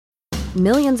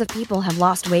Millions of people have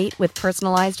lost weight with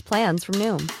personalized plans from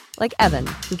Noom. Like Evan,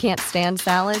 who can't stand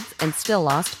salads and still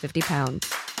lost 50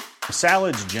 pounds.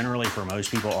 Salads generally for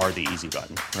most people are the easy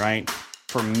button, right?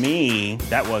 For me,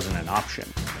 that wasn't an option.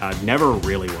 I never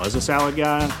really was a salad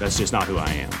guy. That's just not who I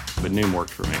am. But Noom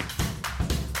worked for me.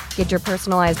 Get your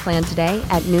personalized plan today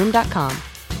at Noom.com.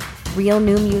 Real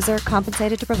Noom user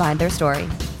compensated to provide their story.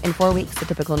 In 4 weeks, the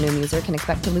typical Noom user can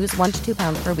expect to lose 1 to 2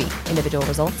 pounds per week. Individual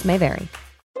results may vary.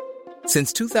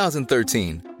 Since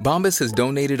 2013, Bombas has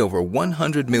donated over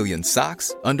 100 million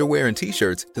socks, underwear, and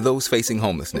T-shirts to those facing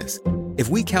homelessness. If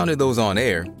we counted those on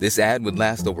air, this ad would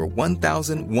last over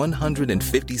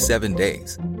 1,157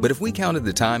 days. But if we counted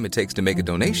the time it takes to make a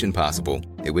donation possible,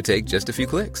 it would take just a few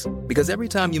clicks. Because every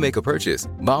time you make a purchase,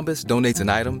 Bombas donates an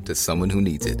item to someone who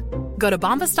needs it. Go to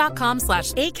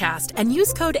bombas.com/ACAST and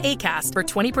use code ACAST for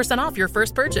 20% off your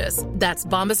first purchase. That's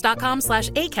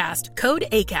bombas.com/ACAST, code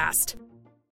ACAST.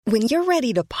 When you're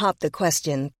ready to pop the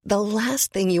question, the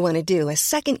last thing you want to do is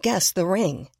second-guess the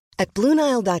ring. At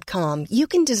BlueNile.com, you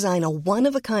can design a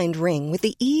one-of-a-kind ring with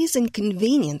the ease and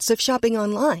convenience of shopping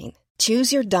online.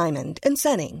 Choose your diamond and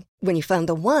setting. When you find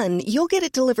the one, you'll get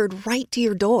it delivered right to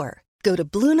your door. Go to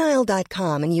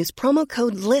BlueNile.com and use promo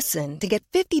code LISTEN to get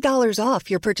 $50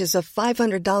 off your purchase of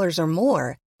 $500 or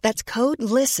more. That's code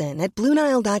LISTEN at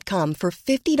BlueNile.com for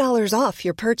 $50 off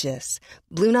your purchase.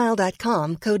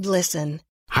 BlueNile.com, code LISTEN.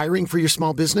 Hiring for your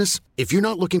small business? If you're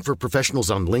not looking for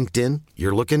professionals on LinkedIn,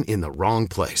 you're looking in the wrong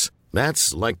place.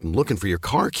 That's like looking for your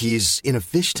car keys in a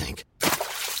fish tank.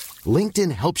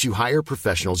 LinkedIn helps you hire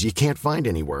professionals you can't find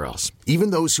anywhere else,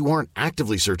 even those who aren't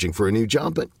actively searching for a new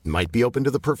job but might be open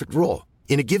to the perfect role.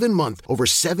 In a given month, over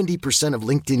 70% of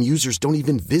LinkedIn users don't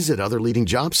even visit other leading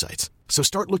job sites. So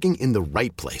start looking in the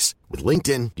right place. With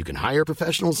LinkedIn, you can hire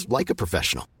professionals like a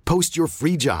professional. Post your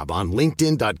free job on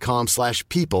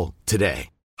linkedin.com/people today.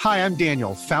 Hi, I'm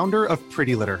Daniel, founder of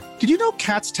Pretty Litter. Did you know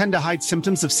cats tend to hide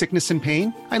symptoms of sickness and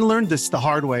pain? I learned this the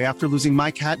hard way after losing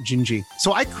my cat, Gingy.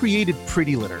 So I created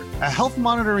Pretty Litter, a health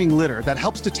monitoring litter that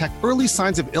helps detect early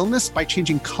signs of illness by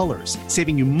changing colors,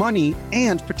 saving you money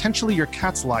and potentially your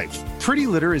cat's life. Pretty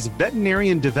Litter is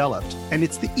veterinarian developed, and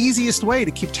it's the easiest way to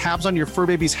keep tabs on your fur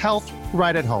baby's health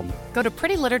right at home. Go to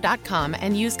prettylitter.com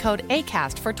and use code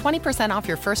ACAST for 20% off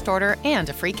your first order and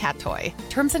a free cat toy.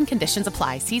 Terms and conditions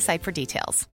apply. See site for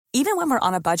details. Even when we're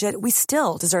on a budget, we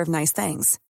still deserve nice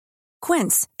things.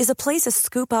 Quince is a place to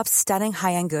scoop up stunning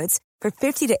high-end goods for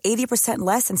 50 to 80%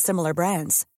 less than similar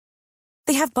brands.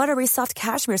 They have buttery soft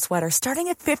cashmere sweaters starting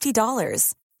at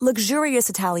 $50, luxurious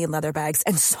Italian leather bags,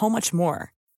 and so much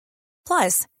more.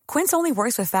 Plus, Quince only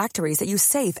works with factories that use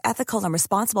safe, ethical, and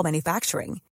responsible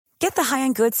manufacturing. Get the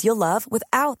high-end goods you'll love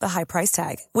without the high price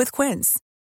tag with Quince.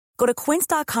 Go to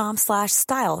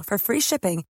quince.com/style for free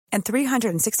shipping and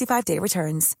 365-day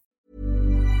returns.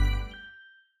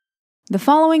 The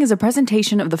following is a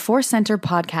presentation of the Force Center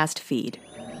podcast feed.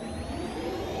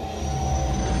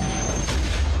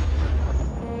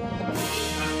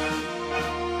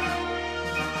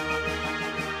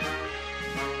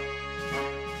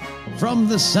 From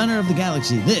the center of the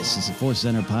galaxy, this is the Force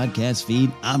Center podcast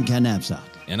feed. I'm Ken Knapsack.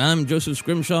 And I'm Joseph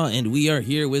Scrimshaw, and we are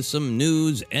here with some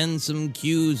news and some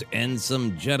cues and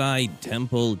some Jedi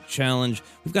Temple Challenge.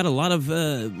 We've got a lot of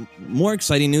more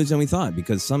exciting news than we thought,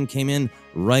 because some came in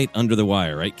right under the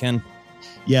wire, right, Ken?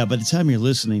 Yeah, by the time you're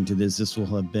listening to this, this will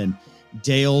have been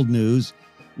day-old news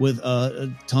with a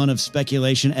ton of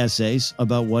speculation essays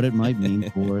about what it might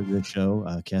mean for the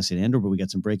show, Cassian Andor. But we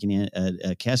got some breaking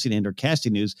Cassian Andor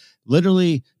casting news,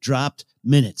 literally dropped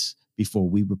minutes before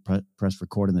we pressed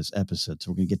record on this episode.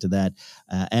 So we're going to get to that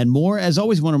and more. As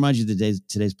always, I want to remind you that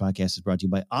today's podcast is brought to you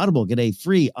by Audible. Get a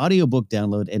free audiobook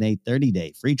download and a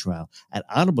 30-day free trial at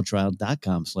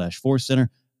audibletrial.com/forcecenter.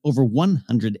 Over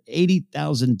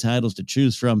 180,000 titles to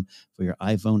choose from for your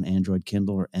iPhone, Android,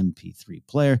 Kindle, or MP3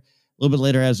 player. A little bit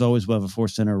later, as always, we'll have a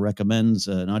Force Center recommends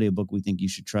an audiobook we think you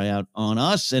should try out on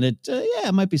us. And it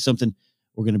might be something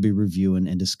we're going to be reviewing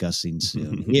and discussing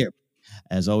soon here.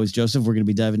 As always, Joseph, we're going to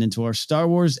be diving into our Star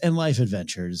Wars and life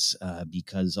adventures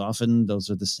because often those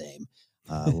are the same.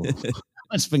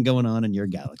 What's been going on in your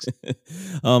galaxy?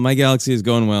 My galaxy is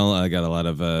going well. I got a lot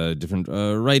of different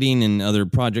writing and other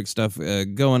project stuff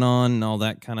going on and all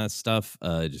that kind of stuff.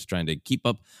 Just trying to keep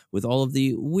up with all of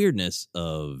the weirdness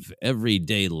of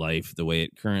everyday life, the way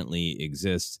it currently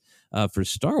exists. For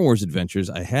Star Wars adventures,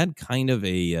 I had kind of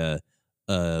a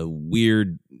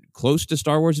weird, close to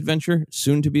Star Wars adventure,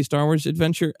 soon to be Star Wars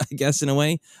adventure, I guess, in a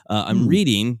way. I'm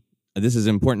reading. This is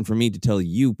important for me to tell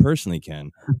you personally,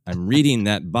 Ken. I'm reading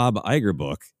that Bob Iger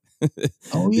book.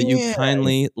 Oh, that you yeah.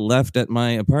 kindly left at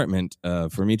my apartment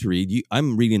for me to read.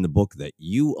 I'm reading the book that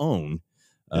you own,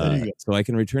 There you go. so I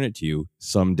can return it to you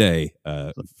someday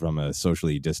from a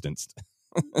socially distanced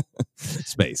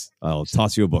space. I'll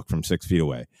toss you a book from 6 feet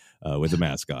away with a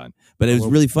mask on. But it was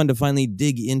really fun to finally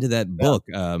dig into that book.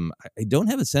 I don't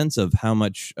have a sense of how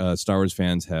much Star Wars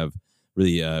fans have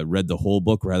really read the whole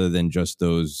book rather than just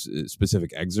those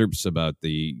specific excerpts about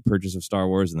the purchase of Star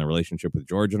Wars and the relationship with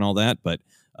George and all that. But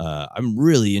I'm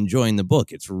really enjoying the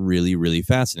book. It's really, really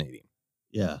fascinating.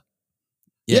 Yeah.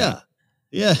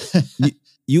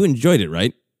 You enjoyed it,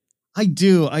 right? I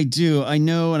do. I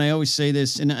know, and I always say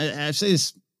this, and I say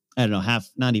this, I don't know,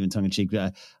 not even tongue in cheek.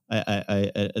 I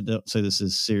don't say this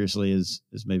as seriously as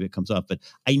maybe it comes off, but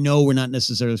I know we're not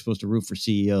necessarily supposed to root for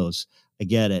CEOs. I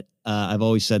get it. I've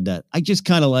always said that. I just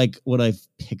kind of like what I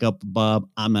pick up Bob.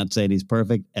 I'm not saying he's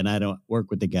perfect, and I don't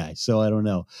work with the guy, so I don't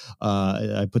know.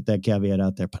 I put that caveat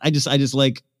out there, but I just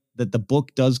like that the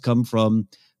book does come from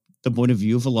the point of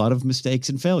view of a lot of mistakes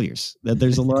and failures, that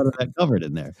there's a lot of that covered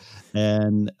in there.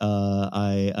 And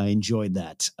I enjoyed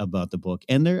that about the book.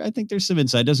 And I think there's some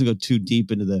insight. It doesn't go too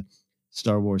deep into the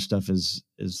Star Wars stuff as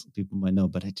people might know,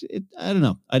 but I don't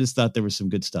know. I just thought there was some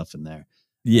good stuff in there.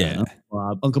 Yeah.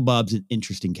 Uncle Bob's an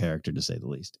interesting character, to say the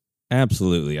least.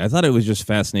 Absolutely. I thought it was just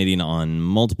fascinating on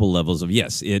multiple levels of,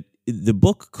 yes, the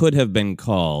book could have been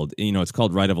called, it's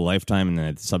called Ride of a Lifetime, and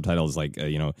then the subtitle is like,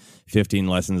 15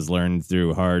 lessons learned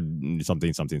through hard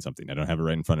something. I don't have it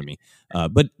right in front of me.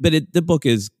 But the book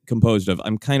is composed of,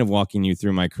 I'm kind of walking you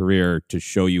through my career to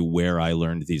show you where I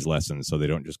learned these lessons so they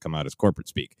don't just come out as corporate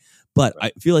speak. But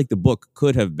right. I feel like the book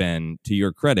could have been, to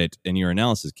your credit and your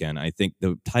analysis, Ken, I think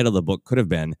the title of the book could have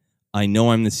been, I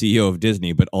know I'm the CEO of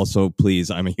Disney, but also,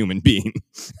 please, I'm a human being.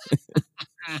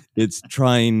 It's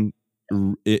trying,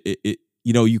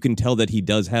 you can tell that he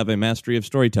does have a mastery of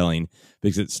storytelling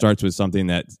because it starts with something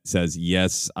that says,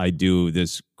 yes, I do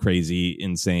this crazy,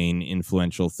 insane,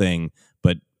 influential thing,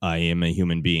 but I am a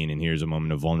human being, and here's a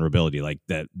moment of vulnerability. Like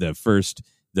that,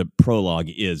 the prologue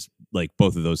is like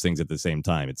both of those things at the same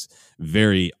time. It's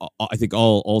very, I think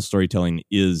all storytelling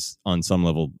is on some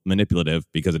level manipulative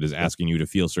because it is asking you to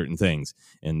feel certain things.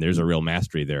 And there's a real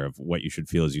mastery there of what you should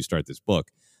feel as you start this book.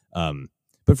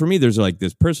 But for me, there's like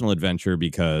this personal adventure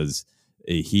because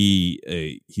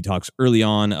he talks early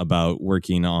on about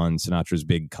working on Sinatra's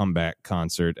big comeback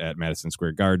concert at Madison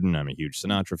Square Garden. I'm a huge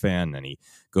Sinatra fan. And he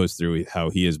goes through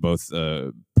how he is both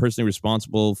personally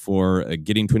responsible for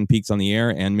getting Twin Peaks on the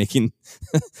air and making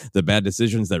the bad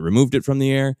decisions that removed it from the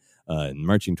air and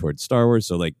marching towards Star Wars.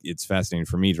 So like, it's fascinating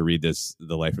for me to read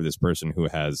the life of this person who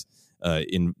has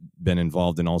been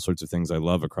involved in all sorts of things I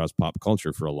love across pop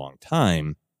culture for a long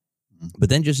time. But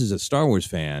then just as a Star Wars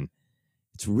fan,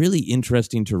 it's really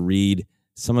interesting to read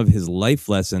some of his life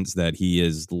lessons that he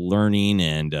is learning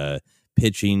and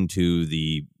pitching to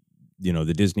the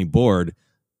Disney board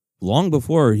long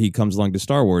before he comes along to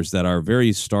Star Wars that are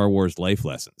very Star Wars life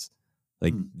lessons.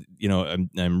 Like,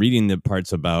 I'm reading the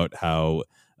parts about how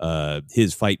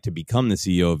his fight to become the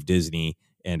CEO of Disney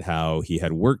and how he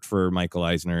had worked for Michael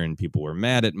Eisner and people were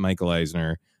mad at Michael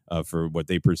Eisner for what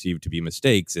they perceived to be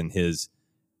mistakes, and his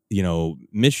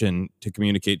mission to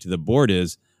communicate to the board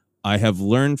is, I have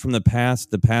learned from the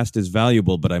past is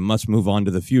valuable, but I must move on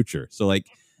to the future. So like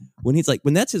when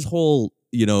that's his whole,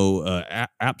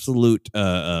 absolute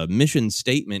mission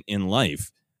statement in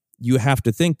life, you have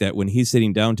to think that when he's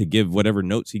sitting down to give whatever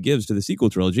notes he gives to the sequel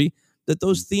trilogy, that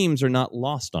those themes are not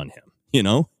lost on him,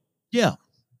 Yeah.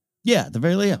 Yeah. The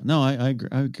very least. No, I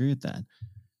agree with that.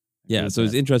 Yeah, so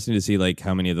it's interesting to see like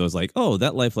how many of those like, oh,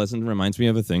 that life lesson reminds me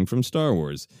of a thing from Star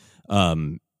Wars.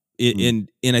 And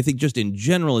I think just in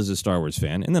general as a Star Wars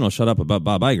fan, and then I'll shut up about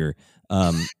Bob Iger.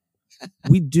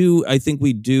 We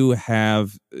do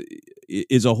have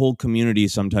is a whole community.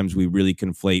 Sometimes we really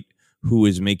conflate who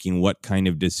is making what kind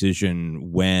of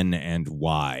decision, when, and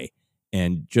why.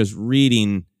 And just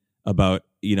reading about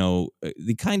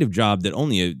the kind of job that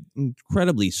only an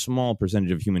incredibly small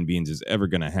percentage of human beings is ever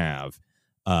going to have.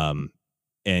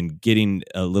 And getting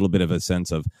a little bit of a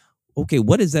sense of, okay,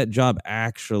 what is that job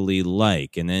actually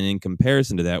like? And then in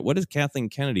comparison to that, what does Kathleen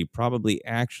Kennedy probably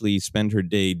actually spend her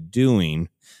day doing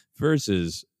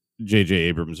versus J.J.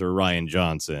 Abrams or Rian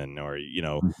Johnson or,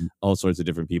 all sorts of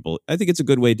different people? I think it's a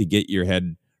good way to get your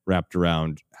head wrapped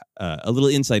around a little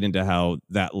insight into how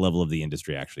that level of the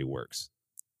industry actually works.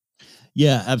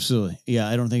 Yeah, absolutely. Yeah,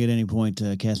 I don't think at any point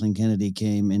Kathleen Kennedy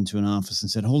came into an office and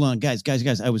said, hold on, guys,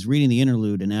 I was reading the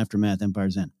interlude in Aftermath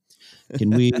Empire's End. Can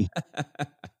we...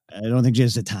 I don't think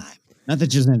just the time. Not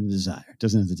that she doesn't have the desire,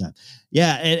 doesn't have the time.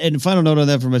 Yeah, and final note on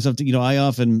that for myself, I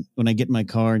often, when I get in my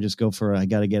car and just go for I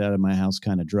got to get out of my house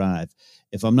kind of drive,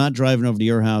 if I'm not driving over to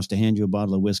your house to hand you a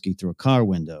bottle of whiskey through a car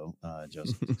window,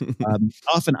 Joseph,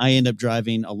 often I end up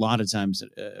driving a lot of times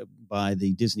by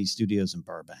the Disney Studios in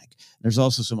Burbank. There's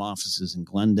also some offices in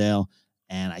Glendale,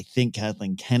 and I think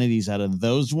Kathleen Kennedy's out of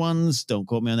those ones. Don't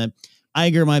quote me on that.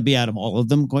 Iger might be out of all of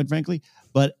them, quite frankly.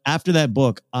 But after that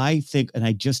book, I think, and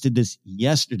I just did this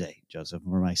yesterday, Joseph,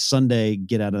 for my Sunday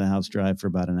get out of the house drive for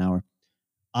about an hour.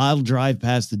 I'll drive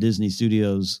past the Disney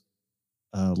Studios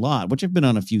a lot, which I've been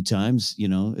on a few times.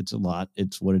 It's a lot.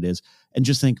 It's what it is. And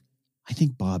just think, I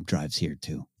think Bob drives here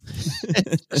too.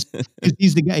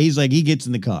 He's the guy. He's like, he gets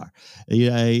in the car.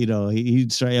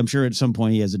 I'm sure at some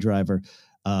point he has a driver.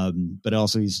 But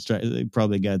also he's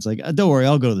probably a guy that's like, don't worry,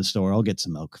 I'll go to the store. I'll get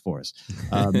some milk for us.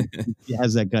 He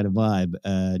has that kind of vibe.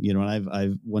 And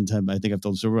I've one time, I think I've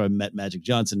told the story, I met Magic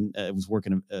Johnson. I was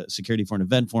working security for an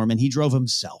event for him, and he drove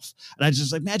himself. And I was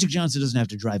just like, Magic Johnson doesn't have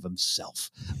to drive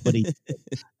himself, but he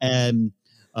and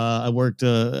I worked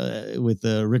with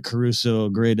Rick Caruso,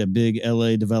 a big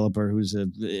LA developer who's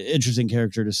an interesting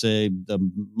character to say the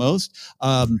most.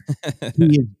 He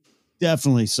is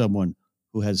definitely someone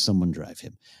who has someone drive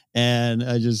him. And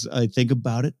I think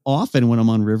about it often when I'm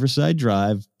on Riverside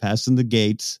Drive, passing the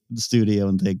gates of the studio,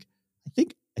 and think,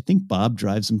 I think Bob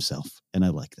drives himself. And I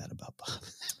like that about Bob.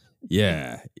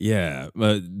 Yeah.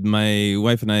 My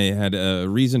wife and I had a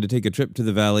reason to take a trip to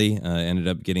the Valley. Ended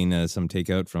up getting some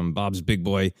takeout from Bob's Big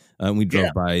Boy. We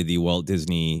drove by the Walt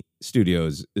Disney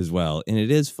Studios as well. And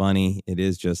it is funny. It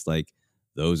is just like,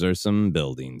 those are some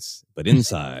buildings, but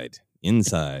inside,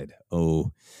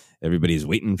 everybody's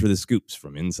waiting for the scoops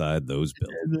from inside those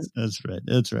buildings. That's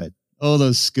right. Oh,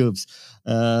 those scoops.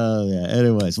 Yeah.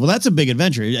 Anyways, well, that's a big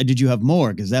adventure. Did you have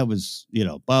more? Because that was,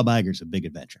 Bob Iger's a big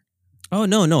adventure. Oh,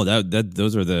 no.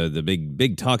 Those are the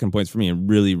big talking points for me. I'm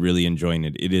really, really enjoying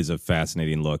it. It is a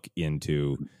fascinating look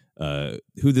into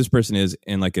who this person is.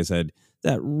 And like I said,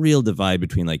 that real divide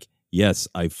between yes,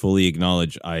 I fully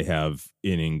acknowledge I have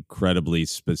an incredibly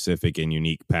specific and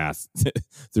unique path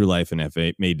through life and have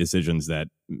made decisions that,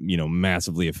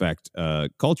 massively affect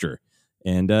culture.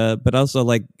 And but also,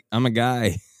 I'm a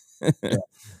guy.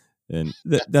 And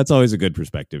that's always a good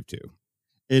perspective, too.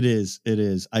 It is.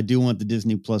 I do want the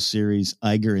Disney Plus series,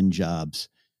 Iger and Jobs.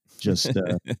 Just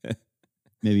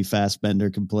maybe Fassbender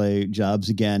can play Jobs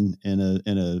again in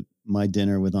a My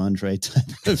Dinner with Andre type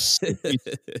of series.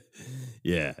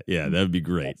 Yeah, that would be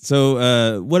great.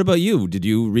 So what about you? Did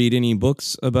you read any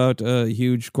books about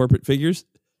huge corporate figures?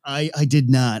 I did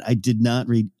not. I did not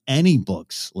read any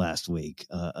books last week,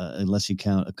 unless you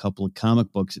count a couple of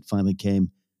comic books that finally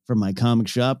came from my comic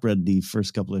shop. Read the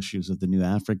first couple issues of the new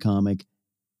Afra comic,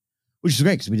 which is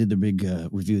great because we did the big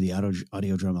review of the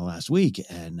audio drama last week,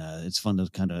 and it's fun to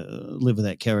kind of live with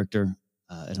that character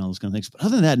and all those kind of things. But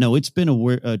other than that, no, it's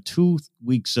been 2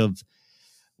 weeks of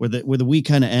where the week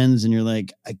kind of ends and you're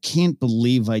like, I can't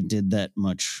believe I did that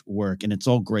much work, and it's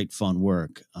all great fun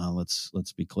work. Let's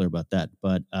be clear about that.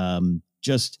 But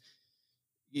just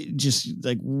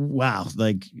like, wow,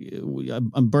 like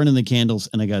I'm burning the candles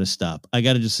and I got to stop. I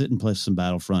got to just sit and play some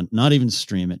Battlefront, not even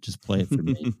stream it, just play it for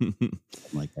me. Something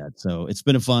like that. So it's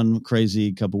been a fun,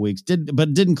 crazy couple weeks. But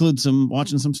it did include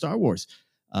watching some Star Wars.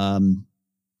 I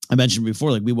mentioned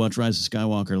before, we watched Rise of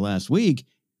Skywalker last week.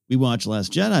 We watched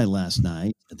Last Jedi last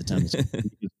night. At the time,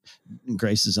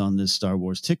 Grace is on this Star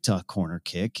Wars TikTok corner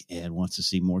kick and wants to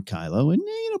see more Kylo. And,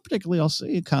 particularly I'll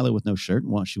say Kylo with no shirt.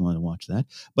 She wanted to watch that.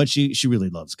 But she really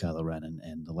loves Kylo Ren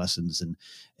and the lessons and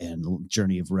the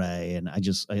journey of Rey. And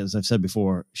as I've said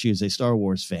before, she is a Star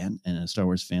Wars fan and a Star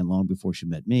Wars fan long before she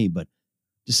met me. But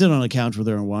to sit on a couch with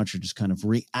her and watch her just kind of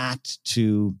react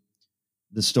to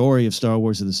the story of Star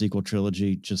Wars and the sequel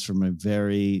trilogy, just from a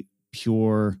very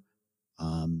pure,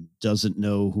 doesn't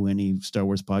know who any Star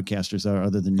Wars podcasters are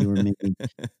other than you or me,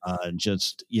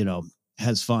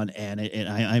 has fun. And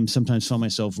I'm sometimes found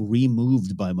myself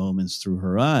removed by moments through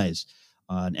her eyes.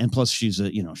 And plus she's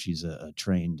a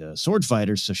trained sword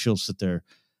fighter. So she'll sit there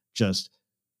just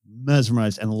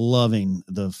mesmerized and loving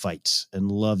the fights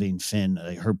and loving Finn.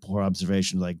 Her poor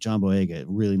observation, like John Boyega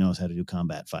really knows how to do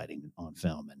combat fighting on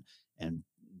film. And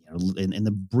in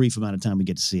the brief amount of time we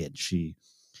get to see it, she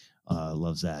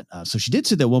loves that. So she did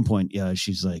say that at one point,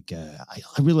 she's like, I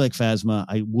really like Phasma.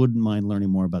 I wouldn't mind learning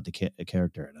more about the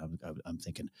character. And I'm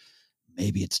thinking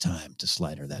maybe it's time to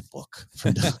slide her that book.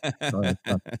 But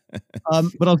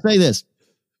I'll say this.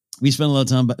 We spent a lot of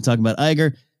time talking about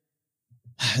Iger.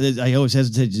 I always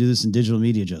hesitate to do this in digital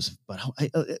media, Joseph, but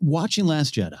watching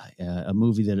Last Jedi, a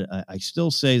movie that I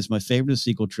still say is my favorite of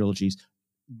sequel trilogies,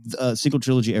 sequel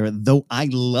trilogy era, though I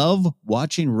love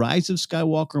watching Rise of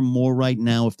Skywalker more right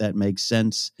now, if that makes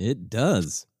sense. It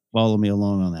does. Follow me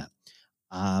along on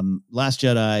that. Last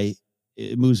Jedi,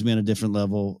 it moves me on a different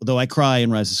level, though I cry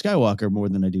in Rise of Skywalker more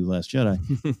than I do Last Jedi.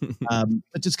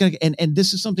 But just kind of, and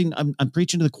this is something I'm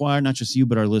preaching to the choir, not just you,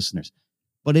 but our listeners.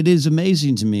 But it is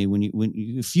amazing to me when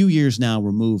you a few years now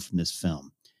removed from this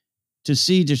film, to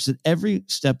see just at every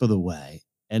step of the way,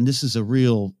 and this is a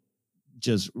real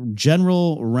just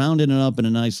general rounding it up in a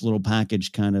nice little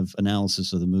package kind of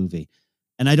analysis of the movie.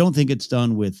 And I don't think it's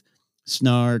done with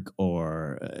snark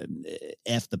or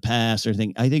F the past or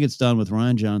anything. I think it's done with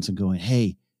Rian Johnson going,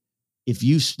 hey, if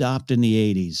you stopped in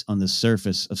the 80s on the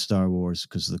surface of Star Wars,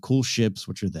 because of the cool ships,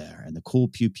 which are there, and the cool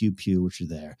pew, pew, pew, which are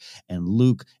there, and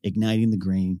Luke igniting the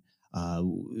green,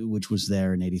 which was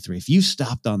there in 83. If you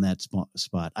stopped on that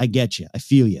spot, I get you. I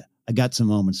feel you. I got some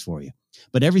moments for you.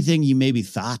 But everything you maybe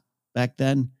thought back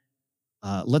then,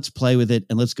 let's play with it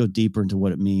and let's go deeper into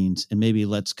what it means. And maybe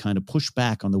let's kind of push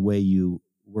back on the way you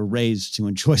were raised to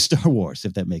enjoy Star Wars,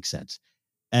 if that makes sense.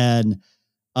 And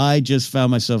I just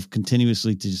found myself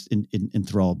continuously just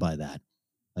enthralled by that.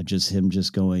 Him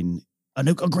going, a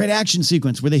great action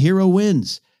sequence where the hero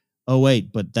wins. Oh,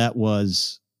 wait, but that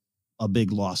was a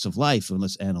big loss of life. And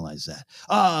let's analyze that.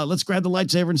 Let's grab the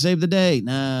lightsaber and save the day.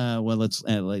 Nah, well, let's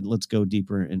go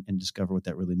deeper and discover what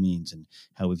that really means and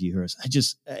how we view heroes.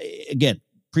 Again,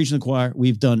 preaching the choir.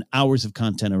 We've done hours of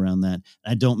content around that.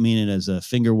 I don't mean it as a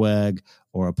finger wag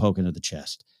or a poking of the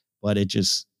chest, but it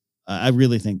just, I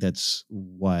really think that's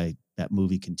why that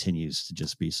movie continues to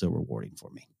just be so rewarding for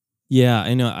me. Yeah,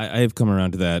 I know. I have come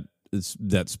around to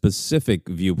that specific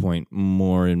viewpoint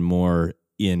more and more.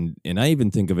 And I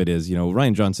even think of it as,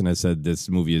 Rian Johnson has said this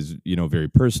movie is, very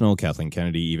personal. Kathleen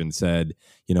Kennedy even said,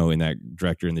 in that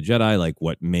Director in the Jedi, like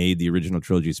what made the original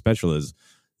trilogy special is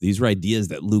these were ideas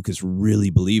that Lucas really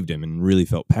believed in and really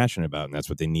felt passionate about. And that's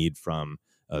what they need from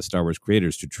Star Wars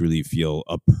creators to truly feel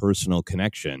a personal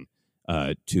connection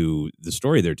to the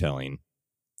story they're telling.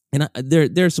 And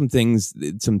there are some themes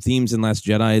in Last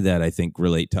Jedi that I think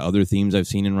relate to other themes I've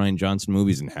seen in Rian Johnson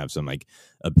movies and have some like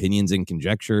opinions and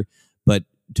conjecture. But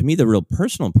to me, the real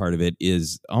personal part of it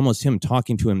is almost him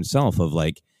talking to himself of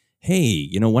like, hey,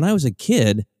 when I was a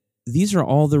kid, these are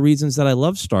all the reasons that I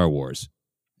love Star Wars.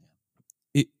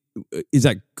 Is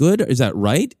that good? Is that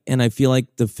right? And I feel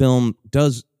like the film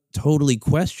does totally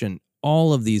question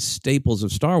all of these staples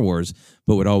of Star Wars.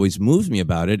 But what always moves me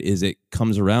about it is it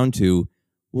comes around to,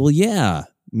 well, yeah,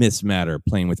 myths matter.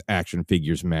 Playing with action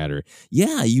figures matter.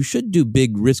 Yeah, you should do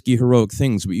big, risky, heroic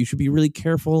things, but you should be really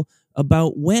careful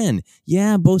about when.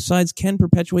 Yeah, both sides can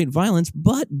perpetuate violence,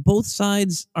 but both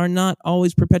sides are not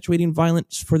always perpetuating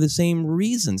violence for the same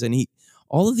reasons. And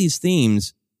all of these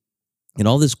themes and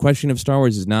all this question of Star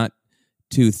Wars is not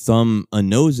to thumb a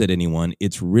nose at anyone.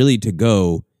 It's really to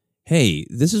go, hey,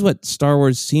 this is what Star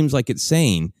Wars seems like it's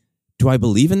saying. Do I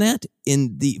believe in that?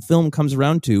 And the film comes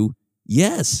around to,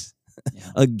 yes,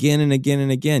 again and again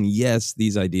and again. Yes,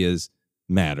 these ideas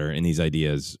matter and these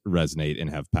ideas resonate and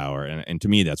have power. And to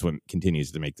me, that's what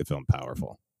continues to make the film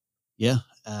powerful. Yeah,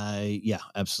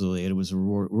 absolutely. It was a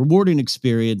rewarding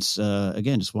experience.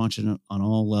 Again, just watching it on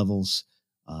all levels,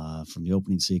 from the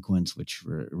opening sequence, which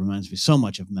reminds me so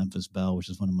much of Memphis Belle, which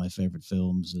is one of my favorite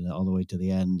films, all the way to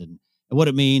the end, and what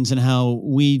it means and how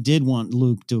we did want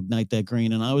Luke to ignite that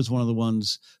green. And I was one of the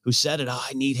ones who said it.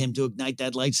 I need him to ignite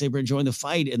that lightsaber and join the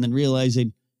fight. And then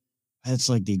realizing that's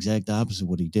like the exact opposite of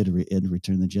what he did in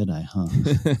Return of the Jedi, huh?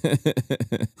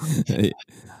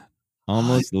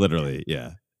 Almost literally,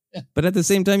 yeah. But at the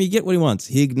same time, you get what he wants.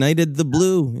 He ignited the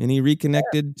blue and he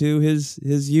reconnected to his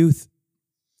youth.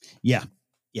 Yeah.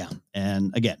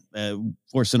 And again,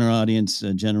 Force Center audience,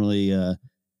 generally,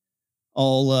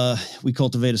 we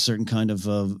cultivate a certain kind of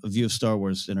view of Star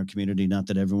Wars in our community. Not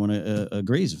that everyone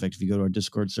agrees. In fact, if you go to our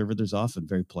Discord server, there's often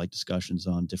very polite discussions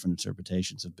on different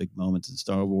interpretations of big moments in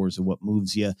Star Wars and what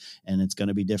moves you. And it's going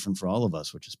to be different for all of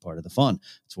us, which is part of the fun.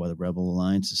 That's why the Rebel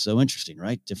Alliance is so interesting,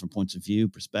 right? Different points of view,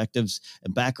 perspectives,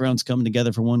 and backgrounds coming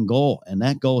together for one goal. And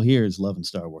that goal here is loving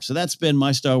Star Wars. So that's been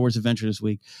my Star Wars adventure this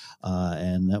week.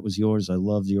 And that was yours. I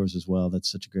loved yours as well. That's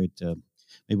such a great...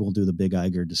 Maybe we'll do the Big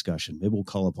Iger discussion. Maybe we'll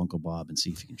call up Uncle Bob and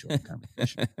see if he can join the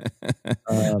conversation.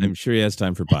 I'm sure he has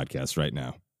time for podcasts right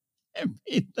now.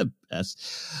 The best.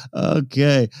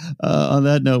 Okay. On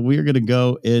that note, we're going to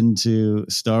go into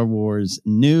Star Wars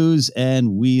news.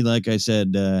 And we, like I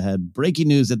said, had breaking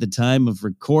news at the time of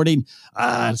recording.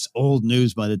 It's old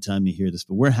news by the time you hear this,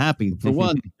 but we're happy for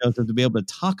one, to be able to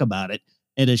talk about it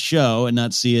at a show and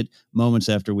not see it moments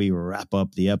after we wrap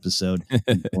up the episode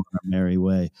in our merry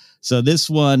way. So this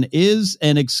one is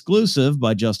an exclusive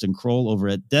by Justin Kroll over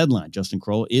at Deadline. Justin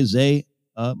Kroll is a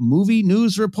movie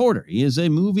news reporter. He is a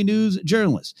movie news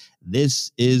journalist.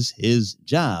 This is his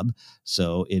job.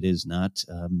 So it is not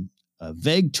a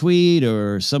vague tweet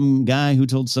or some guy who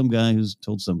told some guy who's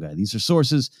told some guy. These are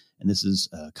sources, and this is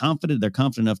confident. They're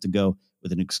confident enough to go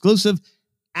with an exclusive.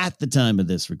 At the time of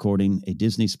this recording, a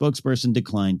Disney spokesperson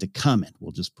declined to comment.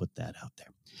 We'll just put that out there.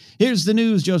 Here's the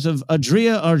news, Joseph.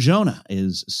 Adria Arjona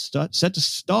is set to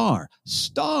star,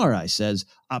 I says,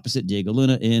 opposite Diego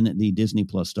Luna in the Disney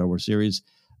Plus Star Wars series,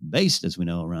 based, as we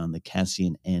know, around the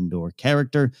Cassian Andor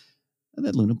character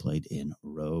that Luna played in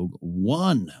Rogue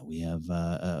One. We have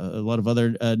a lot of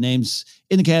other names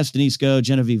in the cast: Denise Go,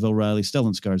 Genevieve O'Reilly,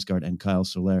 Stellan Skarsgård, and Kyle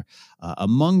Soler.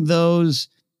 Among those,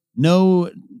 no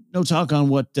talk on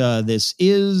what this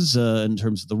is in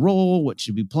terms of the role, what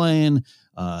she'd be playing,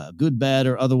 good, bad,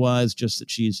 or otherwise, just that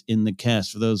she's in the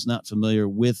cast. For those not familiar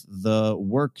with the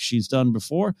work she's done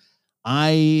before,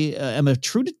 I am a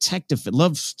True Detective.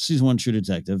 Love season 1 True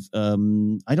Detective.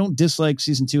 I don't dislike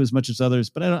season 2 as much as others,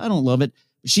 but I don't love it.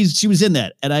 She was in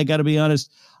that, and I got to be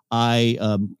honest, I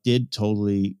did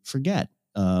totally forget.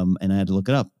 And I had to look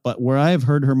it up. But where I have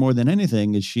heard her more than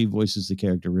anything is she voices the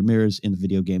character Ramirez in the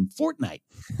video game Fortnite.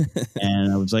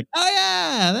 And I was like, oh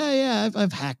yeah,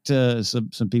 I've hacked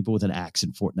some people with an axe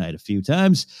in Fortnite a few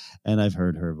times, and I've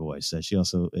heard her voice. She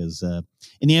also is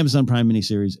in the Amazon Prime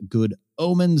miniseries Good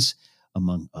Omens,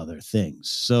 among other things.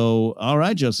 So, all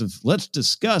right, Joseph, let's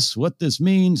discuss what this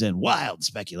means and wild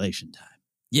speculation time.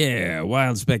 Yeah,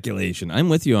 wild speculation. I'm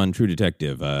with you on True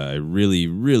Detective. I really,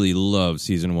 really love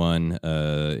season 1.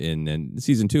 And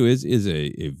season 2 is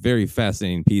a very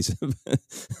fascinating piece of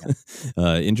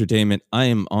entertainment. I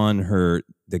am on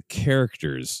the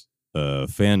characters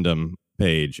fandom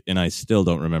page, and I still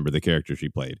don't remember the character she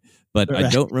played. But right. I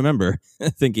don't remember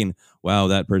thinking, wow,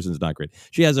 that person's not great.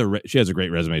 She has a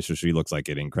great resume, so she looks like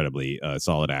an incredibly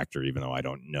solid actor, even though I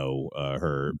don't know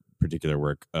her particular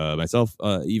work myself,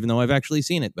 even though I've actually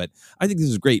seen it. But I think this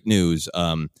is great news.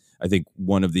 I think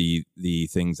one of the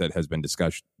things that has been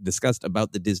discussed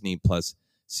about the Disney Plus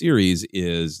series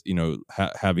is,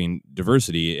 having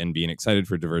diversity and being excited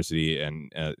for diversity, and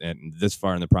this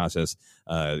far in the process,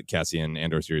 Cassian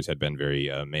Andor series had been very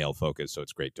male focused, so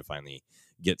it's great to finally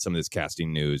get some of this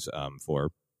casting news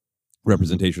for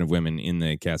representation of women in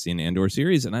the Cassian Andor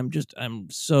series. And I'm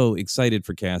so excited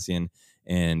for Cassian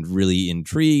and really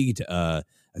intrigued. I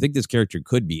think this character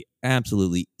could be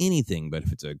absolutely anything, but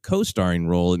if it's a co-starring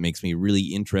role, it makes me really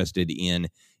interested in,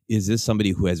 is this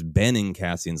somebody who has been in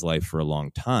Cassian's life for a long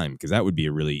time? Because that would be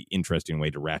a really interesting way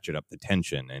to ratchet up the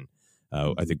tension. And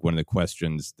I think one of the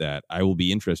questions that I will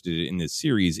be interested in this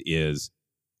series is,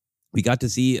 we got to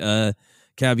see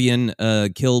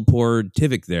Cavian kill poor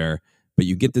Tivik there, but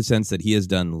you get the sense that he has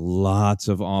done lots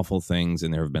of awful things,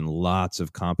 and there have been lots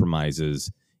of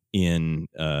compromises in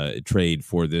trade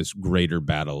for this greater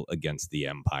battle against the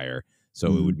Empire. So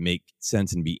it would make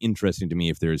sense and be interesting to me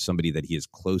if there is somebody that he is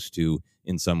close to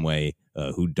in some way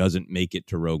who doesn't make it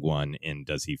to Rogue One, and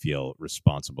does he feel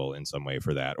responsible in some way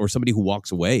for that? Or somebody who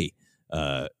walks away,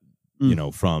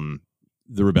 from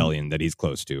the rebellion that he's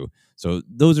close to. So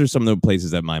those are some of the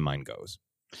places that my mind goes.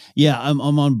 Yeah, I'm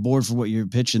on board for what you're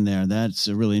pitching there. That's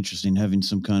really interesting, having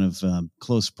some kind of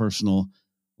close personal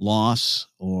loss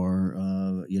or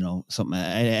something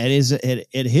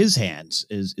at his hands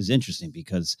is interesting,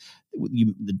 because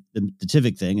the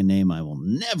Tivik thing, a name I will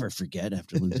never forget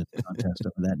after losing the contest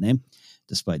over that name,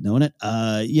 despite knowing it.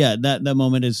 That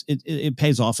moment it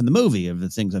pays off in the movie of the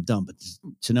things I've done, but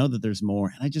to know that there's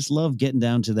more, and I just love getting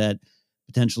down to that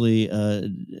potentially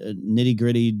nitty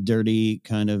gritty, dirty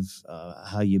kind of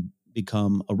how you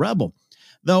become a rebel.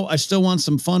 Though I still want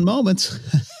some fun moments,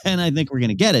 and I think we're going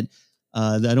to get it.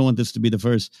 I don't want this to be the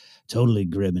first totally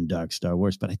grim and dark Star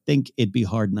Wars, but I think it'd be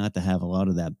hard not to have a lot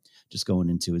of that just going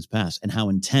into his past, and how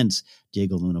intense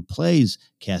Diego Luna plays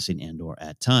Cassian Andor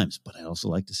at times. But I also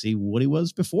like to see what he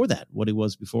was before that, what he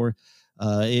was before.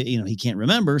 He can't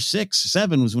remember. 6,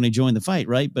 7 was when he joined the fight,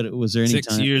 right? But was there any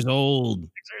 6 years old?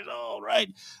 6 years old, right?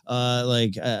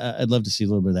 I'd love to see a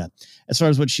little bit of that. As far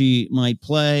as what she might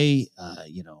play, I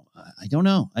don't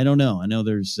know. I know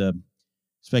there's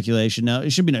speculation. Now,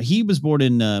 it should be known, he was born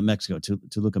in Mexico,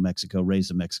 Toluca, Mexico,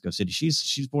 raised in Mexico City.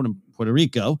 She's born in Puerto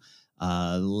Rico.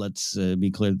 Let's be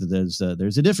clear that there's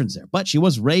a difference there. But she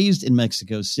was raised in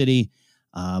Mexico City.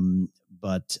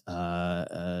 But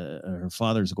her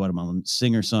father's a Guatemalan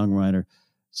singer-songwriter.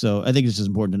 So I think it's just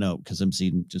important to note, because I'm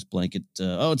seeing just blanket,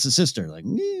 it's a sister. Like,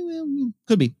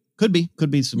 could be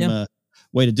some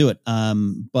way to do it.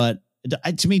 But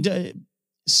to me,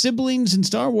 siblings in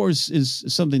Star Wars is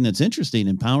something that's interesting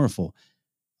and powerful,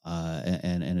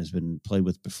 and has been played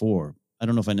with before. I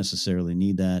don't know if I necessarily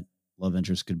need that. Love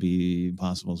interest could be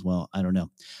possible as well. I don't know.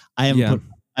 I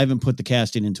haven't put the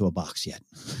casting into a box yet.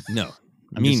 No,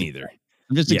 me neither.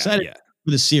 I'm just excited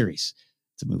for the series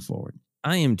to move forward.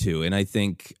 I am too, and I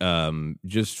think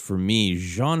just for me,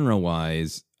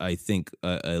 genre-wise, I think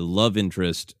a love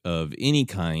interest of any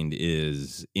kind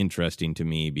is interesting to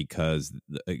me because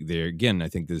there again, I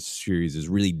think this series is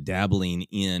really dabbling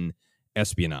in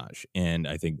espionage, and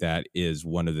I think that is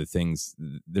one of the things.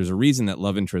 There's a reason that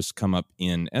love interests come up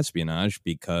in espionage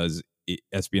because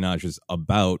espionage is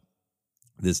about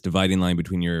this dividing line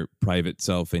between your private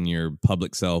self and your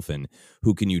public self, and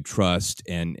who can you trust,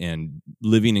 and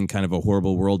living in kind of a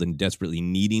horrible world and desperately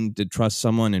needing to trust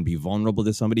someone and be vulnerable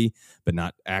to somebody, but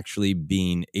not actually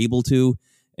being able to.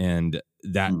 And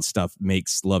that stuff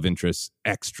makes love interests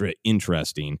extra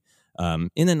interesting.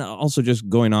 And then also just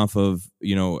going off of,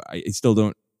 I still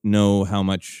don't know how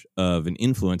much of an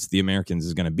influence The Americans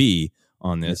is going to be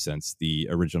on this, since the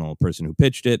original person who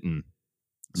pitched it and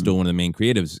still one of the main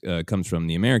creatives comes from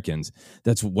The Americans.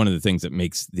 That's one of the things that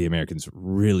makes The Americans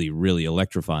really, really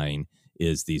electrifying,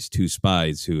 is these two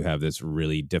spies who have this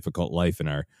really difficult life and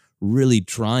are really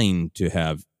trying to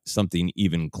have something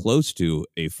even close to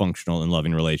a functional and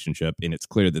loving relationship. And it's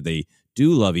clear that they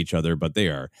do love each other, but they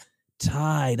are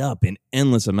tied up in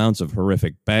endless amounts of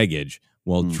horrific baggage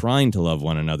while trying to love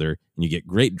one another. And you get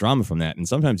great drama from that. And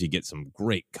sometimes you get some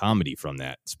great comedy from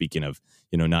that. Speaking of,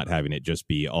 not having it just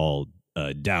be all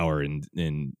dour and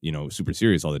super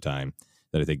serious all the time,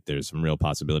 that I think there's some real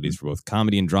possibilities for both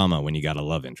comedy and drama when you got a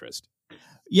love interest.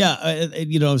 Yeah. I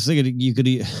was thinking you could,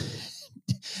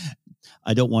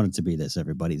 I don't want it to be this,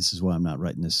 everybody. This is why I'm not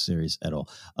writing this series at all.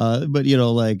 But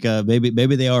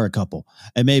maybe they are a couple,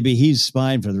 and maybe he's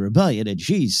spying for the rebellion and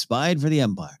she's spied for the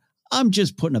Empire. I'm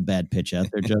just putting a bad pitch out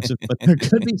there, Joseph, but there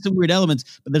could be some weird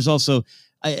elements, but there's also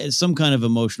some kind of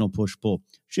emotional push-pull.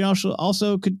 She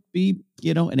also could be,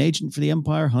 an agent for the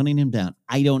Empire hunting him down.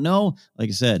 I don't know. Like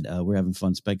I said, we're having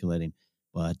fun speculating,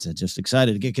 but just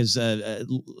excited again because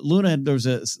Luna, there was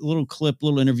a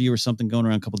little interview or something going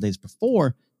around a couple of days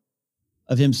before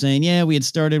of him saying, yeah, we had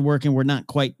started working. We're not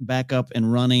quite back up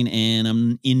and running, and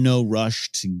I'm in no rush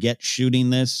to get shooting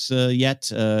this yet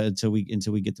until we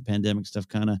get the pandemic stuff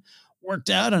kind of worked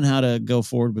out on how to go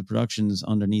forward with productions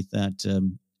underneath that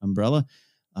umbrella.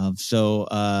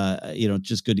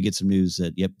 Just good to get some news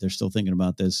that, yep, they're still thinking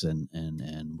about this and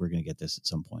we're going to get this at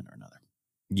some point or another.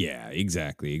 Yeah,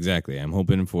 exactly. I'm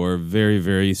hoping for very,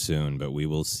 very soon, but we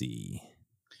will see.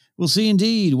 We'll see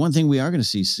indeed. One thing we are going to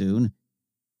see soon,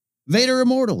 Vader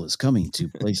Immortal is coming to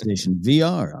PlayStation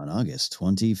VR on August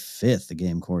 25th. The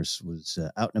game, of course, was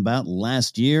out and about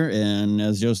last year, and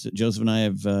as Joseph and I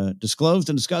have disclosed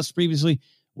and discussed previously,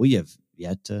 we have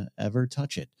yet to ever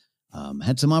touch it.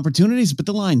 Had some opportunities, but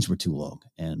the lines were too long,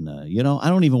 and I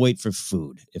don't even wait for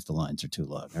food if the lines are too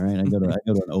long. All right, I go to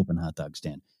an open hot dog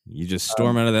stand. You just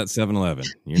storm out of that 7-Eleven.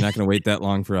 You're not going to wait that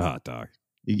long for a hot dog.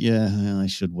 Yeah, I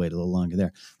should wait a little longer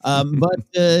there. But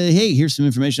hey, here's some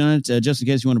information on it. Just in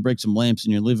case you want to break some lamps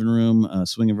in your living room,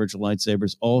 swinging virtual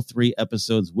lightsabers, all 3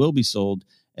 episodes will be sold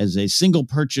as a single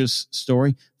purchase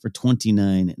story for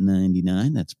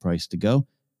 $29.99. That's price to go.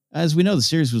 As we know, the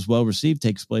series was well received,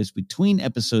 takes place between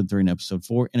episode 3 and episode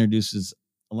 4, introduces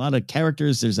a lot of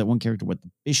characters. There's that one character, the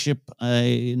Bishop,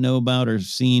 I know about or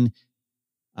seen.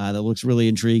 That looks really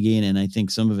intriguing, and I think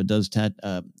some of it does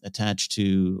attach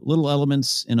to little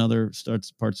elements in other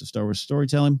parts of Star Wars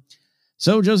storytelling.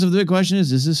 So, Joseph, the big question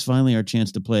is this finally our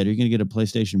chance to play it? Are you going to get a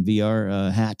PlayStation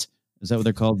VR hat? Is that what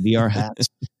they're called? VR hats?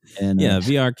 And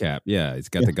VR cap. Yeah, it's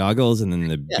got the goggles and then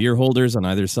the beer holders on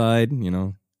either side,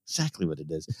 Exactly what it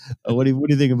is. What do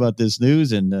you think about this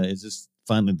news, and is this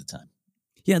finally the time?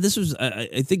 Yeah, this was,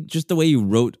 I think just the way you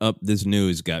wrote up this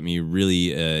news got me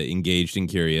really engaged and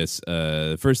curious.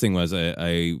 The first thing was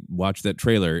I watched that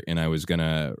trailer and I was going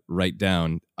to write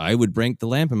down, I would break the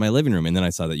lamp in my living room. And then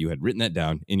I saw that you had written that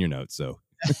down in your notes. So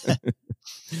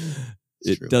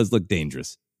it does look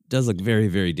dangerous. It does look very,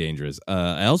 very dangerous.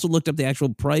 I also looked up the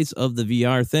actual price of the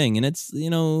VR thing, and it's,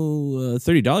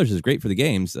 $30 is great for the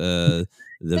games. The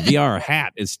VR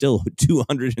hat is still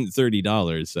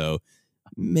 $230. So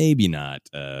maybe not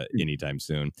anytime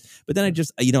soon. But then I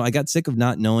just, I got sick of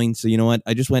not knowing. So you know what?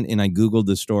 I just went and I Googled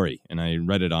the story and I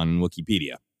read it on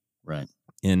Wikipedia. Right.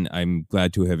 And I'm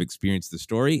glad to have experienced the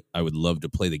story. I would love to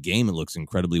play the game. It looks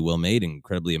incredibly well made,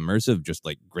 incredibly immersive, just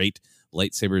like great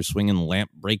lightsaber swinging,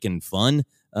 lamp breaking fun.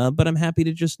 But I'm happy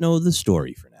to just know the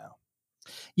story for now.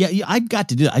 Yeah, I've got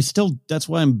to do it. That's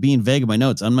why I'm being vague in my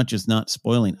notes. I'm not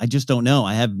spoiling. I just don't know.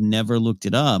 I have never looked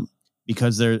it up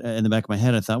because they're in the back of my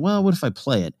head. I thought, well, what if I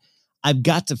play it? I've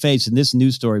got to face, and this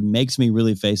news story makes me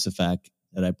really face the fact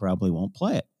that I probably won't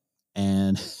play it.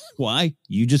 And why?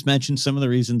 You just mentioned some of the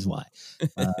reasons why.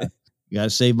 You got to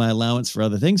save my allowance for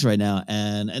other things right now.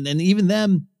 And then even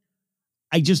them,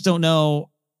 I just don't know.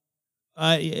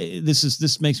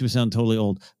 This makes me sound totally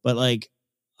old, but like,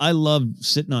 I love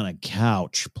sitting on a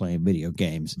couch playing video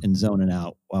games and zoning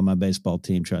out while my baseball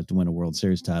team tries to win a World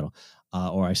Series title,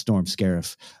 or I storm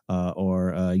Scarif,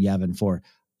 or Yavin 4.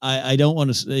 I don't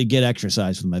want to get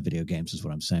exercise with my video games, is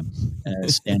what I'm saying.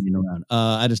 Standing around.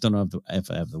 I just don't know if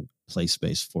I have the play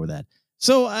space for that.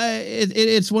 So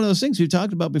it's one of those things we've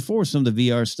talked about before. Some of the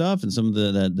VR stuff and some of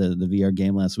the VR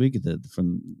game last week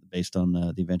based on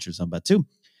the Adventures on Batuu.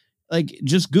 Like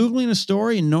just Googling a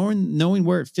story and knowing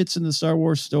where it fits in the Star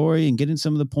Wars story and getting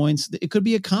some of the points. It could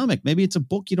be a comic. Maybe it's a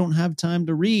book you don't have time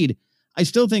to read. I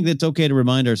still think that it's okay to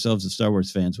remind ourselves as Star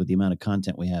Wars fans with the amount of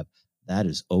content we have. That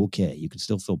is okay. You can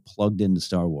still feel plugged into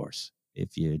Star Wars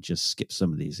if you just skip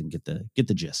some of these and get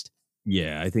the gist.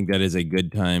 Yeah, I think that is a good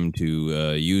time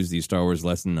to use the Star Wars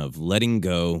lesson of letting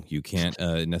go. You can't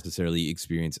necessarily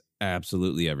experience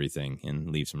absolutely everything and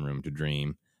leave some room to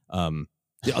dream.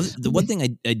 The one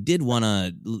thing I did want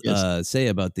to say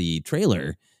about the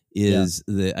trailer is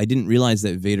that I didn't realize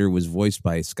that Vader was voiced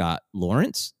by Scott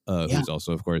Lawrence, who's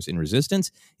also, of course, in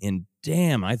Resistance. And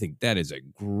damn, I think that is a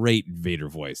great Vader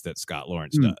voice that Scott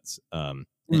Lawrence does. And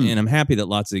I'm happy that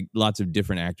lots of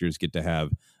different actors get to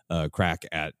have a crack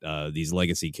at these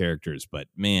legacy characters. But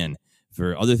man,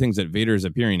 for other things that Vader is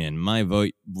appearing in, my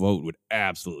vote would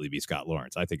absolutely be Scott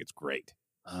Lawrence. I think it's great.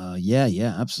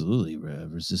 Yeah, absolutely.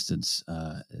 Resistance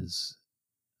is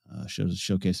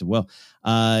showcased it well.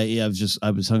 I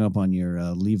was hung up on your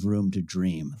leave room to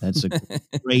dream. That's a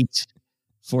great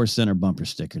Force Center bumper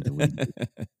sticker that we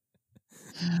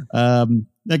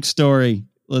next story.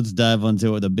 Let's dive onto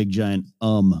it with a big giant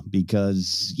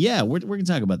because we're gonna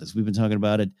talk about this. We've been talking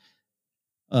about it.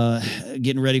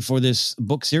 Getting ready for this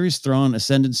book series, Thrawn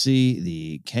Ascendancy,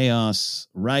 the Chaos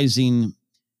Rising.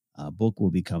 Book will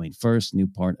be coming first, new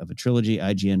part of a trilogy.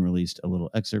 IGN released a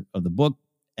little excerpt of the book,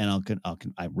 and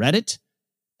I read it,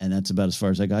 and that's about as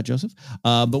far as I got, Joseph.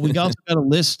 But we also got a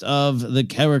list of the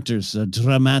characters,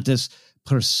 dramatis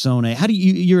personae. How do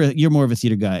you're more of a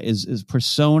theater guy? Is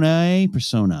persona?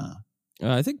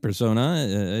 I think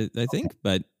persona. I think,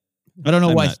 but I don't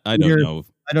know why. I don't know.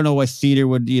 I don't know why theater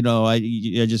would. I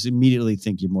just immediately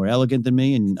think you're more elegant than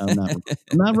me, and I'm not.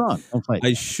 I'm not wrong. I'll fight.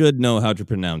 I should know how to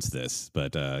pronounce this,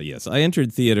 but yes, I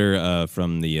entered theater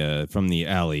from the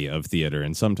alley of theater,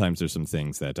 and sometimes there's some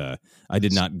things that I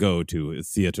did not go to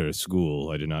theater school.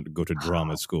 I did not go to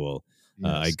drama school.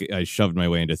 Yes. I shoved my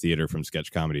way into theater from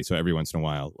sketch comedy. So every once in a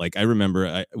while, like I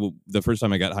remember the first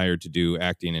time I got hired to do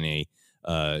acting in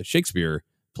a Shakespeare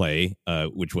play,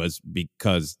 which was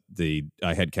because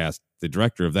I had cast the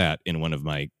director of that in one of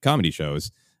my comedy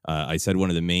shows. I said one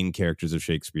of the main characters of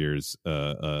Shakespeare's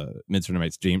Midsummer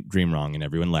Night's Dream wrong, and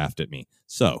everyone laughed at me.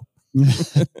 So,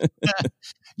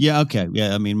 yeah, okay,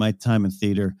 yeah. I mean, my time in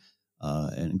theater,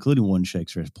 and including one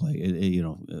Shakespeare play,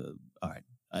 all right.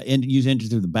 And you entered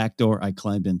through the back door. I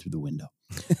climbed in through the window.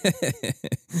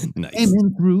 Nice. Came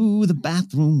in through the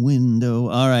bathroom window.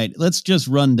 All right, let's just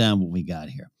run down what we got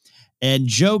here. And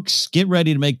jokes, get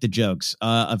ready to make the jokes.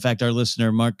 In fact, our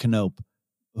listener, Mark Knope,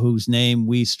 whose name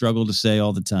we struggle to say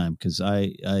all the time because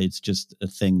it's just a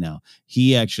thing now.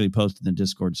 He actually posted in the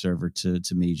Discord server to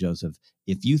me, Joseph,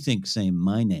 if you think saying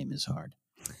my name is hard,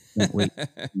 don't wait.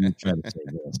 You try to say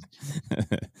this.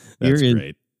 That's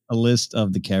great. A list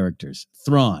of the characters.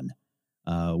 Thrawn,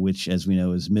 which, as we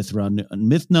know, is Mithran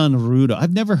Rudo.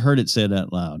 I've never heard it said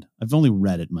out loud. I've only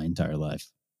read it my entire life.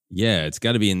 Yeah, it's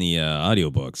got to be in the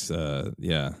audiobooks.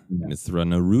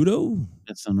 Mithran Rudo?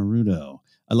 Mithran Rudo.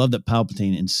 I love that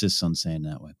Palpatine insists on saying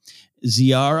that way.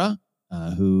 Ziara,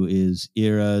 who is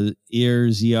Ir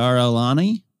Ziara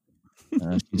Lani.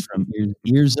 She's from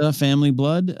Irza family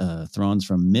blood. Thrawn's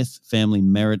from Myth family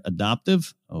merit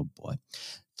adoptive. Oh, boy.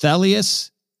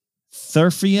 Thalius,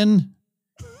 Thurfian,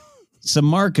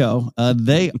 Samarco,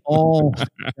 they all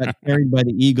got carried by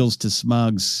the Eagles to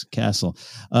Smog's castle.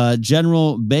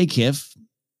 General Bakif,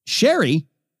 Sherry,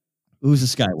 who's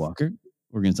a Skywalker.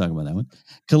 We're going to talk about that one.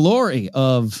 Kalori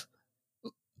of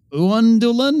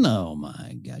Uandulan. Oh,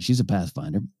 my God. She's a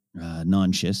Pathfinder.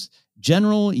 Non-Shis.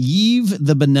 General Yves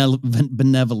the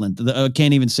Benevolent. I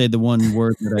can't even say the one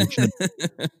word that I should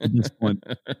at this point.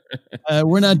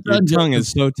 We're not done. Your tongue is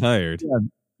so tired.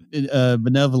 Yeah.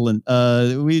 Benevolent.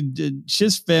 We did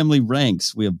Shis family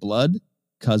ranks. We have blood,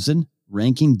 cousin,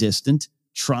 ranking distant,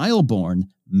 trial-born,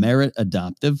 merit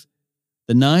adoptive.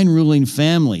 The 9 ruling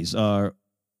families are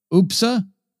Upsa,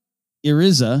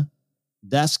 Iriza,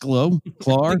 Daskalo, I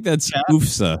Clark. think that's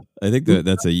Oofsa. I think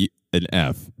that's an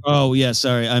F. Oh yeah,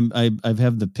 sorry. I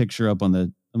have the picture up on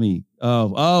the. Let me.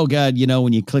 Oh God! You know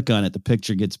when you click on it, the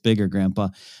picture gets bigger, Grandpa.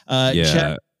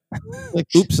 Yeah.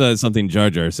 Oopsa is something Jar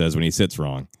Jar says when he sits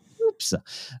wrong. Oopsa.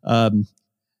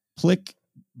 Plick,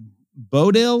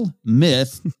 Bodil,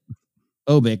 Myth,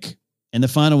 Obik, and the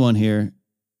final one here.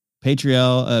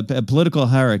 Political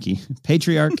hierarchy.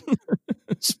 Patriarch.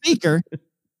 Speaker.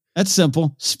 That's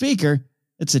simple. Speaker.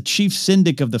 It's a chief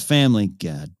syndic of the family.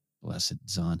 God bless it,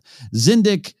 Zahn.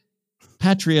 Zindic,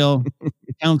 Patriel,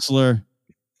 counselor,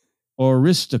 or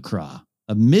aristocrat,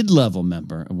 a mid-level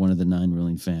member of one of the 9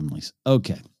 ruling families.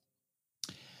 Okay.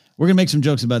 We're going to make some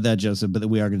jokes about that, Joseph, but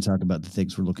we are going to talk about the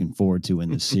things we're looking forward to in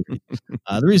this series.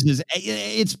 The reason is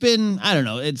it's been, I don't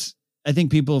know, I think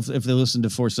people, if they listen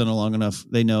to Force Center long enough,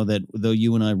 they know that though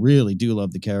you and I really do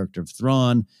love the character of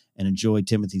Thrawn and enjoy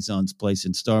Timothy Zahn's place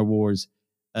in Star Wars,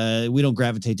 we don't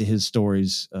gravitate to his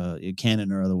stories,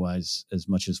 canon or otherwise, as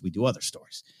much as we do other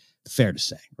stories. Fair to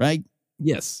say, right?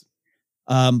 Yes.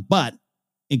 But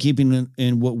in keeping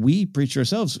in what we preach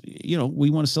ourselves,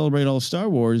 we want to celebrate all of Star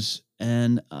Wars,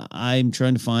 and I'm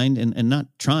trying to find, and not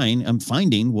trying, I'm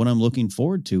finding what I'm looking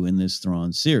forward to in this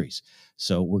Thrawn series.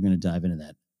 So we're going to dive into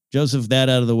that. Joseph, that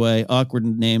out of the way, awkward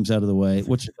names out of the way.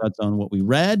 What's your thoughts on what we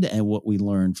read and what we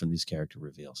learned from these character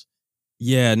reveals?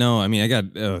 Yeah, no, I mean, I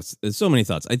got so many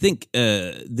thoughts. I think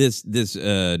this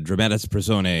dramatis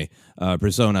persona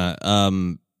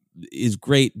is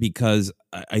great because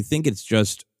I think it's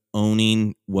just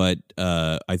owning what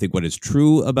is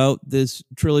true about this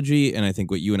trilogy, and I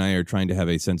think what you and I are trying to have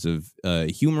a sense of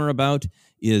humor about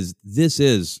is this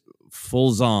is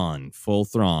full Zahn, full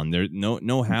Thrawn. There's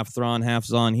no half Thrawn, half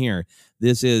Zahn here.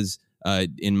 This is,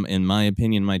 in my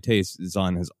opinion, my taste,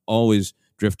 Zahn has always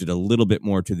drifted a little bit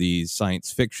more to the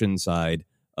science fiction side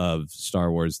of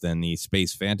Star Wars than the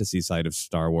space fantasy side of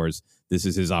Star Wars. This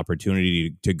is his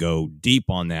opportunity to go deep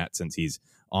on that, since he's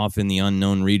off in the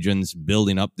unknown regions,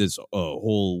 building up this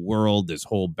whole world, this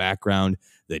whole background,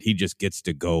 that he just gets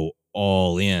to go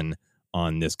all in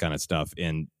on this kind of stuff.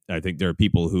 And I think there are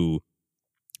people who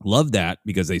love that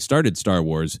because they started Star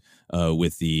Wars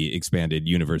with the expanded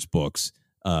universe books.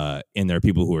 And there are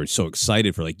people who are so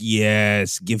excited for, like,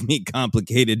 yes, give me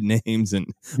complicated names and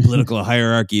political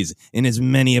hierarchies and as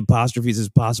many apostrophes as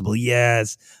possible.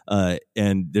 Yes.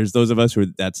 And there's those of us who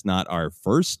that's not our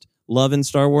first love in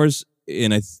Star Wars.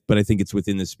 But I think it's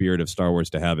within the spirit of Star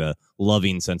Wars to have a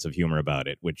loving sense of humor about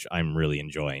it, which I'm really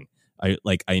enjoying. I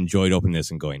enjoyed opening this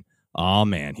and going, oh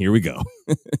man, here we go.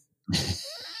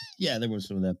 Yeah, there was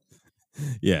some of that.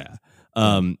 Yeah.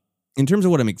 In terms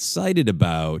of what I'm excited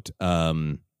about,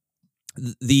 I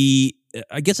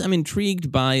guess I'm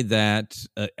intrigued by that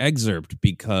excerpt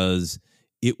because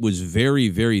it was very,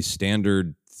 very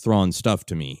standard Thrawn stuff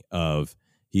to me. Of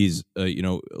he's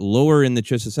lower in the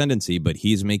Chiss ascendancy, but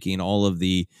he's making all of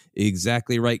the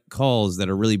exactly right calls that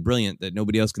are really brilliant that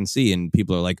nobody else can see, and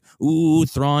people are like, "Ooh,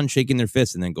 Thrawn," shaking their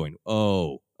fists, and then going,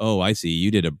 "Oh, I see,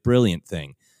 you did a brilliant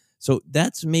thing." So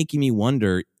that's making me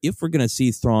wonder if we're going to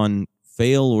see Thrawn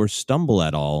fail or stumble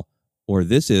at all, or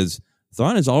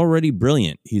Thrawn is already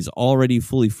brilliant. He's already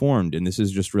fully formed, and this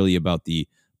is just really about the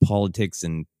politics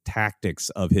and tactics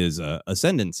of his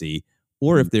ascendancy,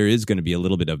 or if there is going to be a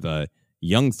little bit of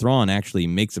young Thrawn actually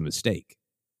makes a mistake.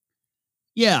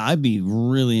 Yeah, I'd be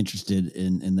really interested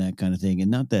in that kind of thing. And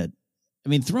not that, I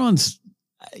mean, Thrawn's,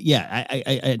 I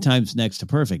at times next to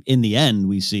perfect. In the end,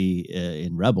 we see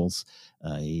in Rebels,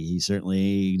 he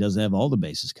certainly doesn't have all the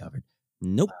bases covered.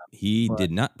 Nope. He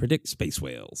did not predict space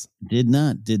whales. Did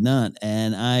not.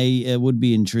 And I would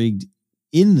be intrigued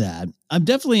in that. I'm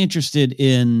definitely interested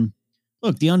in,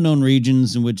 the unknown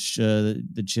regions in which the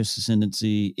Chiss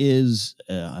ascendancy is.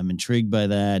 I'm intrigued by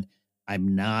that.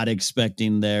 I'm not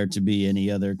expecting there to be any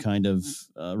other kind of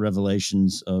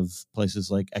revelations of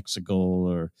places like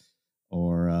Exegol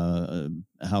or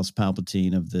House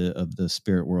Palpatine of the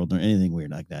spirit world or anything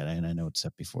weird like that. And I know it's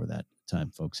set before that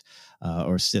time, folks,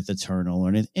 or Sith Eternal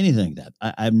or anything like that.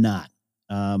 I'm not.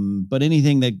 But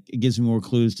anything that gives me more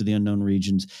clues to the unknown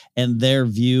regions and their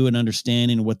view and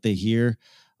understanding of what they hear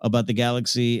about the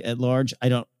galaxy at large.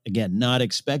 Not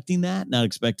expecting that,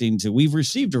 we've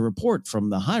received a report from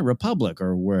the High Republic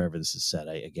or wherever this is set.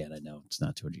 I know it's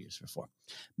not 200 years before,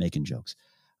 making jokes.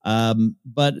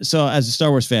 But so as a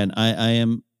Star Wars fan, I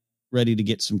am ready to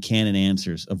get some canon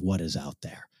answers of what is out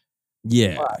there.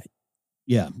 Yeah.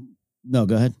 Yeah. No,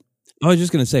 go ahead. I was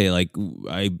just going to say, like,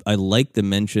 I like the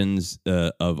mentions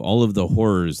of all of the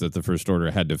horrors that the First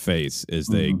Order had to face as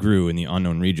they grew in the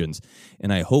unknown regions.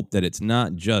 And I hope that it's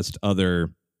not just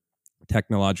other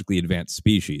technologically advanced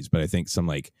species, but I think some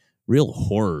like real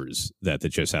horrors that the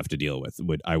Chiss have to deal with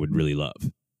I would really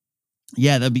love.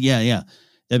 Yeah, that'd be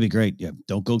great. Yeah,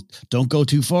 don't go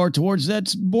too far towards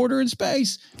that border in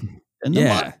space, and the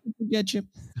monster will get you.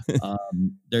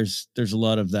 There's a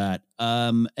lot of that.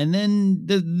 And then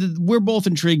we're both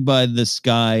intrigued by the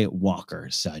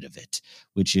Skywalker side of it,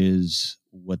 which is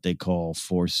what they call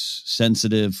force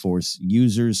sensitive, force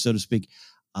users, so to speak.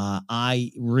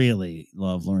 I really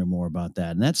love learning more about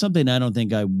that, and that's something I don't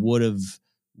think I would have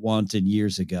wanted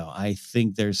years ago. I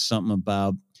think there's something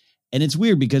about. And it's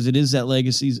weird because it is that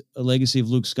legacy of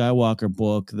Luke Skywalker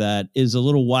book that is a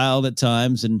little wild at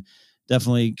times and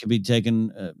definitely can be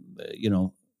taken, I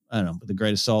don't know, with a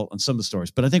great assault on some of the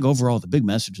stories. But I think overall, the big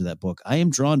message of that book, I am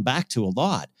drawn back to a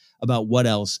lot about what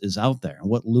else is out there and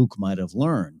what Luke might have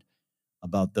learned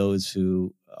about those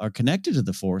who are connected to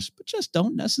the Force, but just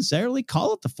don't necessarily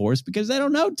call it the Force because they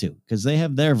don't know to, because they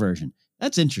have their version.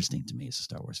 That's interesting to me as a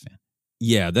Star Wars fan.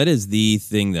 Yeah, that is the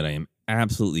thing that I am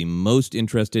absolutely most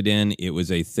interested in. It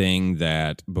was a thing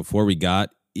that before we got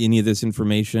any of this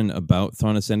information about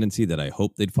Thrawn Ascendancy that I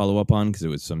hoped they'd follow up on, because it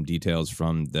was some details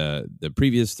from the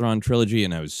previous Thrawn trilogy,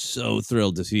 and I was so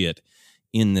thrilled to see it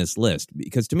in this list.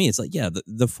 Because to me, it's like, yeah,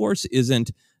 the Force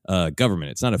isn't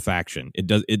government. It's not a faction.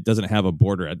 It doesn't have a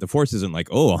border. The Force isn't like,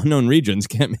 oh, unknown regions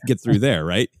can't make it through there,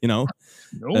 right? You know?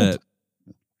 Nope.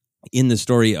 In the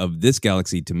story of this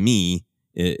galaxy, to me,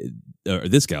 or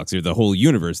this galaxy, or the whole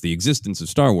universe, the existence of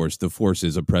Star Wars, the Force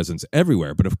is a presence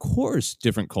everywhere. But of course,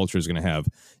 different cultures are going to have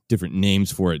different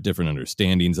names for it, different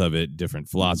understandings of it, different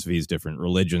philosophies, different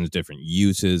religions, different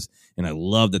uses. And I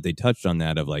love that they touched on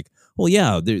that of like, well,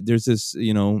 yeah, there's this,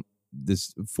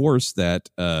 this Force that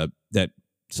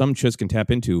some Chiss can tap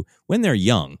into when they're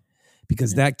young,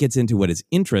 because that gets into what is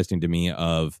interesting to me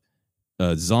of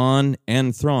Zahn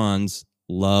and Thrawn's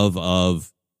love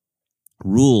of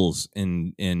rules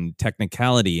and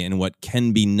technicality and what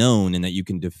can be known, and that you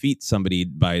can defeat somebody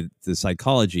by the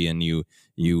psychology, and you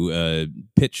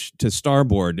pitch to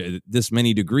starboard this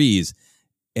many degrees,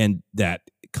 and that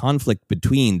conflict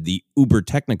between the uber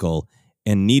technical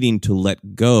and needing to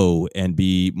let go and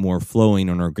be more flowing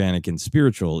and organic and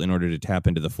spiritual in order to tap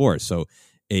into the Force. So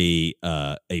a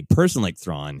person like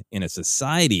Thrawn in a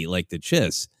society like the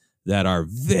Chiss that are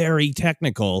very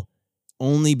technical,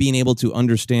 only being able to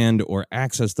understand or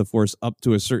access the Force up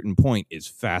to a certain point is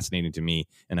fascinating to me,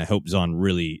 and I hope Zahn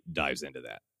really dives into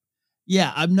that.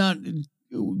 Yeah, I'm not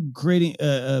creating.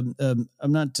 I'm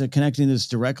not connecting this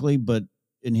directly, but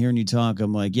in hearing you talk,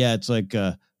 I'm like, yeah, it's like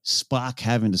Spock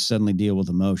having to suddenly deal with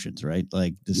emotions, right?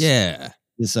 Like this. Yeah,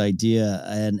 this idea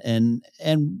and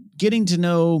getting to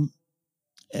know.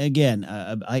 Again,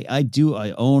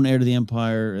 I own Heir to the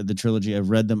Empire, the trilogy. I've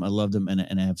read them. I love them.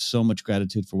 And I have so much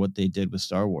gratitude for what they did with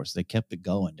Star Wars. They kept it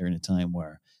going during a time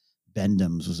where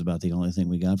Bendems was about the only thing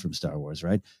we got from Star Wars,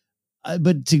 right?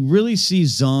 But to really see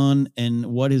Zahn and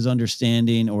what his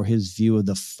understanding or his view of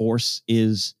the Force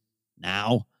is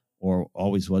now, or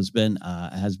always has been,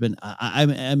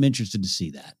 I'm interested to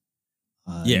see that.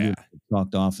 You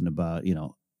talked often about,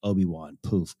 Obi-Wan,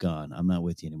 poof, gone. I'm not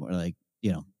with you anymore. Like,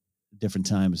 different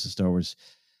time as the Star Wars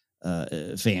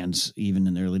fans, even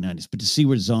in the early 90s. But to see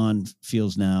where Zahn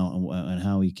feels now and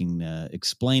how he can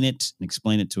explain it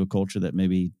to a culture that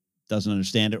maybe doesn't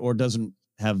understand it or doesn't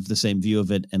have the same view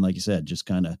of it. And like you said, just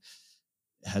kind of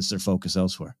has their focus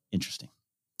elsewhere. Interesting.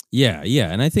 Yeah.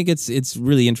 And I think it's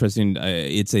really interesting.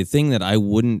 It's a thing that I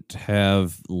wouldn't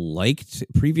have liked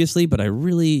previously, but I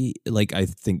really, I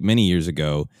think many years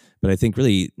ago, but I think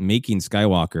really making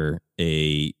Skywalker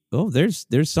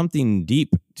there's something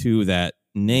deep to that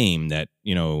name that,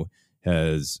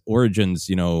 has origins,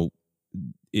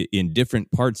 in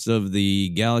different parts of the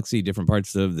galaxy, different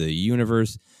parts of the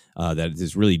universe, that is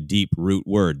this really deep root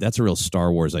word. That's a real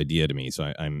Star Wars idea to me.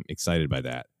 So I'm excited by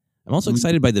that. I'm also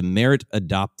excited by the merit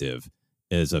adoptive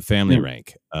as a family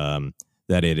rank,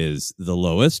 that it is the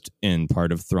lowest in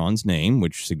part of Thrawn's name,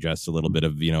 which suggests a little bit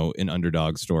of, an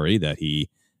underdog story that he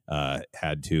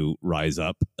had to rise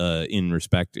up in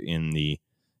respect in the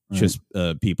Chiss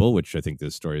people, which I think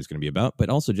this story is going to be about, but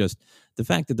also just the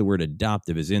fact that the word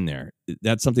adoptive is in there.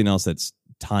 That's something else that's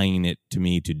tying it to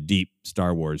me to deep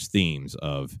Star Wars themes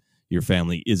of your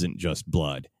family isn't just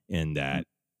blood, and that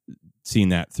seeing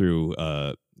that through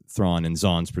Thrawn and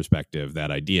Zahn's perspective,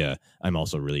 that idea, I'm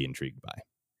also really intrigued by.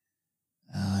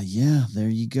 There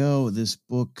you go. This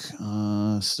book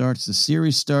the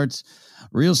series starts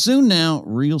Real soon now,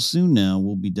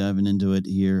 we'll be diving into it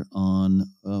here on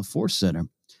Force Center.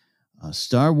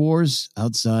 Star Wars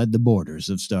outside the borders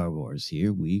of Star Wars.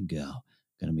 Here we go.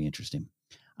 Going to be interesting.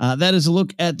 That is a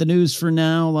look at the news for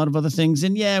now. A lot of other things.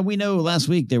 And yeah, we know last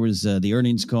week there was the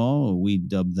earnings call. We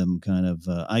dubbed them kind of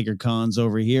Iger cons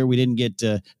over here. We didn't get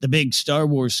the big Star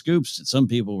Wars scoops that some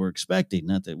people were expecting.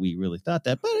 Not that we really thought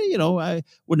that, but, I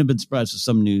wouldn't have been surprised if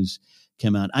some news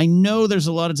came out. I know there's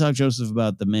a lot of talk, Joseph,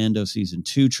 about the Mando Season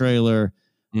 2 trailer.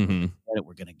 Mm-hmm.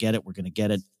 We're going to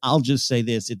get it. I'll just say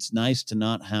this. It's nice to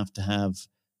not have to have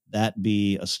that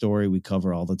be a story we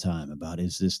cover all the time about,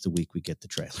 is this the week we get the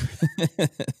trailer?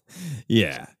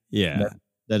 Yeah.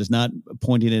 That is not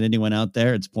pointing at anyone out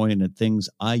there. It's pointing at things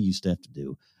I used to have to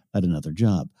do at another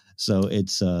job. So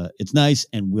it's nice,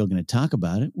 and we're going to talk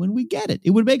about it when we get it.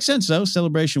 It would make sense, though.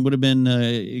 Celebration would have been.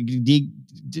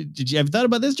 Did you ever thought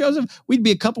about this, Joseph? We'd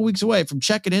be a couple weeks away from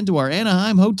checking into our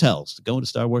Anaheim hotels to go into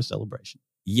Star Wars Celebration.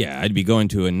 Yeah, I'd be going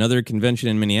to another convention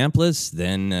in Minneapolis,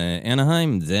 then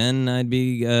Anaheim, then I'd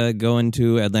be going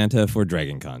to Atlanta for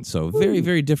Dragon Con. So very,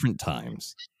 very different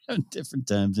times. Different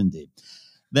times indeed.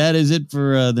 That is it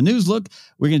for the news look.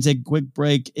 We're going to take a quick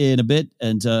break in a bit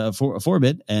and for a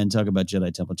bit and talk about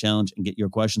Jedi Temple Challenge and get your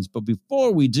questions. But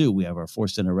before we do, we have our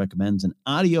Force Center recommends an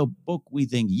audio book we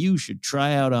think you should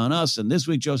try out on us. And this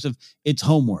week, Joseph, it's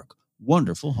homework.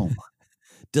 Wonderful homework.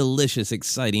 Delicious,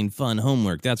 exciting, fun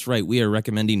homework. That's right. We are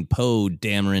recommending Poe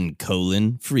Dameron: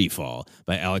 Freefall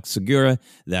by Alex Segura.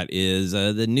 That is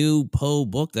the new Poe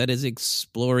book that is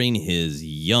exploring his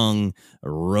young,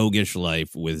 roguish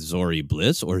life with Zori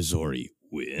Bliss, or Zori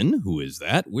Wynn. Who is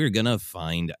that? We're going to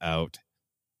find out.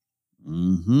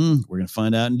 We're going to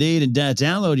find out indeed. And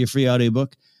download your free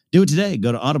audiobook. Do it today.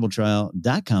 Go to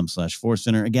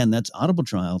audibletrial.com/ForceCenter. Again, that's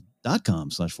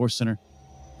audibletrial.com/ForceCenter.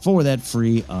 for that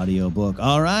free audiobook.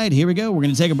 All right, here we go. We're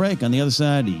going to take a break. On the other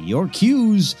side, your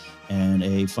cues and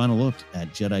a final look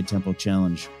at Jedi Temple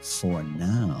Challenge for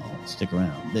now. Stick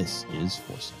around. This is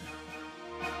Force Center.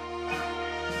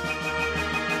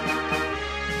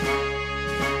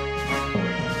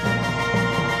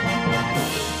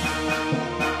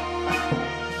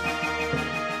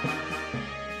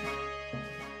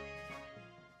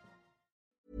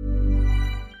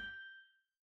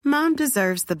 Mom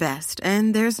deserves the best,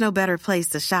 and there's no better place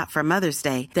to shop for Mother's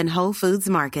Day than Whole Foods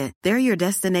Market. They're your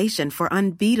destination for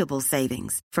unbeatable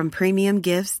savings, from premium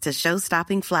gifts to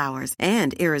show-stopping flowers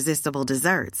and irresistible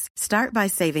desserts. Start by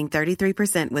saving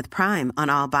 33% with Prime on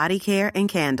all body care and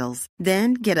candles.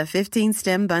 Then get a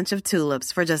 15-stem bunch of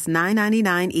tulips for just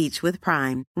 $9.99 each with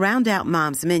Prime. Round out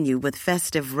Mom's menu with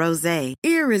festive rosé,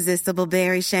 irresistible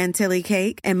berry chantilly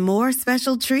cake, and more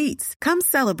special treats. Come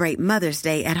celebrate Mother's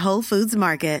Day at Whole Foods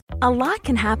Market. A lot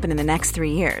can happen in the next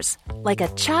 3 years. Like a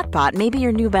chatbot may be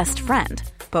your new best friend.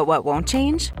 But what won't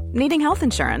change? Needing health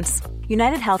insurance.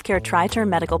 United Healthcare Tri-Term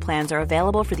Medical Plans are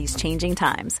available for these changing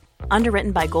times.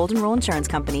 Underwritten by Golden Rule Insurance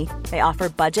Company, they offer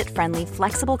budget-friendly,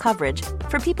 flexible coverage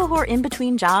for people who are in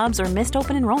between jobs or missed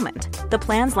open enrollment. The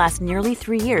plans last nearly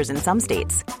 3 years in some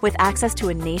states, with access to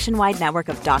a nationwide network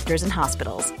of doctors and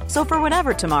hospitals. So for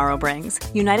whatever tomorrow brings,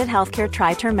 United Healthcare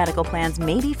Tri-Term Medical Plans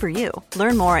may be for you.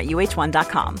 Learn more at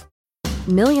uh1.com.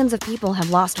 Millions of people have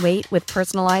lost weight with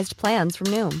personalized plans from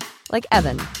Noom. Like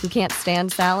Evan, who can't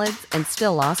stand salads and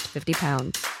still lost 50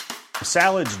 pounds.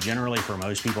 Salads generally for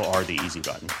most people are the easy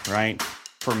button, right?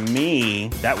 For me,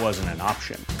 that wasn't an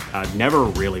option. I never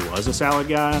really was a salad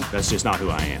guy. That's just not who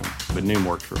I am. But Noom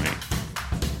worked for me.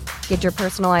 Get your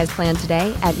personalized plan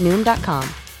today at Noom.com.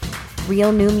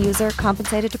 Real Noom user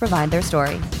compensated to provide their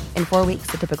story. In 4 weeks,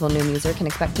 the typical Noom user can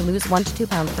expect to lose 1 to 2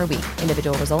 pounds per week.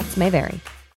 Individual results may vary.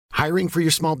 Hiring for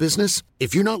your small business?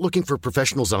 If you're not looking for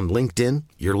professionals on LinkedIn,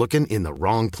 you're looking in the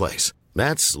wrong place.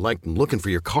 That's like looking for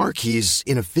your car keys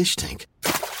in a fish tank.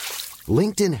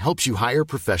 LinkedIn helps you hire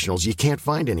professionals you can't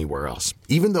find anywhere else,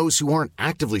 even those who aren't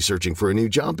actively searching for a new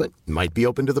job but might be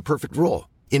open to the perfect role.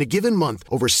 In a given month,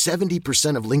 over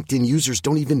 70% of LinkedIn users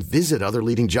don't even visit other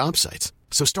leading job sites.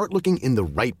 So start looking in the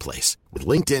right place. With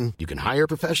LinkedIn, you can hire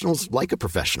professionals like a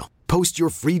professional. Post your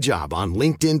free job on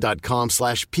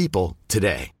linkedin.com/people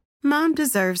today. Mom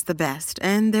deserves the best,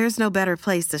 and there's no better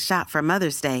place to shop for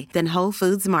Mother's Day than Whole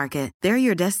Foods Market. They're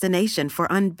your destination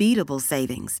for unbeatable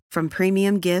savings, from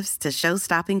premium gifts to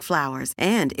show-stopping flowers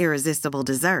and irresistible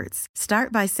desserts.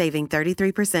 Start by saving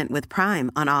 33% with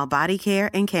Prime on all body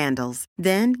care and candles.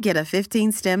 Then get a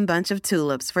 15-stem bunch of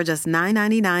tulips for just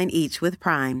 $9.99 each with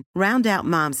Prime. Round out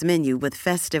Mom's menu with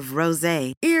festive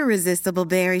rosé, irresistible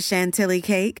berry chantilly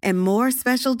cake, and more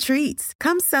special treats.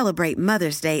 Come celebrate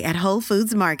Mother's Day at Whole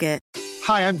Foods Market.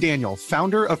 Hi, I'm Daniel,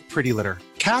 founder of Pretty Litter.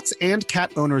 Cats and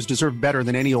cat owners deserve better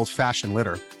than any old-fashioned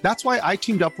litter. That's why I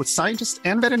teamed up with scientists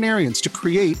and veterinarians to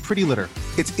create Pretty Litter.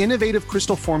 Its innovative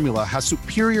crystal formula has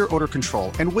superior odor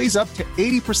control and weighs up to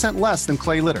 80% less than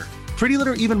clay litter. Pretty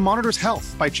Litter even monitors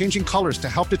health by changing colors to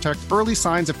help detect early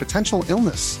signs of potential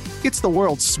illness. It's the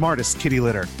world's smartest kitty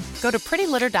litter. Go to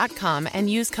prettylitter.com and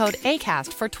use code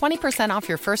ACAST for 20% off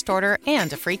your first order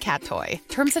and a free cat toy.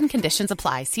 Terms and conditions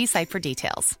apply. See site for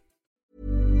details.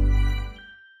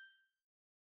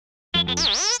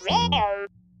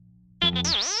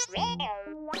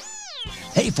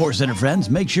 Hey, Force Center friends,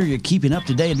 make sure you're keeping up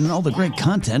to date on all the great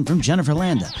content from Jennifer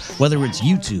Landa. Whether it's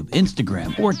YouTube,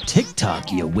 Instagram, or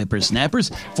TikTok, you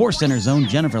whippersnappers, Force Center's own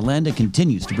Jennifer Landa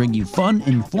continues to bring you fun,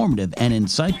 informative, and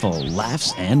insightful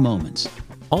laughs and moments.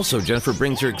 Also, Jennifer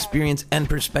brings her experience and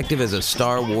perspective as a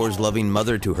Star Wars-loving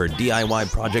mother to her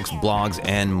DIY projects, blogs,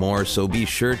 and more. So be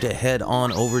sure to head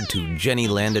on over to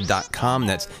JennyLanda.com.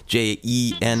 That's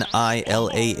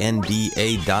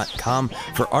JENILANDA.com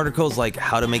for articles like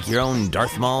how to make your own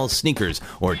Darth Maul sneakers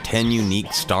or 10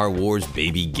 unique Star Wars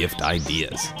baby gift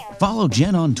ideas. Follow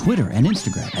Jen on Twitter and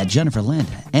Instagram at Jennifer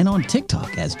Landa and on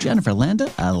TikTok as Jennifer Landa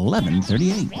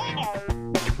 1138.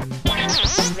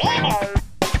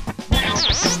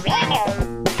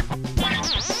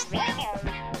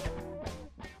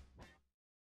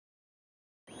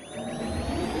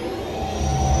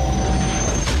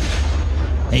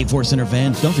 Hey, Force Center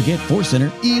fans, don't forget Force Center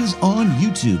is on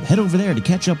YouTube. Head over there to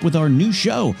catch up with our new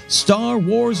show, Star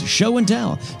Wars Show and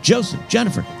Tell. Joseph,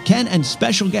 Jennifer, Ken, and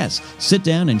special guests sit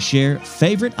down and share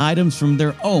favorite items from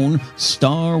their own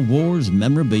Star Wars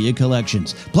memorabilia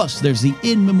collections. Plus, there's the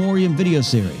In Memoriam video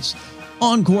series,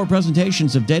 encore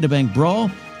presentations of Databank Brawl,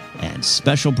 and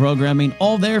special programming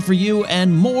all there for you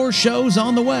and more shows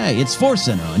on the way. It's Force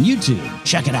Center on YouTube.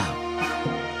 Check it out.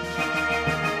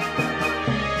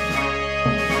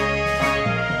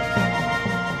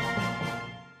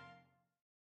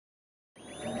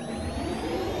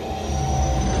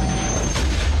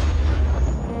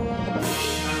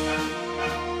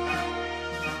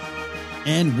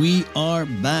 And we are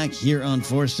back here on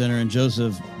Force Center. And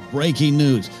Joseph, breaking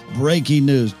news. I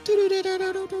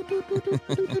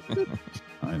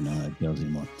don't know how it goes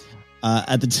anymore.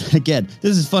 Again,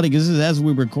 this is funny because this is as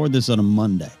we record this on a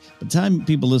Monday. By the time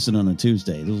people listen on a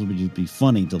Tuesday, this will just be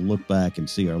funny to look back and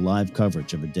see our live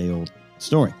coverage of a day-old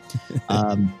story.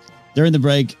 During the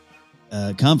break,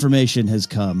 confirmation has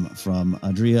come from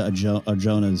Adria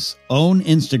Arjona's own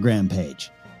Instagram page.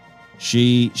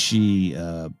 She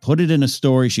put it in a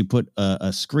story. She put a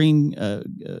screenshot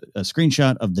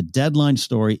of the Deadline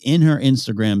story in her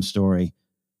Instagram story.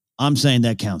 I'm saying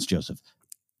that counts, Joseph.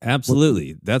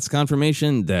 Absolutely. That's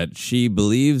confirmation that she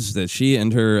believes that she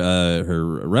and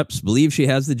her reps believe she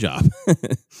has the job.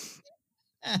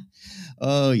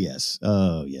 Oh, yes.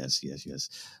 When,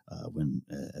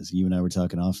 as you and I were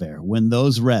talking off air, when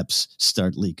those reps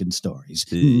start leaking stories.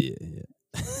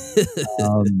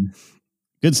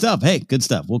 Good stuff. Hey, good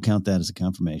stuff. We'll count that as a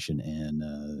confirmation. And,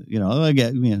 all right,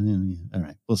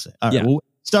 we'll see. All right. Well,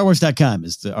 StarWars.com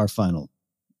is our final.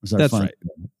 That's right.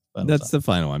 That's the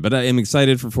final one. But I am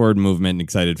excited for Forward Movement and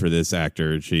excited for this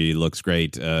actor. She looks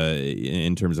great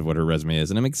in terms of what her resume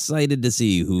is. And I'm excited to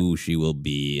see who she will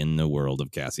be in the world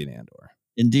of Cassian Andor.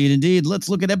 Indeed. Let's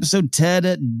look at episode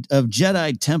 10 of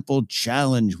Jedi Temple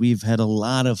Challenge. We've had a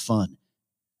lot of fun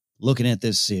looking at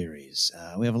this series.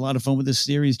 We have a lot of fun with this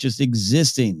series just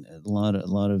existing. A lot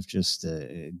of just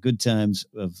good times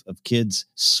of kids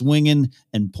swinging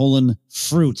and pulling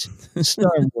fruit,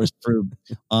 Star Wars fruit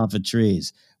off of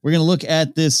trees. We're going to look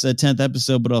at this 10th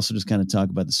episode, but also just kind of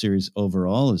talk about the series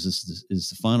overall. Is this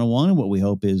is the final one, and what we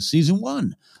hope is season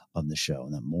 1 of the show,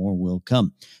 and that more will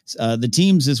come. The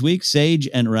teams this week, Sage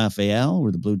and Raphael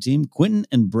were the blue team, Quentin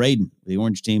and Braden, the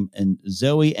orange team, and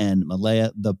Zoe and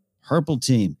Malaya, the purple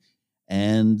team.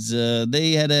 And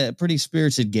they had a pretty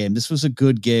spirited game. This was a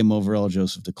good game overall,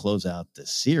 Joseph, to close out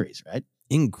this series, right?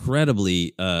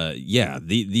 Incredibly,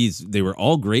 they were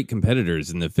all great competitors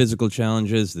in the physical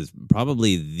challenges. This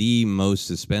probably the most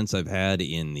suspense I've had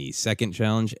in the second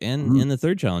challenge, and in the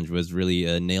third challenge was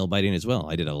really nail biting as well.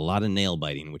 I did a lot of nail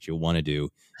biting, which you'll want to do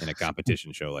in a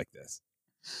competition show like this.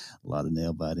 A lot of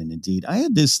nail biting, indeed. I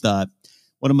had this thought.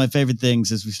 One of my favorite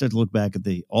things as we start to look back at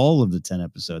all of the 10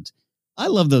 episodes. I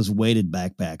love those weighted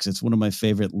backpacks. It's one of my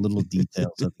favorite little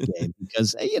details of the game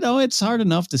because, it's hard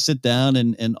enough to sit down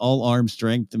and all arm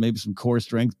strength and maybe some core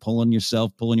strength, pulling your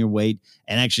weight,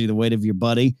 and actually the weight of your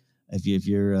buddy. If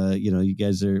you're, you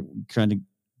guys are trying to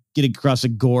get across a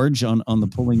gorge on the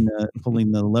pulling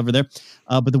the lever there.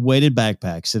 But the weighted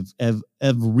backpacks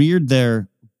have reared their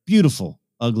beautiful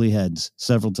ugly heads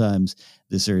several times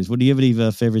this series. What do you have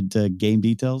any favorite game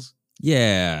details?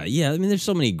 Yeah. I mean, there's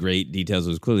so many great details. It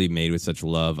was clearly made with such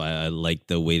love. I like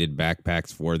the weighted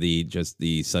backpacks for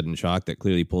the sudden shock that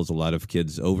clearly pulls a lot of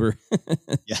kids over.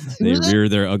 Yeah, they rear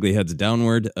their ugly heads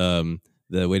downward.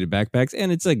 The weighted backpacks, and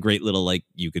it's a great little, like,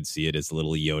 you could see it as a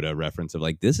little Yoda reference of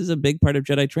like, this is a big part of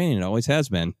Jedi training. It always has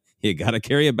been. You got to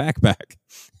carry a backpack.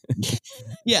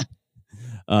 Yeah.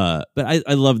 But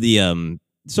I love the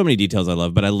so many details I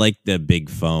love, but I like the big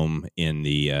foam in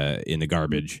the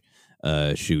garbage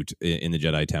chute in the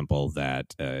Jedi Temple.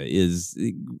 That is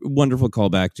a wonderful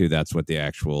callback to that's what the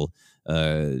actual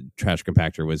trash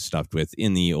compactor was stuffed with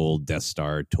in the old Death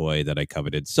Star toy that I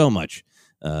coveted so much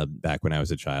back when I was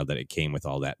a child, that it came with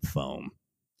all that foam.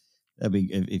 That'd be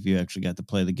if you actually got to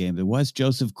play the game. There was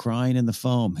Joseph crying in the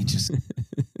foam. He just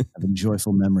having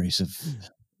joyful memories of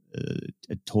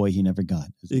a toy he never got.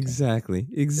 Exactly.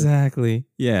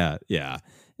 Yeah.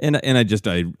 And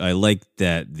I like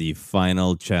that the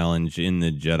final challenge in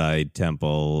the Jedi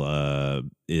Temple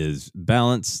is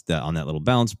balance, that on that little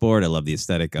balance board. I love the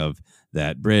aesthetic of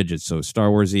that bridge. It's so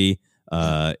Star Wars-y.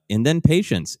 And then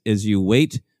patience as you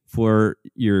wait for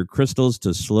your crystals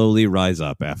to slowly rise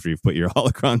up after you've put your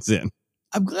holocrons in.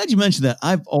 I'm glad you mentioned that.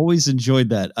 I've always enjoyed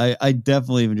that. I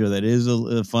definitely enjoy that. It is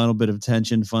a final bit of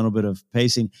tension, final bit of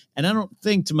pacing. And I don't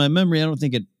think, to my memory, I don't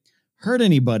think it hurt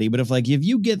anybody. But if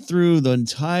you get through the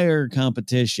entire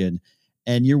competition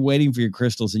and you're waiting for your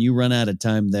crystals and you run out of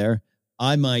time there,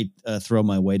 I might throw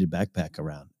my weighted backpack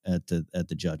around at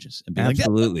the judges and be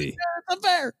absolutely. Like, that's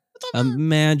unfair.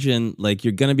 Imagine like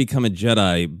you're going to become a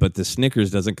Jedi, but the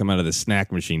Snickers doesn't come out of the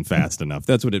snack machine fast enough.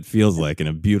 That's what it feels like in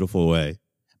a beautiful way.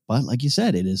 But like you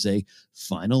said, it is a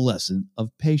final lesson of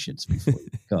patience before you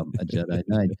become a Jedi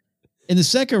Knight. In the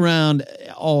second round,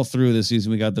 all through the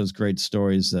season, we got those great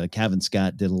stories. Cavan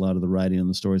Scott did a lot of the writing on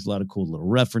the stories, a lot of cool little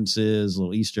references,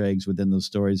 little Easter eggs within those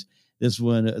stories. This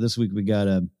week we got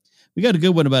a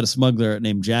good one about a smuggler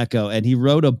named Jacko, and he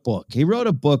wrote a book.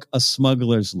 A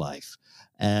Smuggler's Life.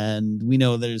 And we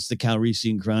know there's the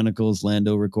Calrissian Chronicles,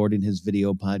 Lando recording his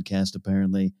video podcast,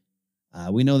 apparently.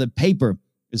 We know that paper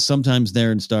is sometimes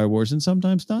there in Star Wars and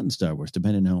sometimes not in Star Wars,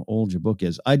 depending on how old your book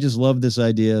is. I just love this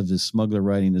idea of this smuggler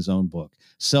writing his own book,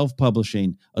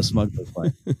 self-publishing A Smuggler's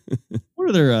Life.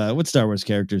 What Star Wars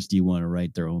characters do you want to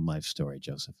write their own life story,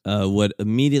 Joseph? What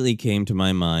immediately came to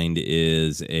my mind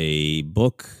is a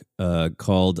book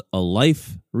called A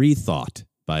Life Rethought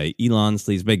by Elon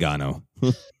Sleaze-Begano.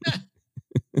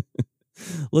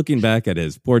 Looking back at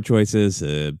his poor choices,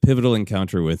 a pivotal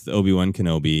encounter with Obi-Wan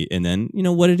Kenobi, and then,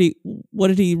 what did he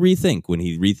rethink when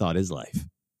he rethought his life?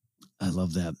 I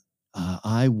love that.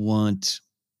 I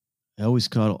always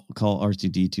call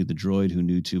R2-D2 the droid who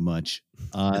knew too much.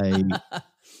 I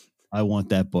want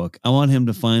that book. I want him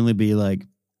to finally be like,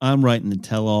 I'm writing the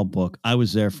tell-all book. I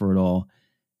was there for it all,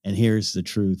 and here's the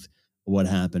truth of what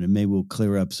happened, and maybe we'll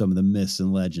clear up some of the myths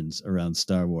and legends around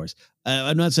Star Wars.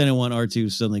 I'm not saying I want R2 to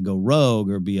suddenly go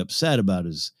rogue or be upset about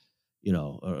his,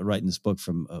 writing this book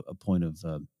from a point of,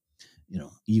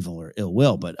 evil or ill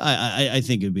will. But I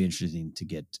think it'd be interesting to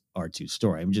get R2's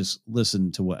story. I mean, just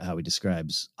listen to how he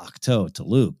describes Ahch-To to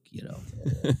Luke,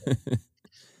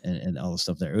 and all the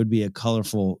stuff there. It would be a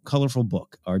colorful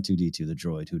book. R2-D2, the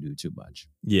droid who knew too much.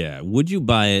 Yeah. Would you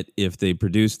buy it if they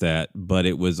produced that, but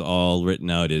it was all written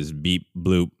out as beep,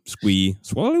 bloop, squee,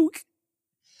 swallow?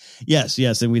 Yes,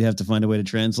 and we'd have to find a way to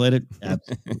translate it.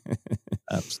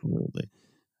 Absolutely.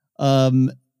 I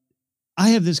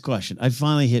have this question. It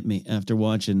finally hit me after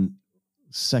watching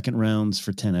second rounds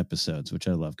for 10 episodes, which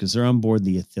I love because they're on board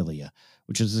the Athelia,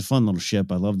 which is a fun little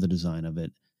ship. I love the design of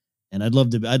it, and I'd love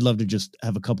to just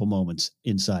have a couple moments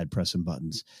inside pressing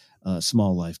buttons.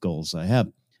 Small life goals I have.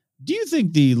 Do you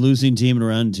think the losing team in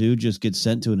round 2 just gets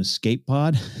sent to an escape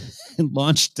pod and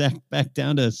launched back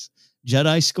down to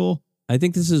Jedi school? I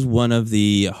think this is one of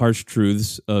the harsh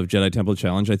truths of Jedi Temple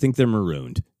Challenge. I think they're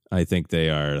marooned. I think they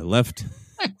are left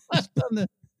on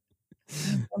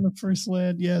the first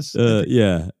land. Yes.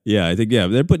 Yeah. I think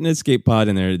they're putting an escape pod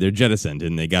and they're jettisoned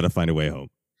and they got to find a way home.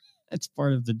 That's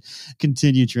part of the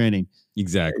continued training.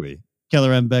 Exactly.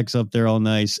 Keller M. Beck's up there all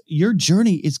nice. Your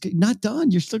journey is not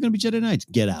done. You're still going to be Jedi Knights.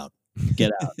 Get out.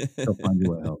 Go find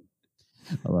your way home.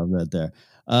 I love that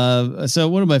there. So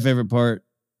one of my favorite part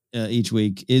each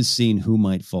week is seeing who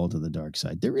might fall to the dark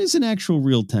side. There is an actual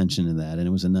real tension in that, and it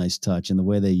was a nice touch in the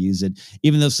way they use it,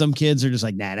 even though some kids are just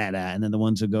like, nah, and then the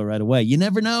ones who go right away. You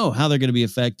never know how they're going to be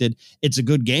affected. It's a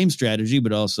good game strategy,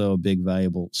 but also a big,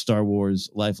 valuable Star Wars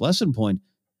life lesson point.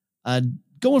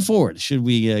 Going forward, should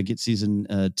we get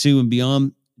season 2 and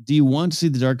beyond, do you want to see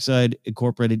the dark side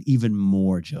incorporated even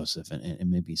more, Joseph, and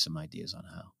maybe some ideas on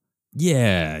how?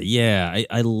 Yeah.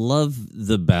 I love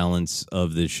the balance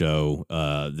of the show.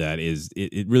 That is,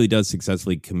 it really does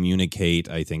successfully communicate,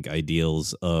 I think,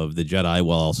 ideals of the Jedi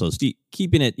while also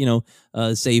keeping it,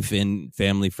 safe and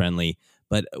family friendly.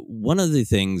 But one of the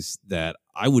things that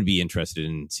I would be interested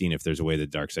in seeing if there's a way the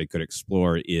dark side could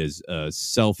explore is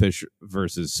selfish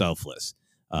versus selfless,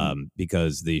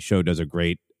 because the show does a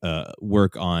great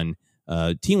work on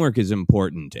teamwork is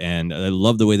important, and I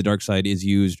love the way the dark side is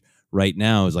used right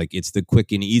now. Is like it's the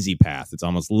quick and easy path. It's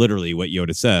almost literally what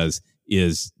Yoda says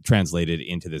is translated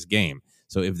into this game.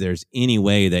 So if there's any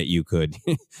way that you could,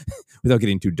 without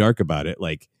getting too dark about it,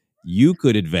 like you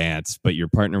could advance, but your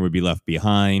partner would be left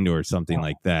behind or something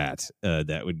like that,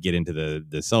 that would get into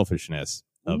the selfishness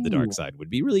of the dark side would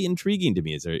be really intriguing to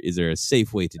me. Is there a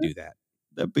safe way to do that?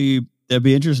 That'd be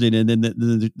interesting. And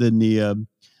then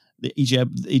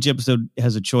each episode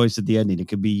has a choice at the ending. It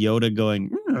could be Yoda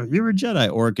going, "You're a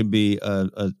Jedi," or it can be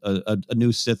a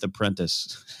new Sith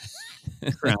apprentice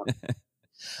crown.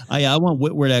 I want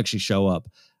Whitwer to actually show up.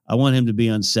 I want him to be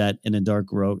on set in a dark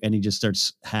robe, and he just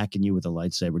starts hacking you with a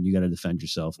lightsaber, and you got to defend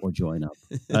yourself or join up.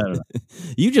 I don't know.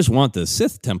 You just want the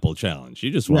Sith Temple challenge.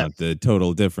 You just want the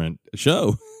total different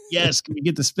show. Yes, can we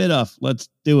get the spit off? Let's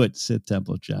do it. Sith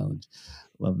Temple challenge.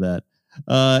 Love that.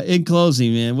 In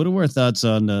closing, man, what are our thoughts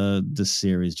on this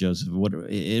series, Joseph?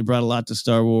 It brought a lot to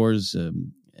Star Wars,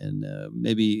 and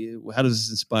maybe how does this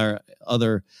inspire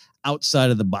other outside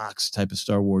of the box type of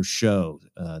Star Wars show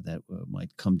that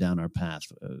might come down our path?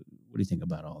 What do you think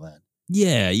about all that?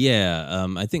 Yeah.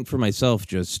 I think for myself,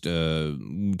 just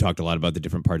we talked a lot about the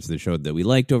different parts of the show that we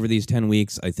liked over these 10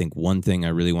 weeks. I think one thing I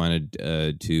really wanted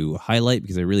to highlight,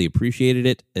 because I really appreciated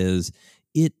it, is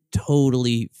it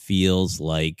totally feels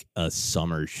like a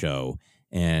summer show.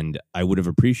 And I would have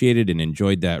appreciated and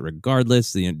enjoyed that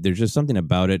regardless. There's just something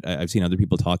about it. I've seen other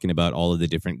people talking about all of the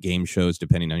different game shows,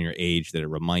 depending on your age, that it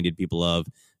reminded people of.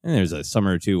 And there's a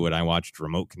summer or two when I watched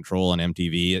Remote Control on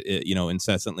MTV,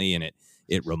 incessantly, and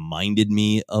it reminded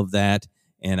me of that.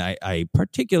 And I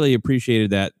particularly appreciated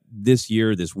that this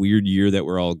year, this weird year that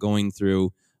we're all going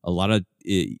through, a lot of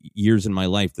years in my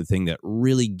life, the thing that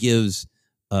really gives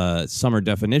summer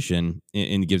definition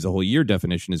and gives a whole year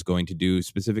definition is going to do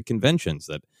specific conventions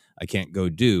that I can't go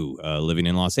do. Living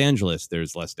in Los Angeles,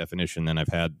 there's less definition than I've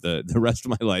had the rest of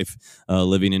my life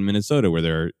living in Minnesota,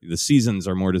 where the seasons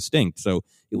are more distinct. So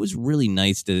it was really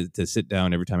nice to sit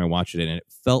down every time I watched it, and it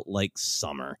felt like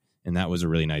summer. And that was a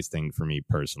really nice thing for me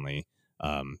personally.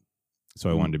 So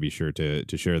I wanted to be sure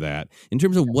to share that. In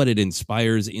terms of what it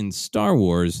inspires in Star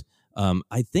Wars,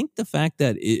 I think the fact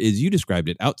that, as you described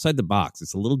it, outside the box,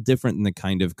 it's a little different than the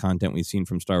kind of content we've seen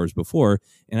from Star Wars before.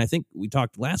 And I think we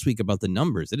talked last week about the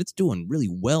numbers, that it's doing really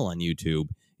well on YouTube,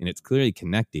 and it's clearly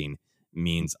connecting,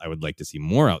 means I would like to see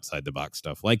more outside the box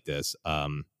stuff like this.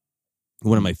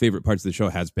 One of my favorite parts of the show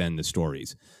has been the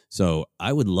stories. So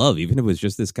I would love, even if it was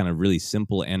just this kind of really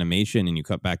simple animation and you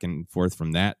cut back and forth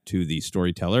from that to the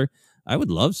storyteller, I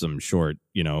would love some short,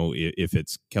 if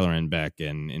it's Kelleran Beck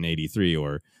in 83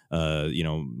 or,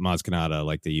 Maz Kanata,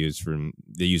 like they used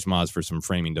Maz for some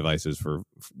framing devices for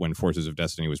when Forces of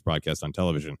Destiny was broadcast on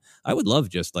television. I would love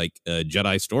just like a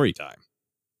Jedi story time.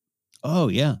 Oh,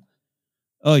 yeah.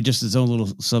 Oh, just its own little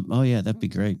sub. Oh, yeah, that'd be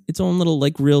great. Its own little,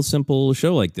 like, real simple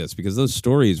show like this, because those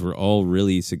stories were all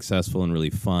really successful and really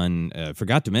fun.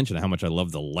 Forgot to mention how much I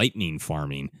love the lightning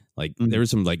farming. Like, there were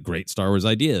some, like, great Star Wars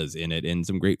ideas in it and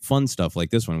some great fun stuff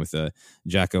like this one with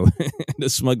Jacko and the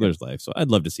Smuggler's Life. So I'd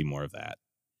love to see more of that.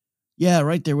 Yeah,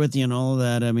 right there with you and all of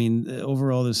that. I mean,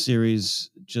 overall, this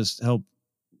series just helped,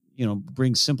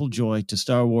 bring simple joy to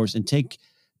Star Wars and take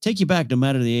you back, no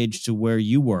matter the age, to where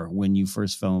you were when you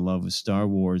first fell in love with Star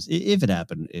Wars. If it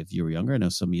happened, if you were younger. I know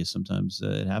some of you sometimes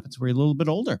it happens where you're a little bit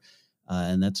older.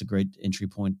 And that's a great entry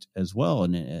point as well,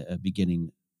 and a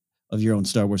beginning of your own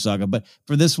Star Wars saga. But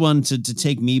for this one to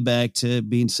take me back to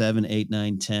being 7, 8,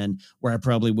 9, 10, where I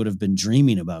probably would have been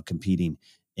dreaming about competing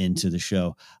into the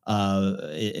show, and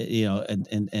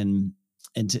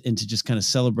to just kind of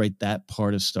celebrate that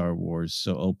part of Star Wars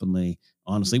so openly,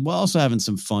 honestly, while also having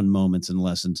some fun moments and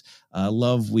lessons.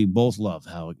 We both love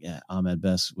how Ahmed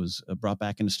Best was brought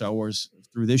back into Star Wars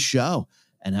through this show,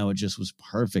 and how it just was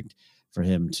perfect for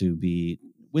him to be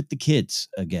with the kids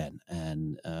again.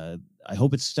 And I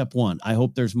hope it's step one. I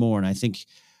hope there's more. And I think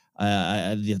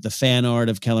the fan art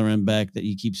of Kelleran Beck that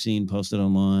you keep seeing posted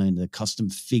online, the custom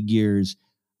figures,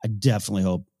 I definitely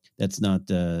hope this is not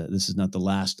the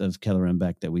last of Kelleran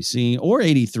Beck that we see, or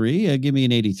 83. Give me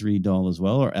an 83 doll as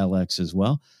well, or LX as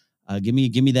well. Give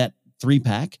me that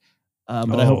 3-pack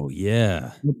But I hope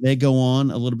yeah, they go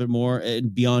on a little bit more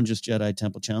beyond just Jedi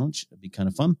Temple Challenge. It'd be kind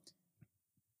of fun.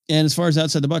 And as far as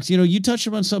outside the box, you touched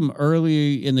upon something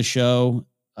early in the show,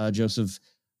 Joseph.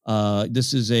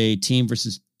 This is a team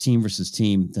versus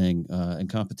team thing and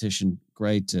competition.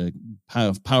 Great,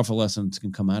 powerful lessons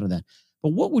can come out of that. But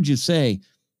what would you say,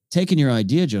 taking your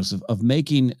idea, Joseph, of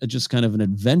making just kind of an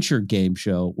adventure game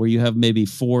show where you have maybe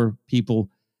 4 people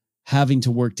having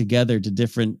to work together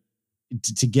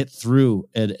to get through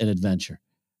an adventure,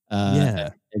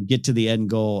 and get to the end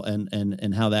goal,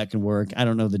 and how that can work. I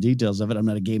don't know the details of it. I'm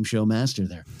not a game show master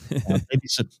there.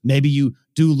 Maybe you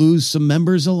do lose some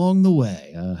members along the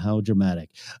way. How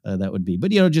dramatic that would be.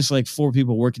 But just like 4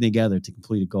 people working together to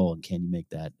complete a goal, and can you make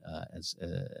that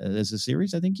as a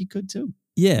series? I think you could too.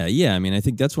 Yeah. I mean, I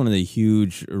think that's one of the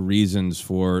huge reasons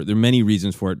there are many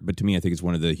reasons for it, but to me, I think it's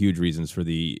one of the huge reasons for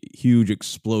the huge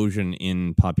explosion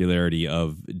in popularity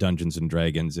of Dungeons and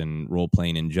Dragons and role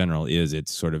playing in general. Is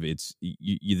it's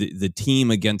the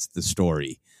team against the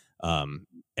story.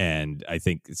 And I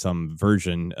think some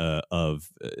version of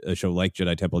a show like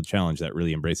Jedi Temple Challenge that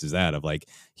really embraces that, of like,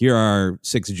 here are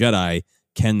 6 Jedi,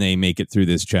 can they make it through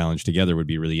this challenge together, would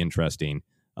be really interesting.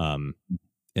 And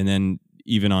then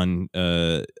even on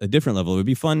a different level, it would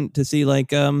be fun to see like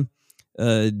the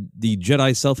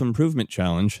Jedi Self-Improvement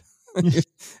Challenge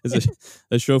as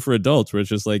a show for adults, where it's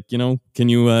just like, can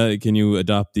you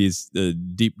adopt these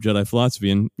deep Jedi philosophy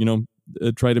and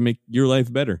try to make your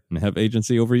life better and have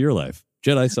agency over your life.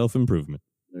 Jedi Self-Improvement.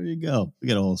 There you go. We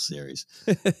got a whole series.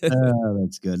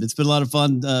 That's good. It's been a lot of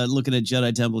fun looking at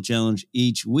Jedi Temple Challenge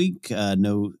each week.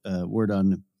 No word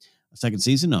on a second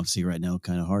season. Obviously, right now,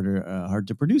 kind of hard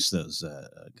to produce those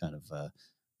kind of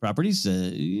properties.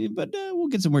 But we'll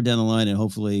get somewhere down the line, and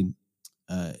hopefully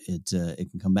it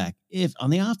can come back. If on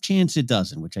the off chance it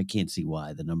doesn't, which I can't see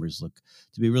why, the numbers look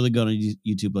to be really good on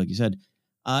YouTube, like you said.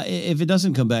 If it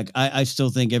doesn't come back, I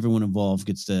still think everyone involved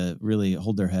gets to really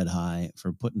hold their head high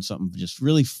for putting something just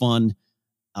really fun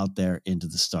out there into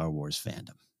the Star Wars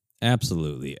fandom.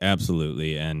 Absolutely.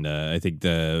 And I think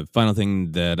the final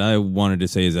thing that I wanted to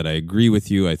say is that I agree with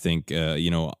you. I think,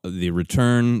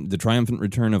 the triumphant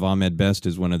return of Ahmed Best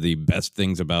is one of the best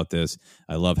things about this.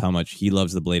 I love how much he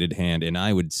loves the bladed hand, and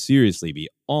I would seriously be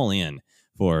all in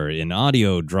for an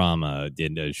audio drama,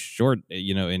 in a short,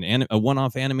 a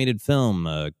one-off animated film,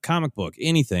 a comic book,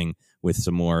 anything with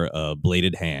some more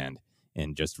bladed hand,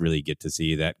 and just really get to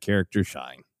see that character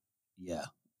shine. Yeah.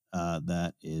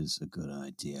 That is a good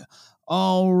idea.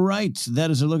 All right.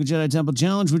 That is a look at Jedi Temple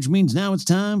Challenge, which means now it's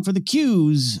time for the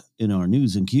Q's in our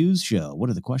News and Q's show. What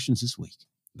are the questions this week?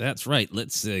 That's right.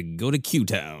 Let's go to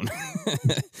Q-Town.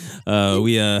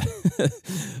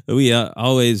 We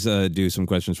always do some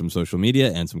questions from social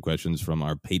media and some questions from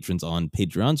our patrons on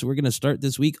Patreon. So we're going to start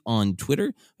this week on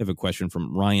Twitter. We have a question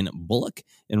from Ryan Bullock.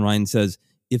 And Ryan says,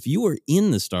 if you were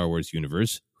in the Star Wars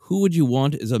universe, who would you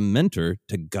want as a mentor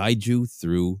to guide you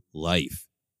through life?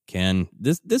 Ken,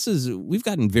 this is, we've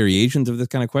gotten variations of this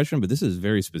kind of question, but this is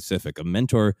very specific. A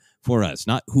mentor for us,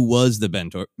 not who was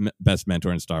the best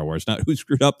mentor in Star Wars, not who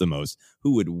screwed up the most.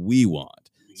 Who would we want?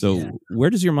 So where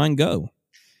does your mind go?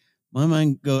 My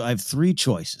mind goes, I have 3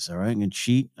 choices. All right. I'm going to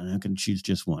cheat, and I'm going to choose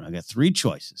just one. I got 3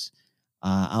 choices.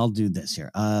 I'll do this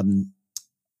here.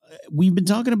 We've been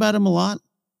talking about him a lot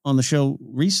on the show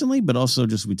recently, but also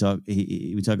just we talk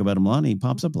about him a lot, and he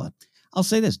pops up a lot. I'll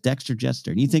say this, Dexter Jettster.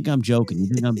 And you think I'm joking. You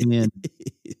think I'm being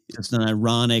just an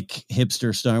ironic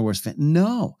hipster Star Wars fan.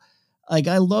 No. Like,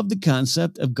 I love the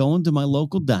concept of going to my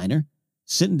local diner,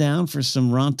 sitting down for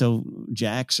some Ronto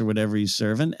Jacks or whatever he's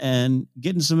serving, and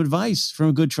getting some advice from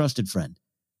a good trusted friend.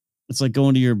 It's like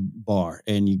going to your bar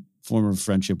and you form a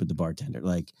friendship with the bartender.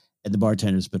 And the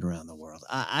bartender's been around the world.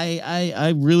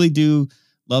 I really do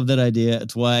love that idea.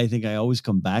 It's why I think I always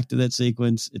come back to that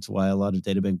sequence. It's why a lot of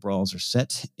Databank brawls are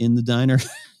set in the diner.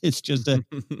 It's just it's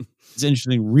an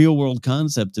interesting real world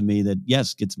concept to me that,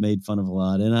 yes, gets made fun of a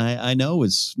lot. And I know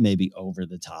it's maybe over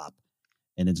the top,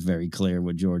 and it's very clear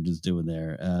what George is doing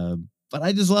there. But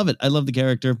I just love it. I love the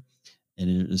character,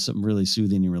 and there's something really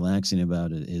soothing and relaxing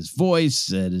about it. His voice,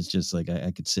 and it's just like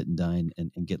I could sit and dine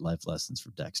and get life lessons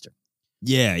from Dexter.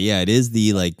 Yeah, it is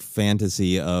the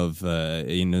fantasy of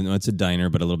it's a diner,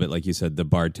 but a little bit like you said, the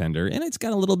bartender, and it's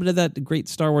got a little bit of that great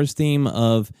Star Wars theme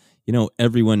of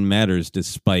everyone matters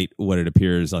despite what it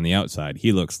appears on the outside.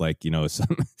 He looks like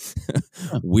some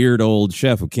weird old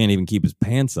chef who can't even keep his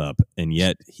pants up, and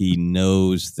yet he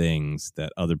knows things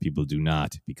that other people do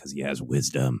not because he has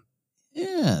wisdom.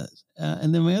 Yeah,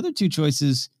 and then my other 2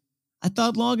 choices, I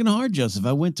thought long and hard, Joseph.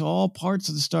 I went to all parts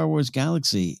of the Star Wars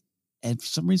galaxy. And for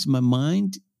some reason, my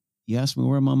mind, you asked me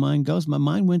where my mind goes, my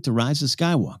mind went to Rise of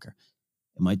Skywalker.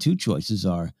 And my two choices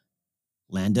are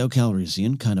Lando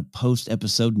Calrissian, kind of post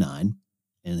episode 9,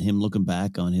 and him looking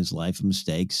back on his life and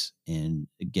mistakes. And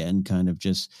again, kind of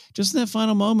just that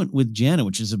final moment with Janet,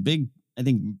 which is a big, I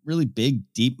think, really big,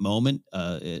 deep moment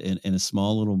in a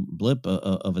small little blip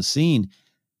of a scene.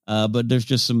 But there's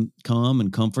just some calm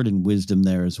and comfort and wisdom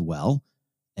there as well.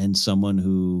 And someone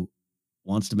who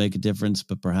wants to make a difference,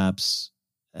 but perhaps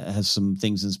has some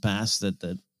things in his past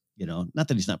that not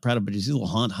that he's not proud of, but he's a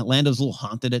little Lando's a little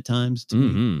haunted at times to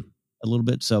me, a little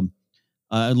bit. So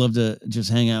I'd love to just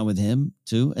hang out with him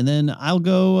too. And then I'll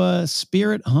go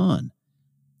Spirit Han,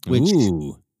 which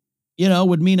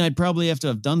would mean I'd probably have to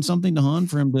have done something to Han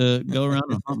for him to go around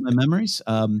and haunt my memories.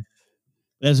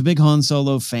 As a big Han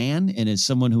Solo fan, and as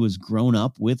someone who has grown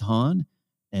up with Han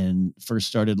and first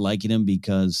started liking him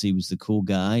because he was the cool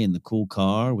guy in the cool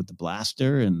car with the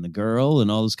blaster and the girl and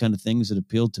all those kind of things that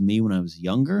appealed to me when I was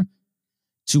younger,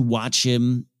 to watch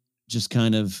him just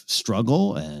kind of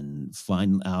struggle and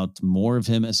find out more of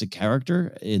him as a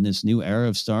character in this new era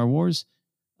of Star Wars.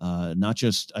 I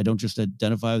don't just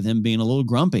identify with him being a little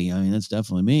grumpy. I mean, that's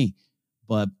definitely me,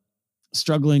 but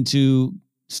struggling to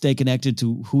stay connected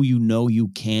to who you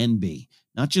can be,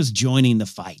 not just joining the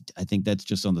fight. I think that's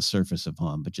just on the surface of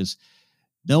Han, but just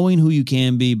knowing who you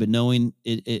can be, but knowing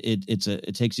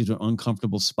it takes you to an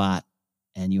uncomfortable spot,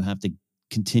 and you have to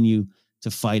continue to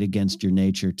fight against your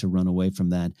nature to run away from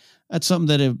that. That's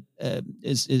something that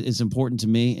is important to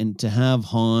me, and to have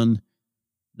Han.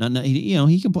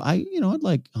 He can. I'd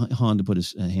like Han to put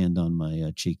his hand on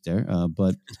my cheek there,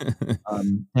 but to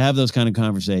have those kind of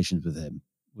conversations with him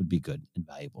would be good and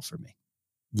valuable for me.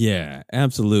 Yeah,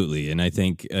 absolutely. And I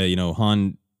think,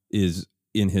 Han is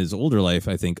in his older life,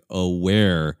 I think,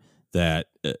 aware that,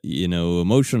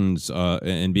 emotions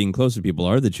and being close to people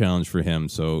are the challenge for him.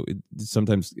 So it's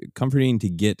sometimes comforting to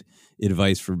get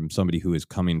advice from somebody who is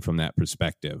coming from that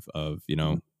perspective of,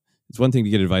 it's one thing to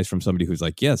get advice from somebody who's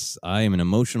like, yes, I am an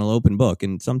emotional open book.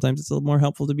 And sometimes it's a little more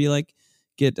helpful to be like,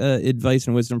 get advice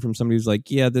and wisdom from somebody who's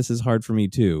like, yeah, this is hard for me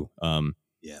too.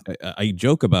 I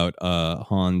joke about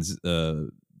Han's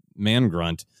man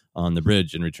grunt on the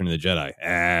bridge in Return of the Jedi.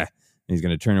 And he's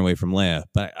going to turn away from Leia.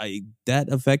 But that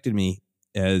affected me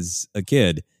as a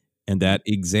kid. And that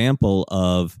example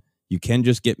of you can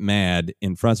just get mad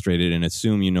and frustrated and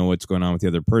assume you know what's going on with the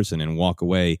other person and walk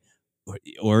away.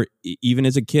 Or even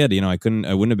as a kid, I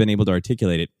wouldn't have been able to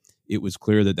articulate it. It was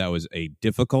clear that was a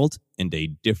difficult and a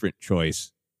different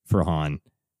choice for Han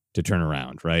to turn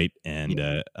around, right? And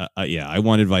I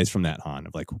want advice from that Han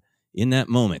of like, in that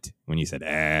moment when you said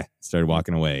started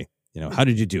walking away, how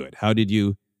did you do it? How did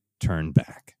you turn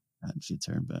back? How did you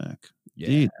turn back? Yeah.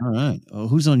 Indeed. All right. Oh,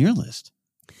 who's on your list?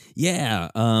 Yeah.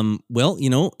 Well,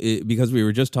 because we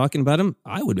were just talking about him,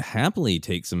 I would happily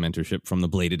take some mentorship from the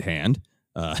Bladed Hand.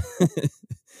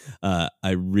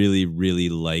 I really, really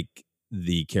like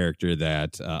the character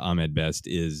that Ahmed Best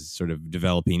is sort of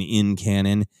developing in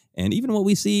canon. And even what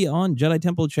we see on Jedi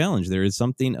Temple Challenge, there is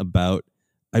something about,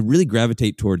 I really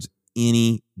gravitate towards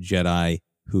any Jedi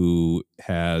who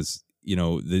has,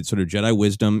 the sort of Jedi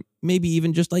wisdom, maybe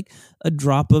even just like a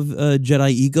drop of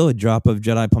Jedi ego, a drop of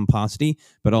Jedi pomposity,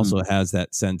 but also has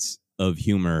that sense of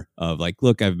humor of like,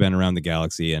 look, I've been around the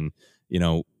galaxy and,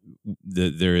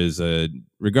 there is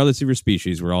regardless of your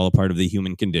species, we're all a part of the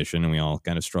human condition and we all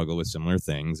kind of struggle with similar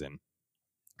things. And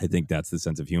I think that's the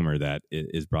sense of humor that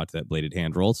is brought to that Bladed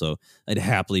Hand role. So I'd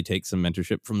happily take some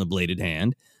mentorship from the Bladed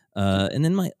Hand. And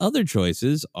then my other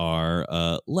choices are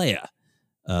Leia.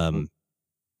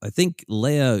 I think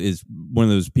Leia is one of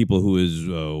those people who is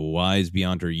wise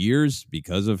beyond her years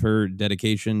because of her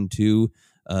dedication to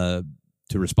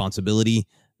responsibility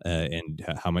and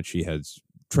how much she has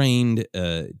trained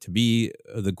to be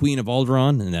the Queen of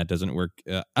Alderaan, and that doesn't work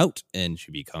out, and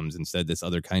she becomes instead this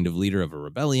other kind of leader of a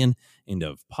rebellion and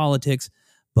of politics.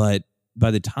 But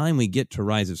by the time we get to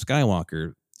Rise of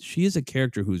Skywalker, she is a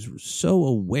character who's so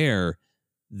aware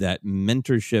that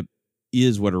mentorship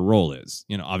is what her role is.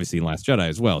 Obviously in Last Jedi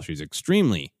as well, she's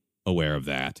extremely aware of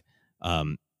that.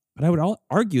 But I would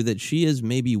argue that she is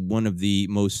maybe one of the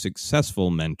most successful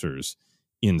mentors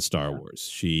in Star Wars.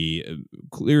 She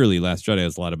clearly, Last Jedi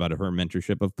has a lot about her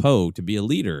mentorship of Poe to be a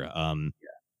leader.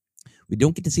 We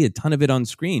don't get to see a ton of it on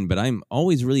screen, but I'm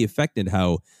always really affected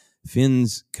how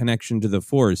Finn's connection to the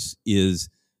Force is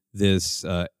this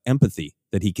empathy,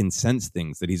 that he can sense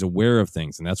things, that he's aware of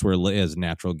things. And that's where Leia's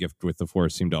natural gift with the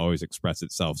Force seemed to always express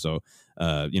itself. So,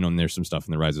 and there's some stuff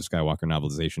in the Rise of Skywalker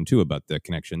novelization too about the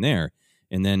connection there.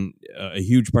 And then a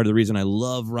huge part of the reason I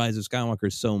love Rise of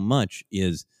Skywalker so much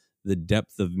is the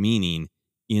depth of meaning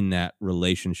in that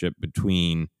relationship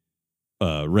between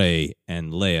Rey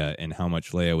and Leia, and how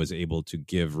much Leia was able to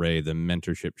give Rey the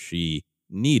mentorship she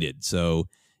needed. So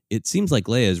it seems like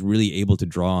Leia is really able to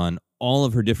draw on all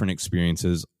of her different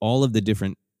experiences, all of the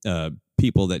different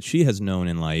people that she has known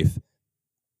in life,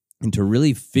 and to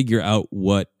really figure out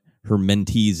what her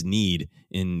mentees need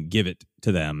and give it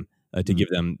to them, to give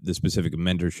them the specific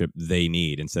mentorship they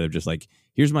need, instead of just like,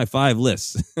 here's my 5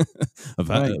 lists of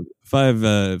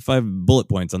five bullet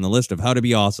points on the list of how to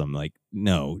be awesome. Like,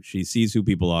 no, she sees who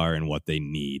people are and what they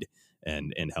need,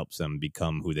 and helps them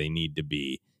become who they need to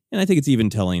be. And I think it's even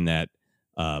telling that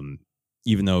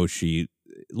even though she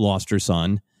lost her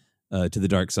son to the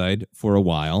dark side for a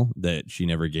while, that she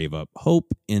never gave up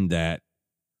hope, in that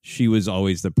she was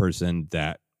always the person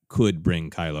that could bring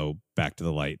Kylo back to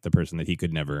the light, the person that he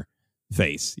could never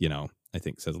face, I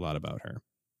think says a lot about her.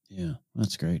 Yeah,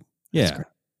 that's great. That's great.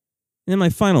 And then my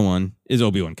final one is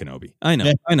Obi-Wan Kenobi. I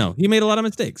know. He made a lot of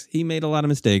mistakes.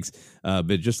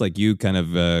 But just like you, kind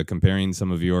of comparing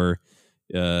some of your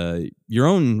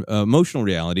own emotional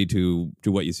reality to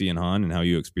what you see in Han and how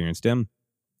you experienced him,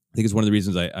 I think it's one of the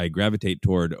reasons I gravitate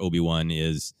toward Obi-Wan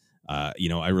is, I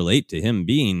relate to him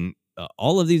being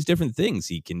all of these different things.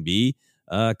 He can be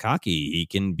cocky, he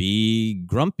can be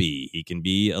grumpy, he can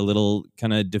be a little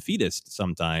kind of defeatist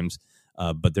sometimes,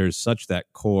 but there's such that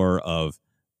core of,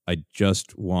 I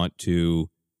just want to,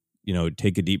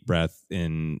 take a deep breath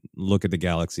and look at the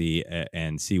galaxy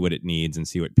and see what it needs and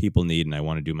see what people need, and I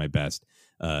want to do my best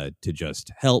to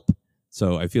just help.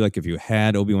 So I feel like if you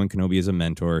had Obi-Wan Kenobi as a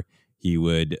mentor, he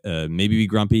would maybe be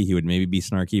grumpy, he would maybe be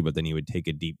snarky, but then he would take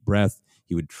a deep breath,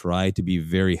 he would try to be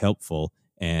very helpful,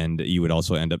 and you would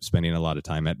also end up spending a lot of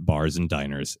time at bars and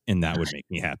diners, and that would make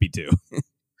me happy too.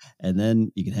 And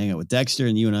then you can hang out with Dexter,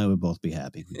 and you and I would both be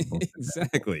happy.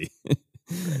 Exactly.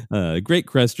 Great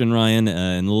question, Ryan,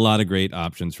 and a lot of great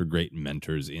options for great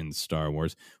mentors in Star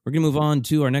Wars. We're going to move on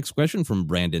to our next question from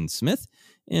Brandon Smith.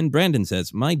 And Brandon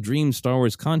says, my dream Star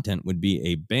Wars content would be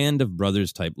a Band of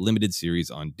Brothers type limited series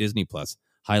on Disney Plus,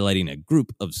 highlighting a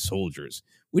group of soldiers.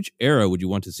 Which era would you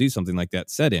want to see something like that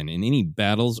set in any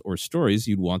battles or stories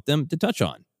you'd want them to touch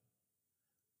on?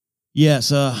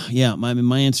 Yes.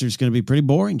 My answer is going to be pretty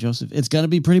boring, Joseph. It's going to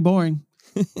be pretty boring.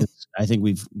 I think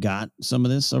we've got some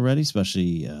of this already,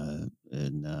 especially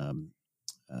in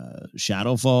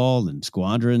Shadowfall and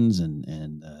Squadrons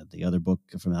and the other book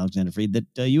from Alexander Freed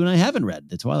that you and I haven't read,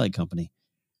 The Twilight Company,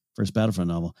 first Battlefront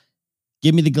novel.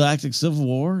 Give me the Galactic Civil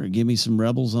War, or give me some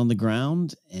rebels on the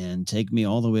ground, and take me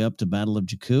all the way up to Battle of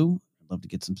Jakku. I'd love to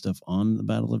get some stuff on the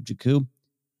Battle of Jakku.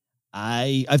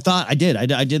 I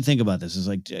did think about this. It's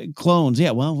like clones.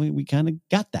 Yeah, well, we kind of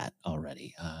got that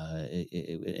already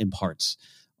in parts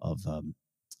of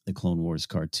the Clone Wars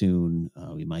cartoon.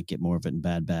 We might get more of it in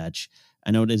Bad Batch.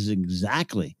 I know it is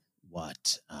exactly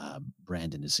what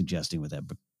Brandon is suggesting with that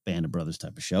Band of Brothers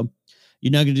type of show.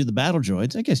 You're not going to do the battle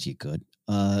droids. I guess you could.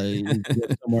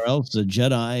 Somewhere else, the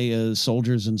Jedi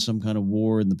soldiers in some kind of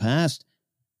war in the past.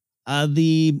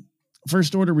 The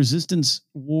First Order Resistance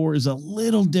War is a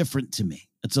little different to me.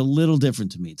 It's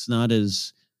not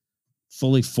as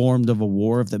fully formed of a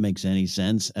war, if that makes any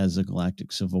sense, as the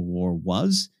Galactic Civil War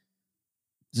was.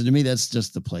 So to me, that's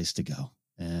just the place to go,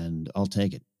 and I'll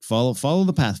take it. Follow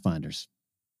the Pathfinders.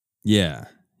 Yeah.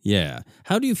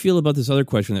 How do you feel about this other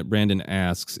question that Brandon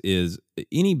asks, is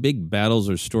any big battles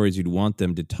or stories you'd want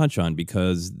them to touch on?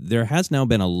 Because there has now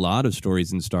been a lot of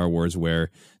stories in Star Wars where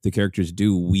the characters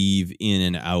do weave in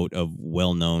and out of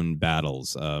well-known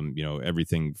battles.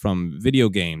 Everything from video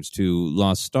games to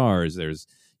Lost Stars. There's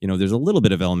a little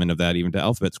bit of element of that even to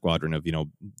Alphabet Squadron of,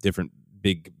 different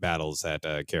big battles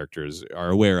that characters are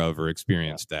aware of or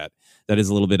experienced. That is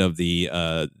a little bit of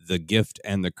the gift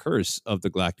and the curse of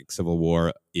the Galactic Civil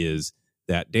War, is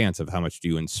that dance of how much do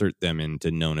you insert them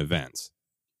into known events.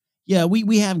 Yeah,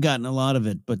 we have gotten a lot of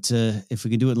it, but if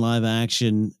we can do it in live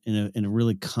action in a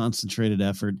really concentrated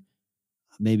effort,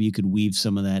 maybe you could weave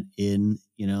some of that in.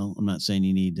 I'm not saying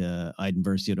you need Iden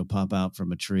Versio to pop out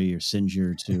from a tree or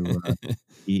Sinjir to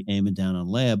be aiming down on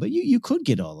Leia, but you could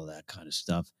get all of that kind of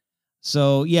stuff.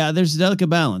 So, yeah, there's a delicate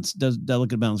balance,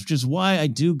 which is why I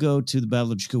do go to the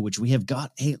Battle of Jakku, which we have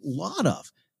got a lot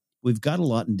of. We've got a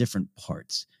lot in different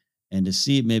parts, and to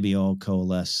see it maybe all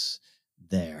coalesce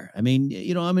there. I mean,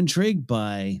 I'm intrigued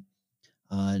by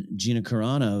Gina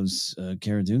Carano's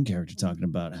Cara Dune character talking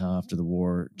about how after the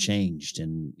war changed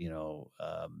and,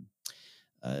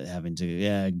 having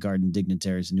to garden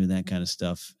dignitaries and do that kind of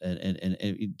stuff.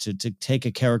 And to take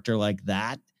a character like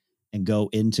that and go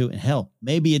into it. Hell,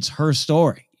 maybe it's her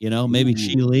story, maybe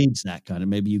she leads that kind of,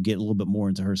 maybe you get a little bit more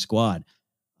into her squad.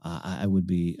 I would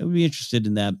be interested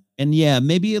in that. And yeah,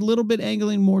 maybe a little bit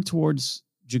angling more towards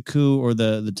Jakku or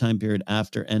the time period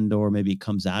after Endor, maybe it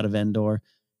comes out of Endor,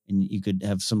 and you could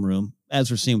have some room, as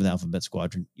we're seeing with Alphabet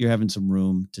Squadron, you're having some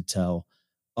room to tell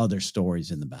other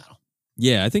stories in the battle.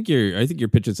 Yeah, I think you're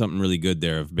pitching something really good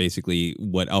there of basically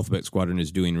what Alphabet Squadron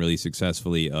is doing really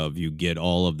successfully. Of you get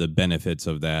all of the benefits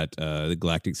of that the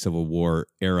Galactic Civil War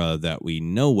era that we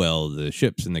know well, the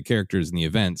ships and the characters and the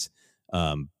events,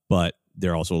 but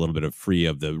they're also a little bit of free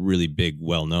of the really big,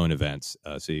 well-known events.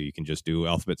 So you can just do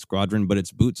Alphabet Squadron, but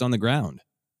it's boots on the ground.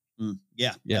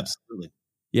 Yeah, absolutely.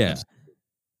 Yeah.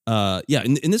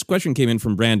 And this question came in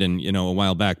from Brandon, a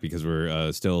while back, because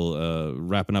we're still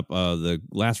wrapping up the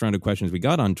last round of questions we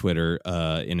got on Twitter,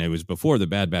 and it was before the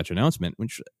Bad Batch announcement,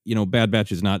 which, Bad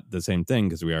Batch is not the same thing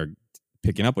because we are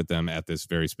picking up with them at this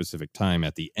very specific time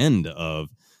at the end of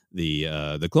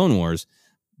the Clone Wars.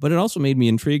 But it also made me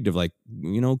intrigued of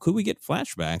could we get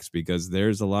flashbacks? Because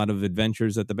there's a lot of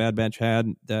adventures that the Bad Batch had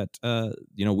that,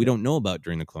 we don't know about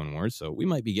during the Clone Wars. So we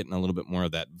might be getting a little bit more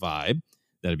of that vibe.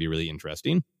 That'd be really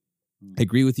interesting. I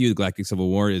agree with you. The Galactic Civil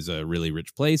War is a really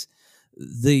rich place.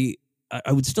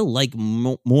 I would still like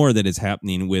more that is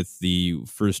happening with the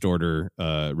First Order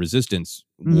Resistance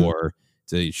War.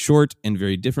 It's a short and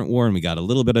very different war, and we got a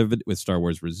little bit of it with Star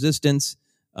Wars Resistance.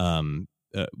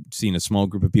 Seeing a small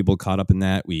group of people caught up in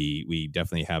that, we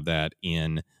definitely have that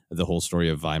in the whole story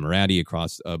of Vi Moradi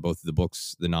across both of the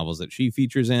books, the novels that she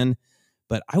features in.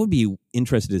 But I would be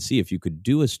interested to see if you could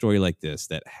do a story like this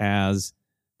that has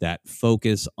that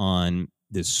focus on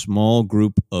this small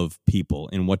group of people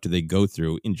and what do they go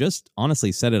through, and just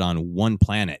honestly set it on one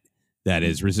planet that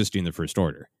is resisting the First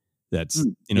Order. That's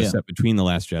set between The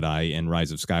Last Jedi and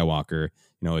Rise of Skywalker.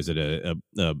 Is it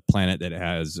a planet that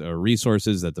has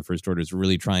resources that the First Order is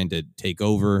really trying to take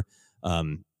over?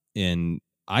 And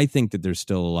I think that there's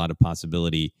still a lot of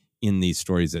possibility in these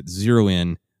stories that zero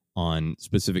in on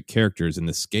specific characters, and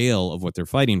the scale of what they're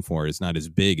fighting for is not as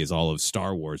big as all of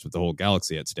Star Wars with the whole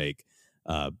galaxy at stake.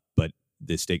 But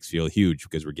the stakes feel huge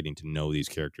because we're getting to know these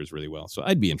characters really well. So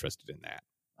I'd be interested in that.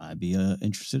 I'd be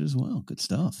interested as well. Good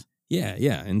stuff.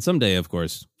 Yeah. And someday, of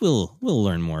course, we'll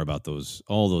learn more about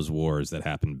all those wars that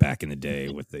happened back in the day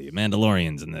with the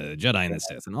Mandalorians and the Jedi and the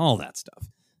Sith and all that stuff.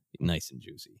 Nice and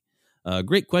juicy.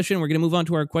 Great question. We're going to move on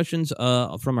to our questions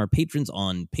from our patrons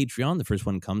on Patreon. The first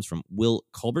one comes from Will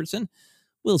Culbertson.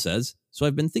 Will says, so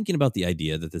I've been thinking about the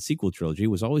idea that the sequel trilogy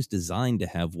was always designed to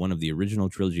have one of the original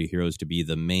trilogy heroes to be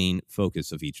the main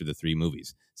focus of each of the three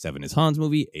movies. 7 is Han's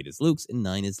movie, 8 is Luke's, and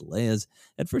 9 is Leia's.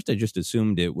 At first, I just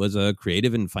assumed it was a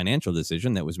creative and financial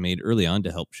decision that was made early on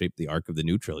to help shape the arc of the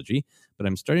new trilogy, but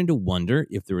I'm starting to wonder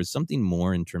if there was something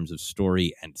more in terms of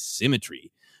story and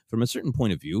symmetry. From a certain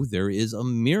point of view, there is a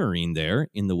mirroring there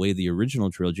in the way the original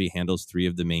trilogy handles 3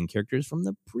 of the main characters from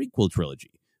the prequel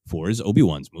trilogy. 4 is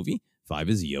Obi-Wan's movie, 5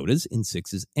 is Yoda's, and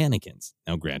 6 is Anakin's.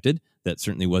 Now, granted, that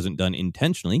certainly wasn't done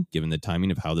intentionally, given the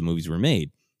timing of how the movies were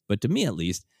made. But to me, at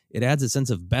least, it adds a sense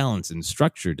of balance and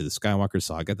structure to the Skywalker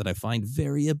saga that I find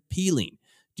very appealing.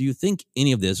 Do you think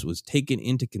any of this was taken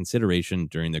into consideration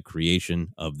during the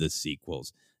creation of the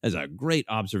sequels? That's a great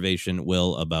observation,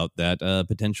 Will, about that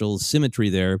potential symmetry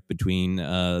there between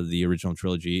the original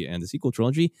trilogy and the sequel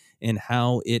trilogy and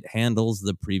how it handles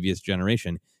the previous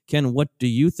generation. Ken, what do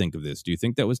you think of this? Do you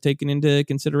think that was taken into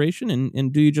consideration?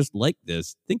 And do you just like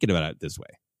this, thinking about it this way?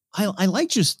 I like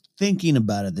just thinking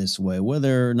about it this way.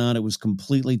 Whether or not it was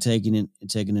completely taken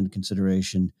into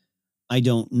consideration, I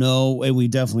don't know. And we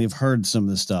definitely have heard some of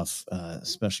the stuff,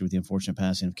 especially with the unfortunate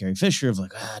passing of Carrie Fisher, of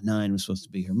 9 was supposed to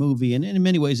be her movie. And in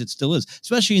many ways, it still is,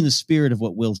 especially in the spirit of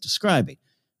what Will's describing.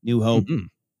 New Hope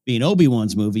being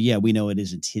Obi-Wan's movie. Yeah, we know it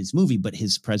isn't his movie, but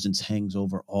his presence hangs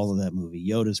over all of that movie.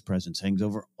 Yoda's presence hangs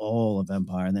over all of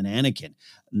Empire. And then Anakin,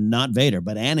 not Vader,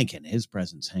 but Anakin, his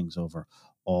presence hangs over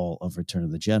all of Return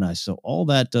of the Jedi. So all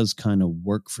that does kind of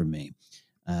work for me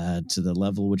to the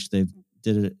level which they've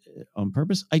did it on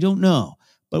purpose. I don't know.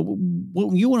 But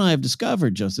what you and I have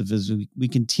discovered, Joseph, is we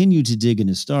continue to dig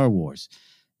into Star Wars.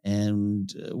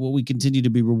 And what we continue to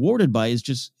be rewarded by is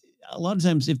just a lot of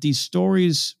times if these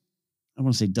stories, I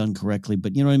want to say done correctly,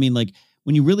 but you know what I mean? Like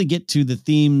when you really get to the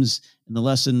themes and the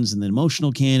lessons and the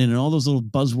emotional canon and all those little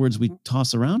buzzwords we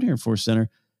toss around here at Force Center,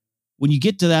 when you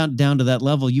get to that down to that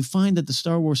level, you find that the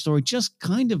Star Wars story just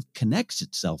kind of connects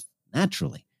itself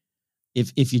naturally.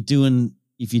 If you're doing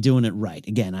it right.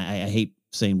 Again, I hate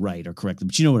saying right or correctly,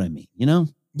 but you know what I mean, you know?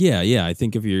 Yeah. I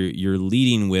think if you're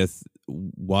leading with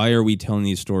why are we telling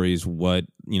these stories, what,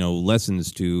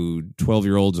 lessons to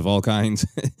 12-year-olds of all kinds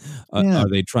are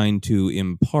they trying to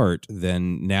impart,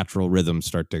 then natural rhythms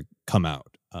start to come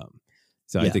out.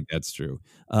 I think that's true.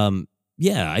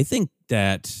 I think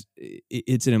that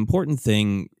it's an important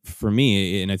thing for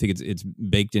me, and I think it's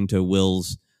baked into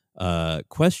Will's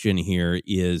question here,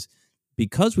 is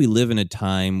because we live in a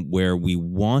time where we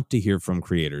want to hear from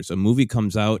creators. A movie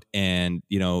comes out and,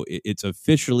 it's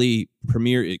officially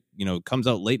comes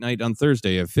out late night on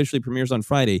Thursday, officially premieres on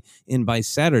Friday. And by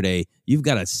Saturday, you've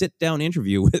got a sit down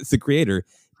interview with the creator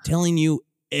telling you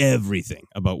everything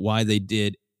about why they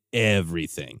did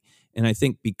everything. And I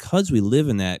think because we live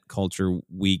in that culture,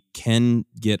 we can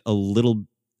get a little,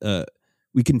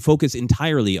 we can focus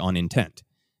entirely on intent.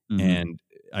 Mm-hmm. And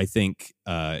I think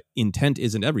intent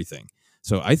isn't everything.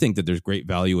 So I think that there's great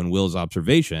value in Will's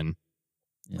observation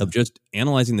of just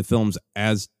analyzing the films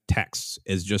as texts,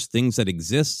 as just things that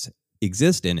exist,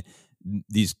 and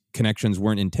these connections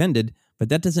weren't intended, but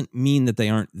that doesn't mean that they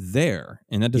aren't there.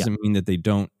 And that doesn't mean that they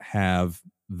don't have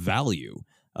value.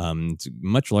 It's a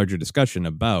much larger discussion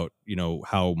about,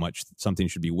 how much something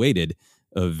should be weighted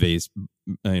based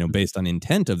on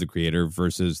intent of the creator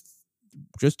versus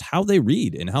just how they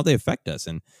read and how they affect us.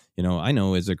 And, I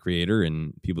know as a creator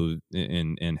and people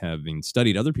and having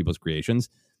studied other people's creations,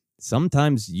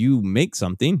 sometimes you make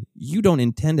something, you don't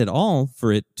intend at all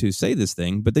for it to say this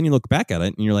thing, but then you look back at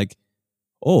it and you're like,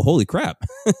 oh, holy crap.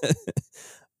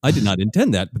 I did not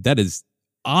intend that, but that is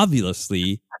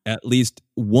obviously at least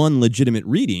one legitimate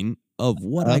reading of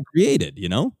what I created,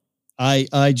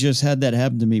 I just had that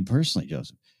happen to me personally,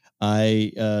 Joseph.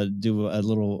 I do a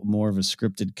little more of a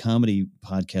scripted comedy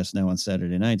podcast now on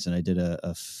Saturday nights, and I did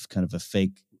a kind of a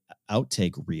fake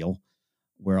outtake reel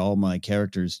where all my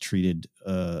characters treated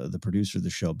the producer of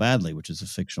the show badly, which is a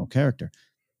fictional character.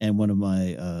 And one of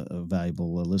my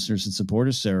valuable listeners and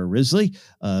supporters, Sarah Risley,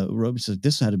 wrote, said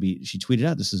this had to be, she tweeted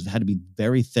out, this had to be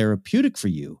very therapeutic for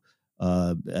you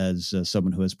as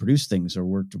someone who has produced things or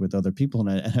worked with other people.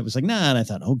 And I was like, nah, and I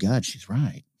thought, oh God, she's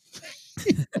right.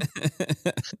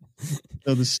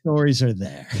 So the stories are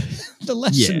there. The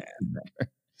lessons are there.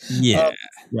 Yeah.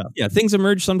 Things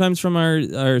emerge sometimes from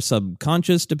our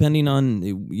subconscious, depending on,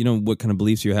 what kind of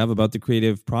beliefs you have about the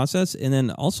creative process. And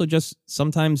then also just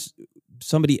sometimes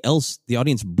somebody else, the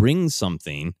audience, brings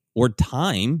something, or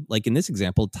time, like in this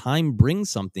example, time brings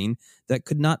something that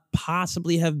could not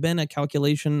possibly have been a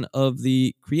calculation of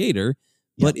the creator,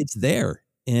 but it's there.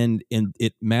 And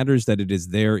it matters that it is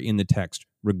there in the text,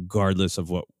 regardless of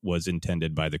what was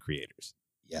intended by the creators.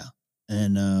 Yeah.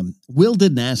 And Will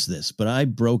didn't ask this, but I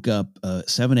broke up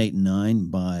 7, 8, and 9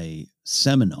 by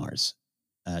seminars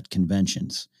at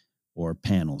conventions or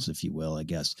panels, if you will, I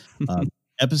guess.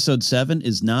 Episode 7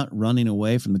 is not running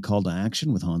away from the call to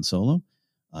action with Han Solo.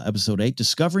 Episode 8,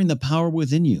 discovering the power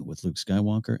within you with Luke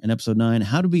Skywalker. And episode 9,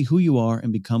 how to be who you are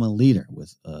and become a leader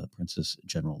with Princess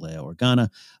General Leia Organa.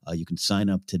 You can sign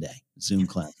up today. Zoom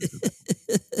class.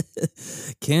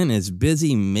 Ken is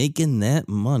busy making that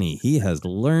money. He has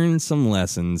learned some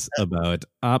lessons about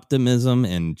optimism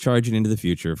and charging into the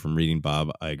future from reading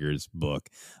Bob Iger's book.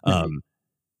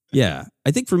 Yeah,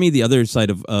 I think for me, the other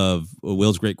side of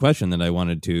Will's great question that I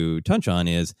wanted to touch on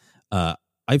is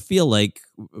I feel like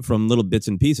from little bits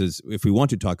and pieces, if we want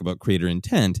to talk about creator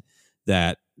intent,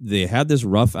 that they had this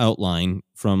rough outline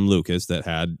from Lucas that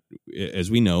had,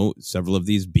 as we know, several of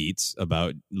these beats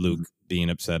about Luke being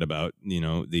upset about,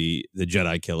 the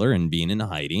Jedi killer and being in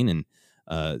hiding,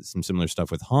 and some similar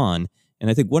stuff with Han. And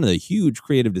I think one of the huge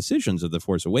creative decisions of The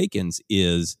Force Awakens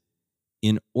is,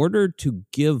 in order to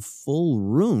give full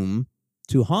room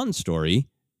to Han's story,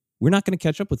 we're not going to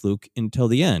catch up with Luke until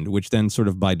the end, which then sort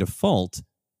of by default,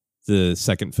 the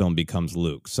second film becomes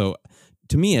Luke. So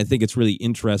to me, I think it's really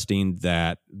interesting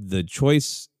that the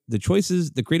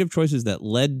creative choices that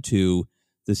led to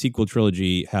the sequel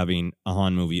trilogy having a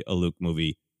Han movie, a Luke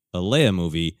movie, a Leia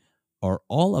movie, are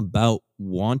all about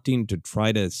wanting to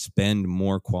try to spend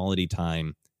more quality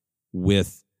time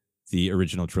with the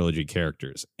original trilogy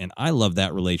characters. And I love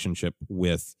that relationship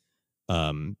with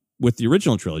the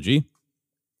original trilogy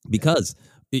because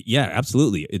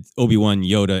absolutely. It's Obi-Wan,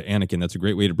 Yoda, Anakin. That's a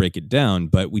great way to break it down,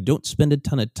 but we don't spend a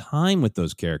ton of time with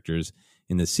those characters.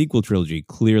 In the sequel trilogy,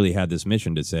 clearly had this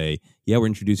mission to say, we're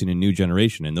introducing a new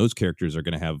generation, and those characters are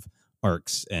going to have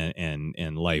arcs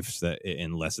and lives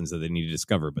and lessons that they need to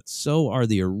discover. But so are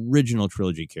the original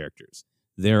trilogy characters.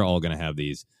 They're all going to have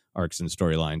these arcs and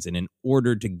storylines, and in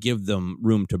order to give them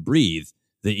room to breathe,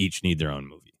 they each need their own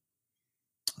movie.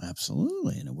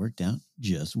 Absolutely, and it worked out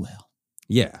just well.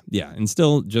 Yeah, and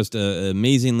still just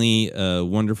amazingly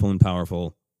wonderful and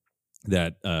powerful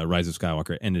that Rise of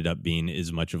Skywalker ended up being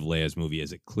as much of Leia's movie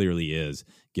as it clearly is,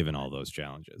 given all those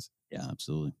challenges. Yeah,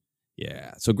 absolutely.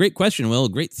 Yeah, so great question, Will.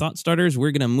 Great thought starters.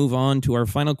 We're going to move on to our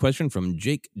final question from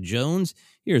Jake Jones.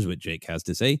 Here's what Jake has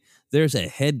to say. There's a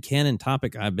headcanon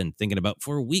topic I've been thinking about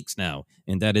for weeks now,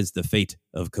 and that is the fate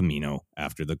of Kamino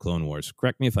after the Clone Wars.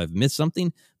 Correct me if I've missed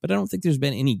something, but I don't think there's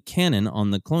been any canon on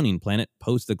the cloning planet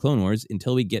post the Clone Wars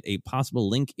until we get a possible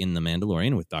link in The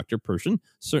Mandalorian with Dr. Pershing,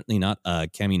 certainly not a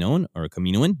Kaminoan or a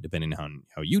Kaminoan, depending on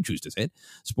how you choose to say it,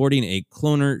 sporting a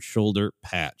cloner shoulder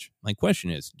patch. My question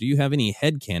is, do you have any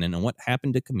headcanon on what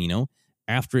happened to Kamino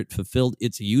after it fulfilled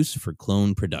its use for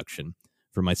clone production?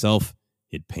 For myself,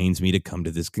 it pains me to come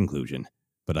to this conclusion,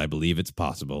 but I believe it's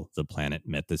possible the planet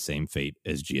met the same fate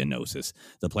as Geonosis.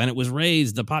 The planet was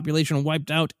raised, the population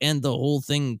wiped out, and the whole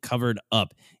thing covered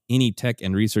up. Any tech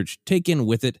and research taken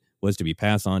with it was to be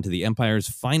passed on to the Empire's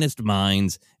finest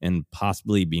minds and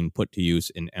possibly being put to use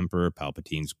in Emperor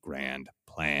Palpatine's grand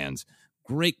plans.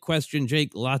 Great question,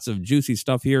 Jake. Lots of juicy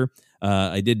stuff here.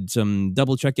 I did some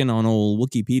double check-in on old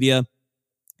Wikipedia,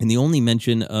 and the only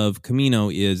mention of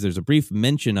Kamino is there's a brief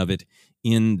mention of it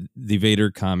in the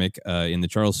Vader comic, in the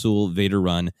Charles Soule Vader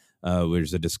run, where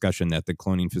there's a discussion that the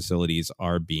cloning facilities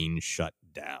are being shut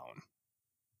down.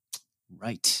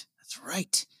 Right. That's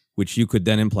right. Which you could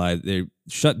then imply they're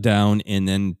shut down, and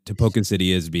then Tapoka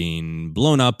City is being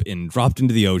blown up and dropped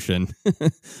into the ocean.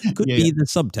 Could be the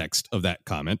subtext of that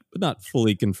comment, but not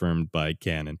fully confirmed by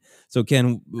canon. So,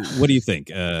 Ken, what do you think?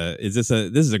 This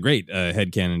is a great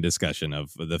headcanon discussion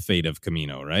of the fate of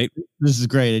Kamino, right? This is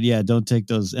great. Yeah, don't take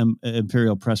those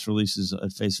Imperial press releases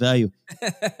at face value.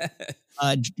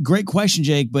 Great question,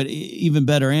 Jake, but even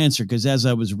better answer, because as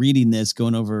I was reading this,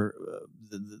 going over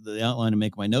the outline and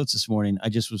make my notes this morning, I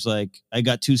just was like, I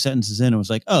got 2 sentences in and was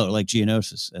like, oh, like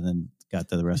Geonosis, and then got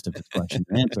to the rest of his question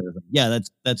and answer. Yeah,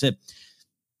 that's it.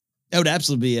 That would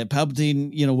absolutely be it.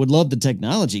 Palpatine, would love the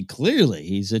technology. Clearly,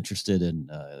 he's interested in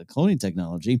cloning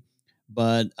technology,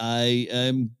 but I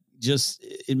am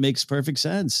it makes perfect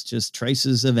sense. Just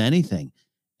traces of anything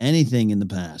in the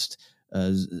past.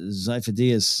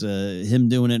 Zyphidius, him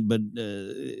doing it, but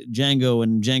Jango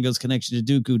and Jango's connection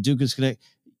to Dooku's connection.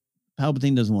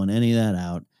 Palpatine doesn't want any of that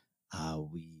out.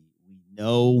 We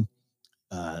know,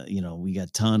 we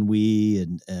got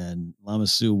Tanwi and Lama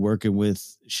Su working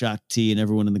with Shakti and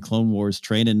everyone in the Clone Wars,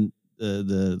 training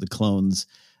the clones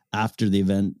after the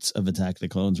events of Attack of the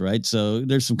Clones, right? So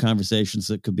there's some conversations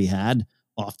that could be had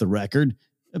off the record.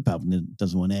 Palpatine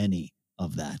doesn't want any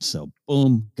of that. So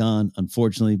boom, gone.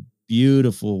 Unfortunately,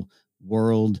 beautiful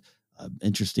world,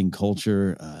 interesting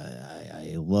culture.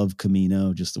 I love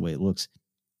Kamino, just the way it looks.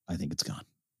 I think it's gone.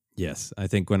 Yes, I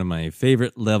think one of my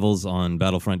favorite levels on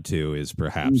Battlefront 2 is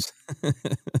perhaps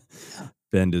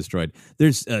been destroyed.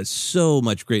 There's so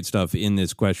much great stuff in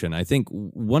this question. I think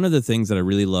one of the things that I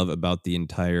really love about the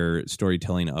entire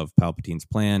storytelling of Palpatine's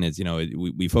plan is,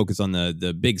 we focus on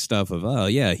the big stuff of,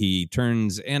 he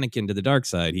turns Anakin to the dark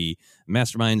side. He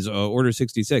masterminds Order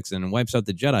 66 and wipes out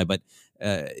the Jedi. But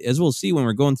as we'll see when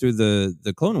we're going through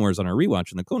the Clone Wars on our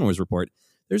rewatch and the Clone Wars report,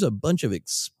 there's a bunch of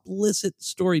explicit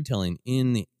storytelling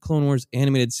in the Clone Wars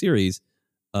animated series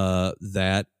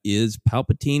that is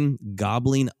Palpatine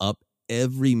gobbling up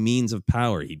every means of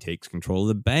power. He takes control of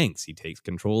the banks. He takes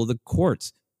control of the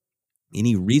courts.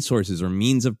 Any resources or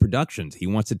means of productions, he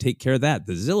wants to take care of that.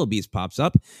 The Zilla Beast pops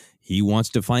up. He wants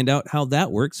to find out how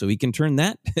that works so he can turn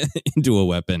that into a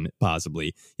weapon,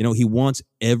 possibly. He wants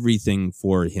everything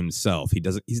for himself.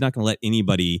 He's not going to let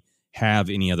anybody have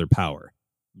any other power.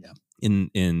 Yeah.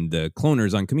 In the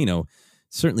cloners on Kamino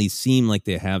certainly seem like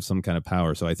they have some kind of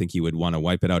power. So I think he would want to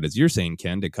wipe it out, as you're saying,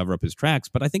 Ken, to cover up his tracks.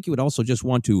 But I think he would also just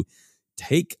want to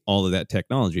take all of that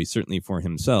technology, certainly for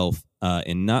himself,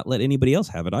 and not let anybody else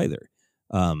have it either.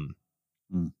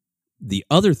 The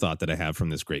other thought that I have from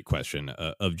this great question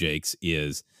of Jake's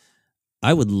is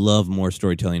I would love more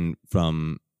storytelling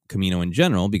from Kamino in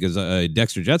general, because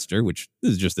Dexter Jettster, which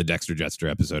this is just the Dexter Jettster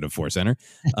episode of Force Center,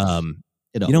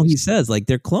 he says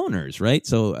they're cloners, right?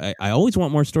 So I always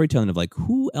want more storytelling of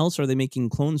who else are they making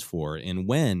clones for, and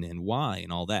when and why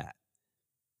and all that.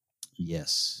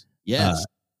 Yes.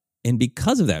 And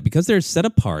because of that, because they're set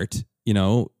apart,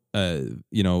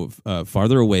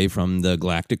 farther away from the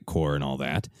galactic core and all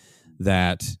that,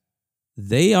 that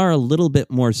they are a little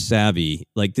bit more savvy.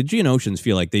 Like the Geonosians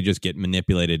feel like they just get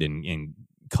manipulated and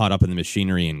caught up in the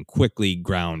machinery and quickly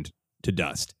ground to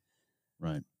dust.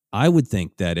 Right. I would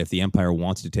think that if the Empire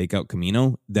wants to take out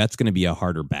Kamino, that's going to be a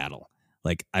harder battle.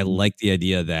 I like the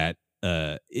idea that,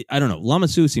 I don't know, Lama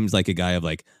Su seems like a guy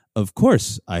of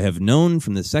course, I have known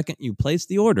from the second you placed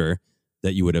the order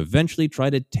that you would eventually try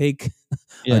to take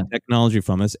our technology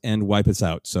from us and wipe us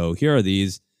out. So here are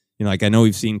these, I know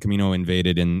we've seen Kamino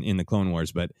invaded in the Clone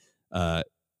Wars, but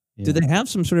do they have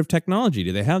some sort of technology?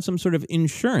 Do they have some sort of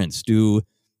insurance? Do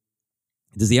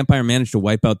does the Empire manage to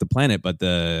wipe out the planet, but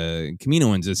the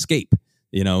Kaminoans escape,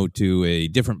 to a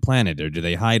different planet, or do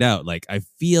they hide out? Like, I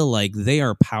feel like they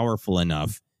are powerful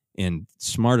enough and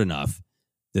smart enough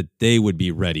that they would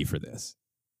be ready for this.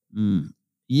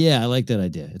 Yeah, I like that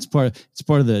idea. It's part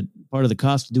of the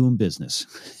cost of doing business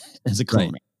as a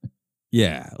cloner. Right.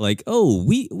 Yeah, like,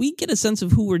 we get a sense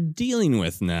of who we're dealing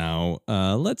with now.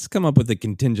 Let's come up with a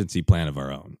contingency plan of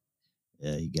our own.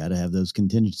 Yeah, you got to have those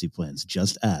contingency plans.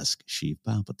 Just ask Sheev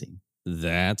Palpatine.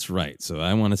 That's right. So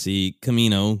I want to see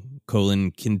Kamino :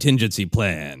 contingency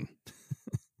plan.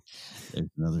 There's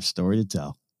another story to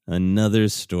tell. Another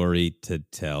story to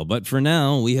tell. But for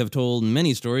now, we have told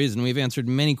many stories and we've answered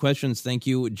many questions. Thank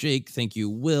you, Jake. Thank you,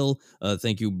 Will.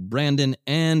 Thank you, Brandon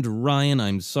and Ryan.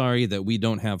 I'm sorry that we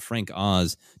don't have Frank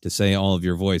Oz to say all of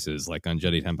your voices, like on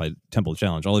Jedi Temple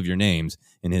Challenge, all of your names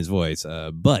in his voice.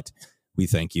 But we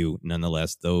thank you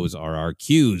nonetheless. Those are our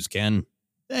cues, Ken.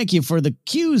 Thank you for the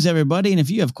cues, everybody. And if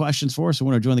you have questions for us or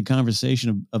want to join the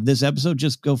conversation of this episode,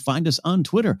 just go find us on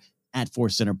Twitter at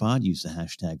 @ForceCenterPod. Use the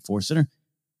hashtag #ForceCenter.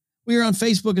 We are on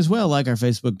Facebook as well. Like our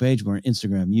Facebook page. We're on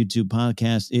Instagram. YouTube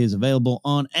podcast is available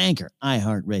on Anchor,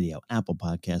 iHeartRadio, Apple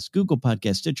Podcasts, Google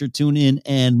Podcasts, Stitcher, TuneIn,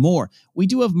 and more. We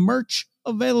do have merch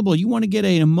available. You want to get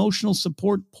an emotional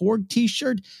support Porg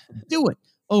t-shirt? Do it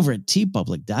over at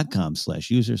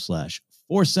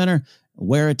tpublic.com/user/ForceCenter.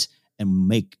 Wear it and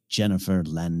make Jennifer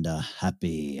Landa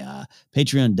happy.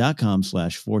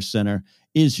 Patreon.com/ForceCenter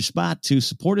is your spot to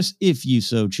support us if you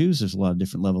so choose. There's a lot of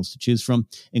different levels to choose from,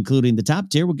 including the top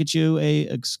tier will get you a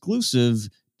exclusive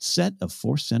set of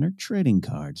Force Center trading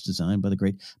cards designed by the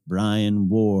great Brian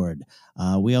Ward.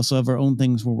 We also have our own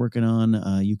things we're working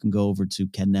on. You can go over to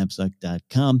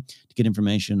kennapsuck.com to get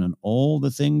information on all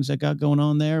the things that got going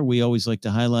on there. We always like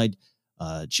to highlight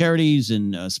charities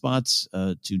and spots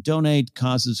to donate,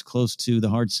 causes close to the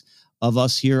hearts of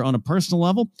us here on a personal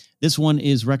level. This one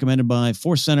is recommended by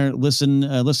Force Center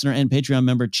listener and Patreon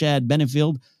member Chad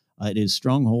Benefield. It is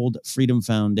Stronghold Freedom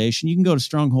Foundation. You can go to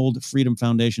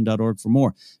strongholdfreedomfoundation.org for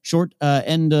more. Short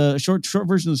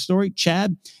version of the story.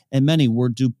 Chad and many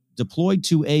were deployed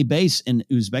to a base in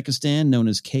Uzbekistan known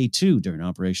as K2 during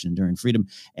Operation Enduring Freedom.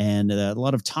 And a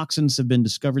lot of toxins have been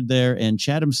discovered there. And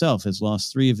Chad himself has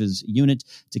lost 3 of his unit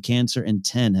to cancer, and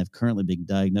 10 have currently been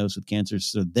diagnosed with cancer.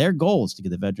 So their goal is to get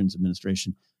the Veterans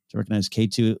Administration to recognize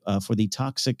K2 for the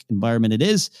toxic environment it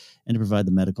is, and to provide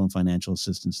the medical and financial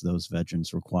assistance those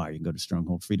veterans require. You can go to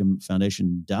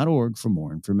strongholdfreedomfoundation.org for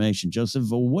more information. Joseph,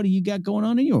 what do you got going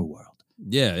on in your world?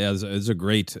 Yeah, it's a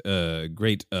great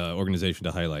organization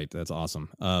to highlight. That's awesome.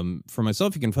 For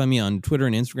myself, you can find me on Twitter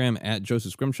and Instagram at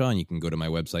Joseph Scrimshaw, and you can go to my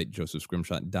website,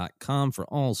 josephscrimshaw.com, for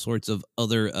all sorts of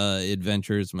other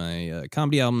adventures, my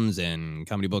comedy albums and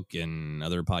comedy book and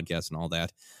other podcasts and all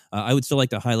that. I would still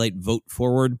like to highlight Vote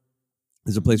Forward.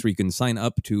 There's a place where you can sign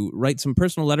up to write some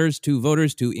personal letters to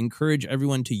voters to encourage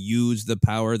everyone to use the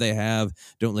power they have.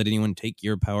 Don't let anyone take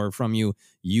your power from you.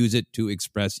 Use it to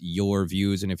express your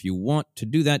views. And if you want to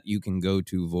do that, you can go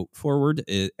to Vote Forward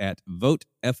at votefwd.org.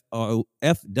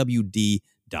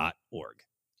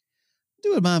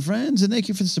 Do it, my friends, and thank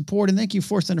you for the support, and thank you,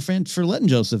 Force Center fans, for letting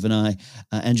Joseph and I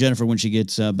and Jennifer, when she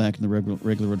gets back in the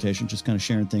regular rotation, just kind of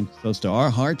sharing things close to our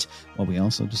heart while we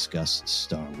also discuss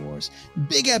Star Wars.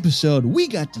 Big episode. We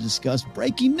got to discuss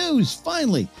breaking news,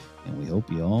 finally, and we hope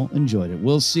you all enjoyed it.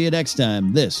 We'll see you next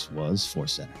time. This was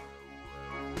Force Center.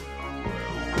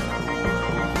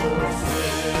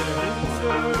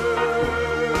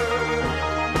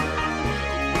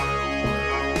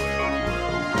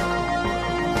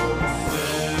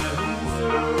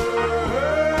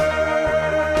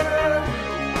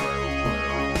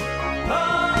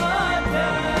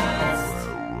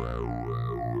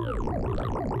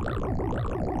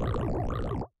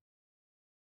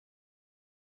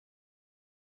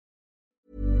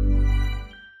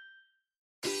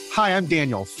 Hi, I'm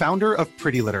Daniel, founder of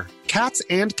Pretty Litter. Cats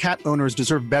and cat owners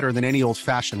deserve better than any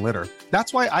old-fashioned litter.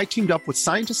 That's why I teamed up with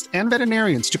scientists and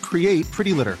veterinarians to create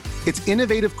Pretty Litter. Its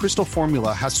innovative crystal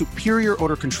formula has superior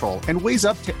odor control and weighs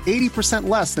up to 80%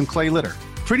 less than clay litter.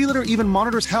 Pretty Litter even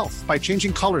monitors health by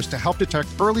changing colors to help detect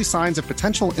early signs of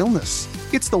potential illness.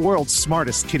 It's the world's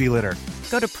smartest kitty litter.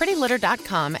 Go to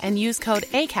prettylitter.com and use code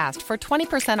ACAST for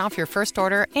 20% off your first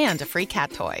order and a free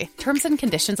cat toy. Terms and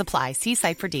conditions apply. See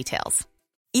site for details.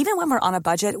 Even when we're on a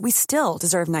budget, we still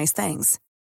deserve nice things.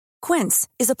 Quince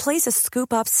is a place to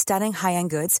scoop up stunning high-end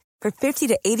goods for 50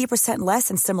 to 80% less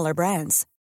than similar brands.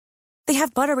 They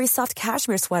have buttery soft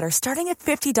cashmere sweaters starting at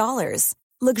 $50,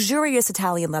 luxurious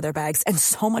Italian leather bags, and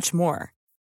so much more.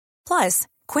 Plus,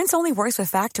 Quince only works with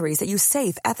factories that use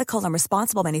safe, ethical, and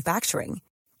responsible manufacturing.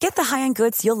 Get the high-end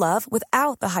goods you'll love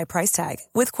without the high price tag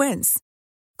with Quince.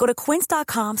 Go to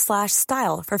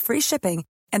quince.com/style for free shipping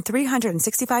and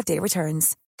 365-day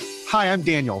returns. Hi, I'm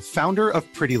Daniel, founder of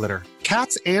Pretty Litter.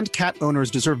 Cats and cat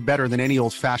owners deserve better than any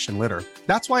old-fashioned litter.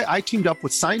 That's why I teamed up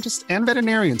with scientists and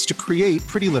veterinarians to create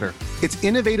Pretty Litter. Its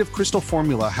innovative crystal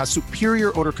formula has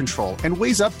superior odor control and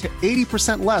weighs up to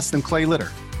 80% less than clay litter.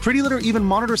 Pretty Litter even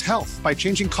monitors health by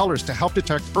changing colors to help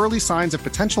detect early signs of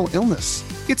potential illness.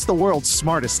 It's the world's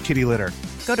smartest kitty litter.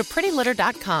 Go to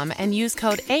prettylitter.com and use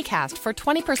code ACAST for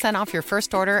 20% off your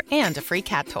first order and a free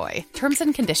cat toy. Terms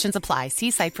and conditions apply. See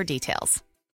site for details.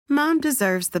 Mom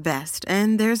deserves the best,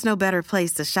 and there's no better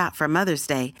place to shop for Mother's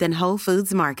Day than Whole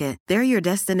Foods Market. They're your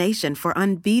destination for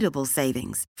unbeatable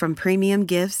savings, from premium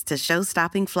gifts to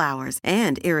show-stopping flowers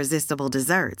and irresistible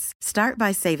desserts. Start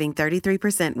by saving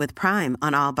 33% with Prime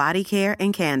on all body care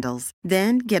and candles.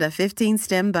 Then get a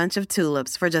 15-stem bunch of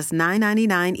tulips for just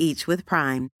 $9.99 each with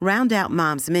Prime. Round out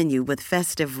Mom's menu with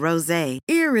festive rosé,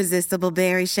 irresistible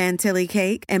berry chantilly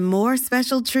cake, and more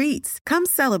special treats. Come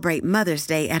celebrate Mother's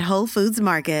Day at Whole Foods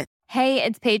Market. Hey,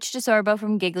 it's Paige DeSorbo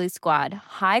from Giggly Squad.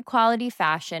 High quality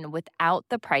fashion without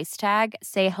the price tag.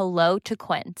 Say hello to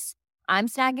Quince. I'm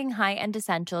snagging high-end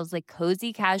essentials like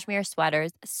cozy cashmere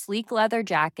sweaters, sleek leather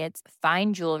jackets,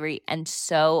 fine jewelry, and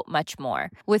so much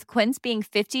more. With Quince being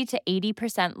 50 to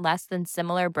 80% less than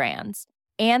similar brands.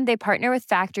 And they partner with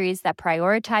factories that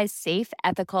prioritize safe,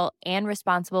 ethical, and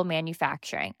responsible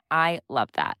manufacturing. I love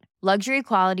that. Luxury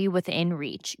quality within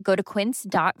reach. Go to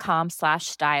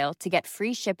quince.com/style to get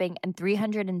free shipping and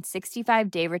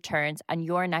 365-day returns on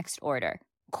your next order.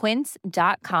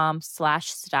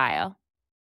 Quince.com/style.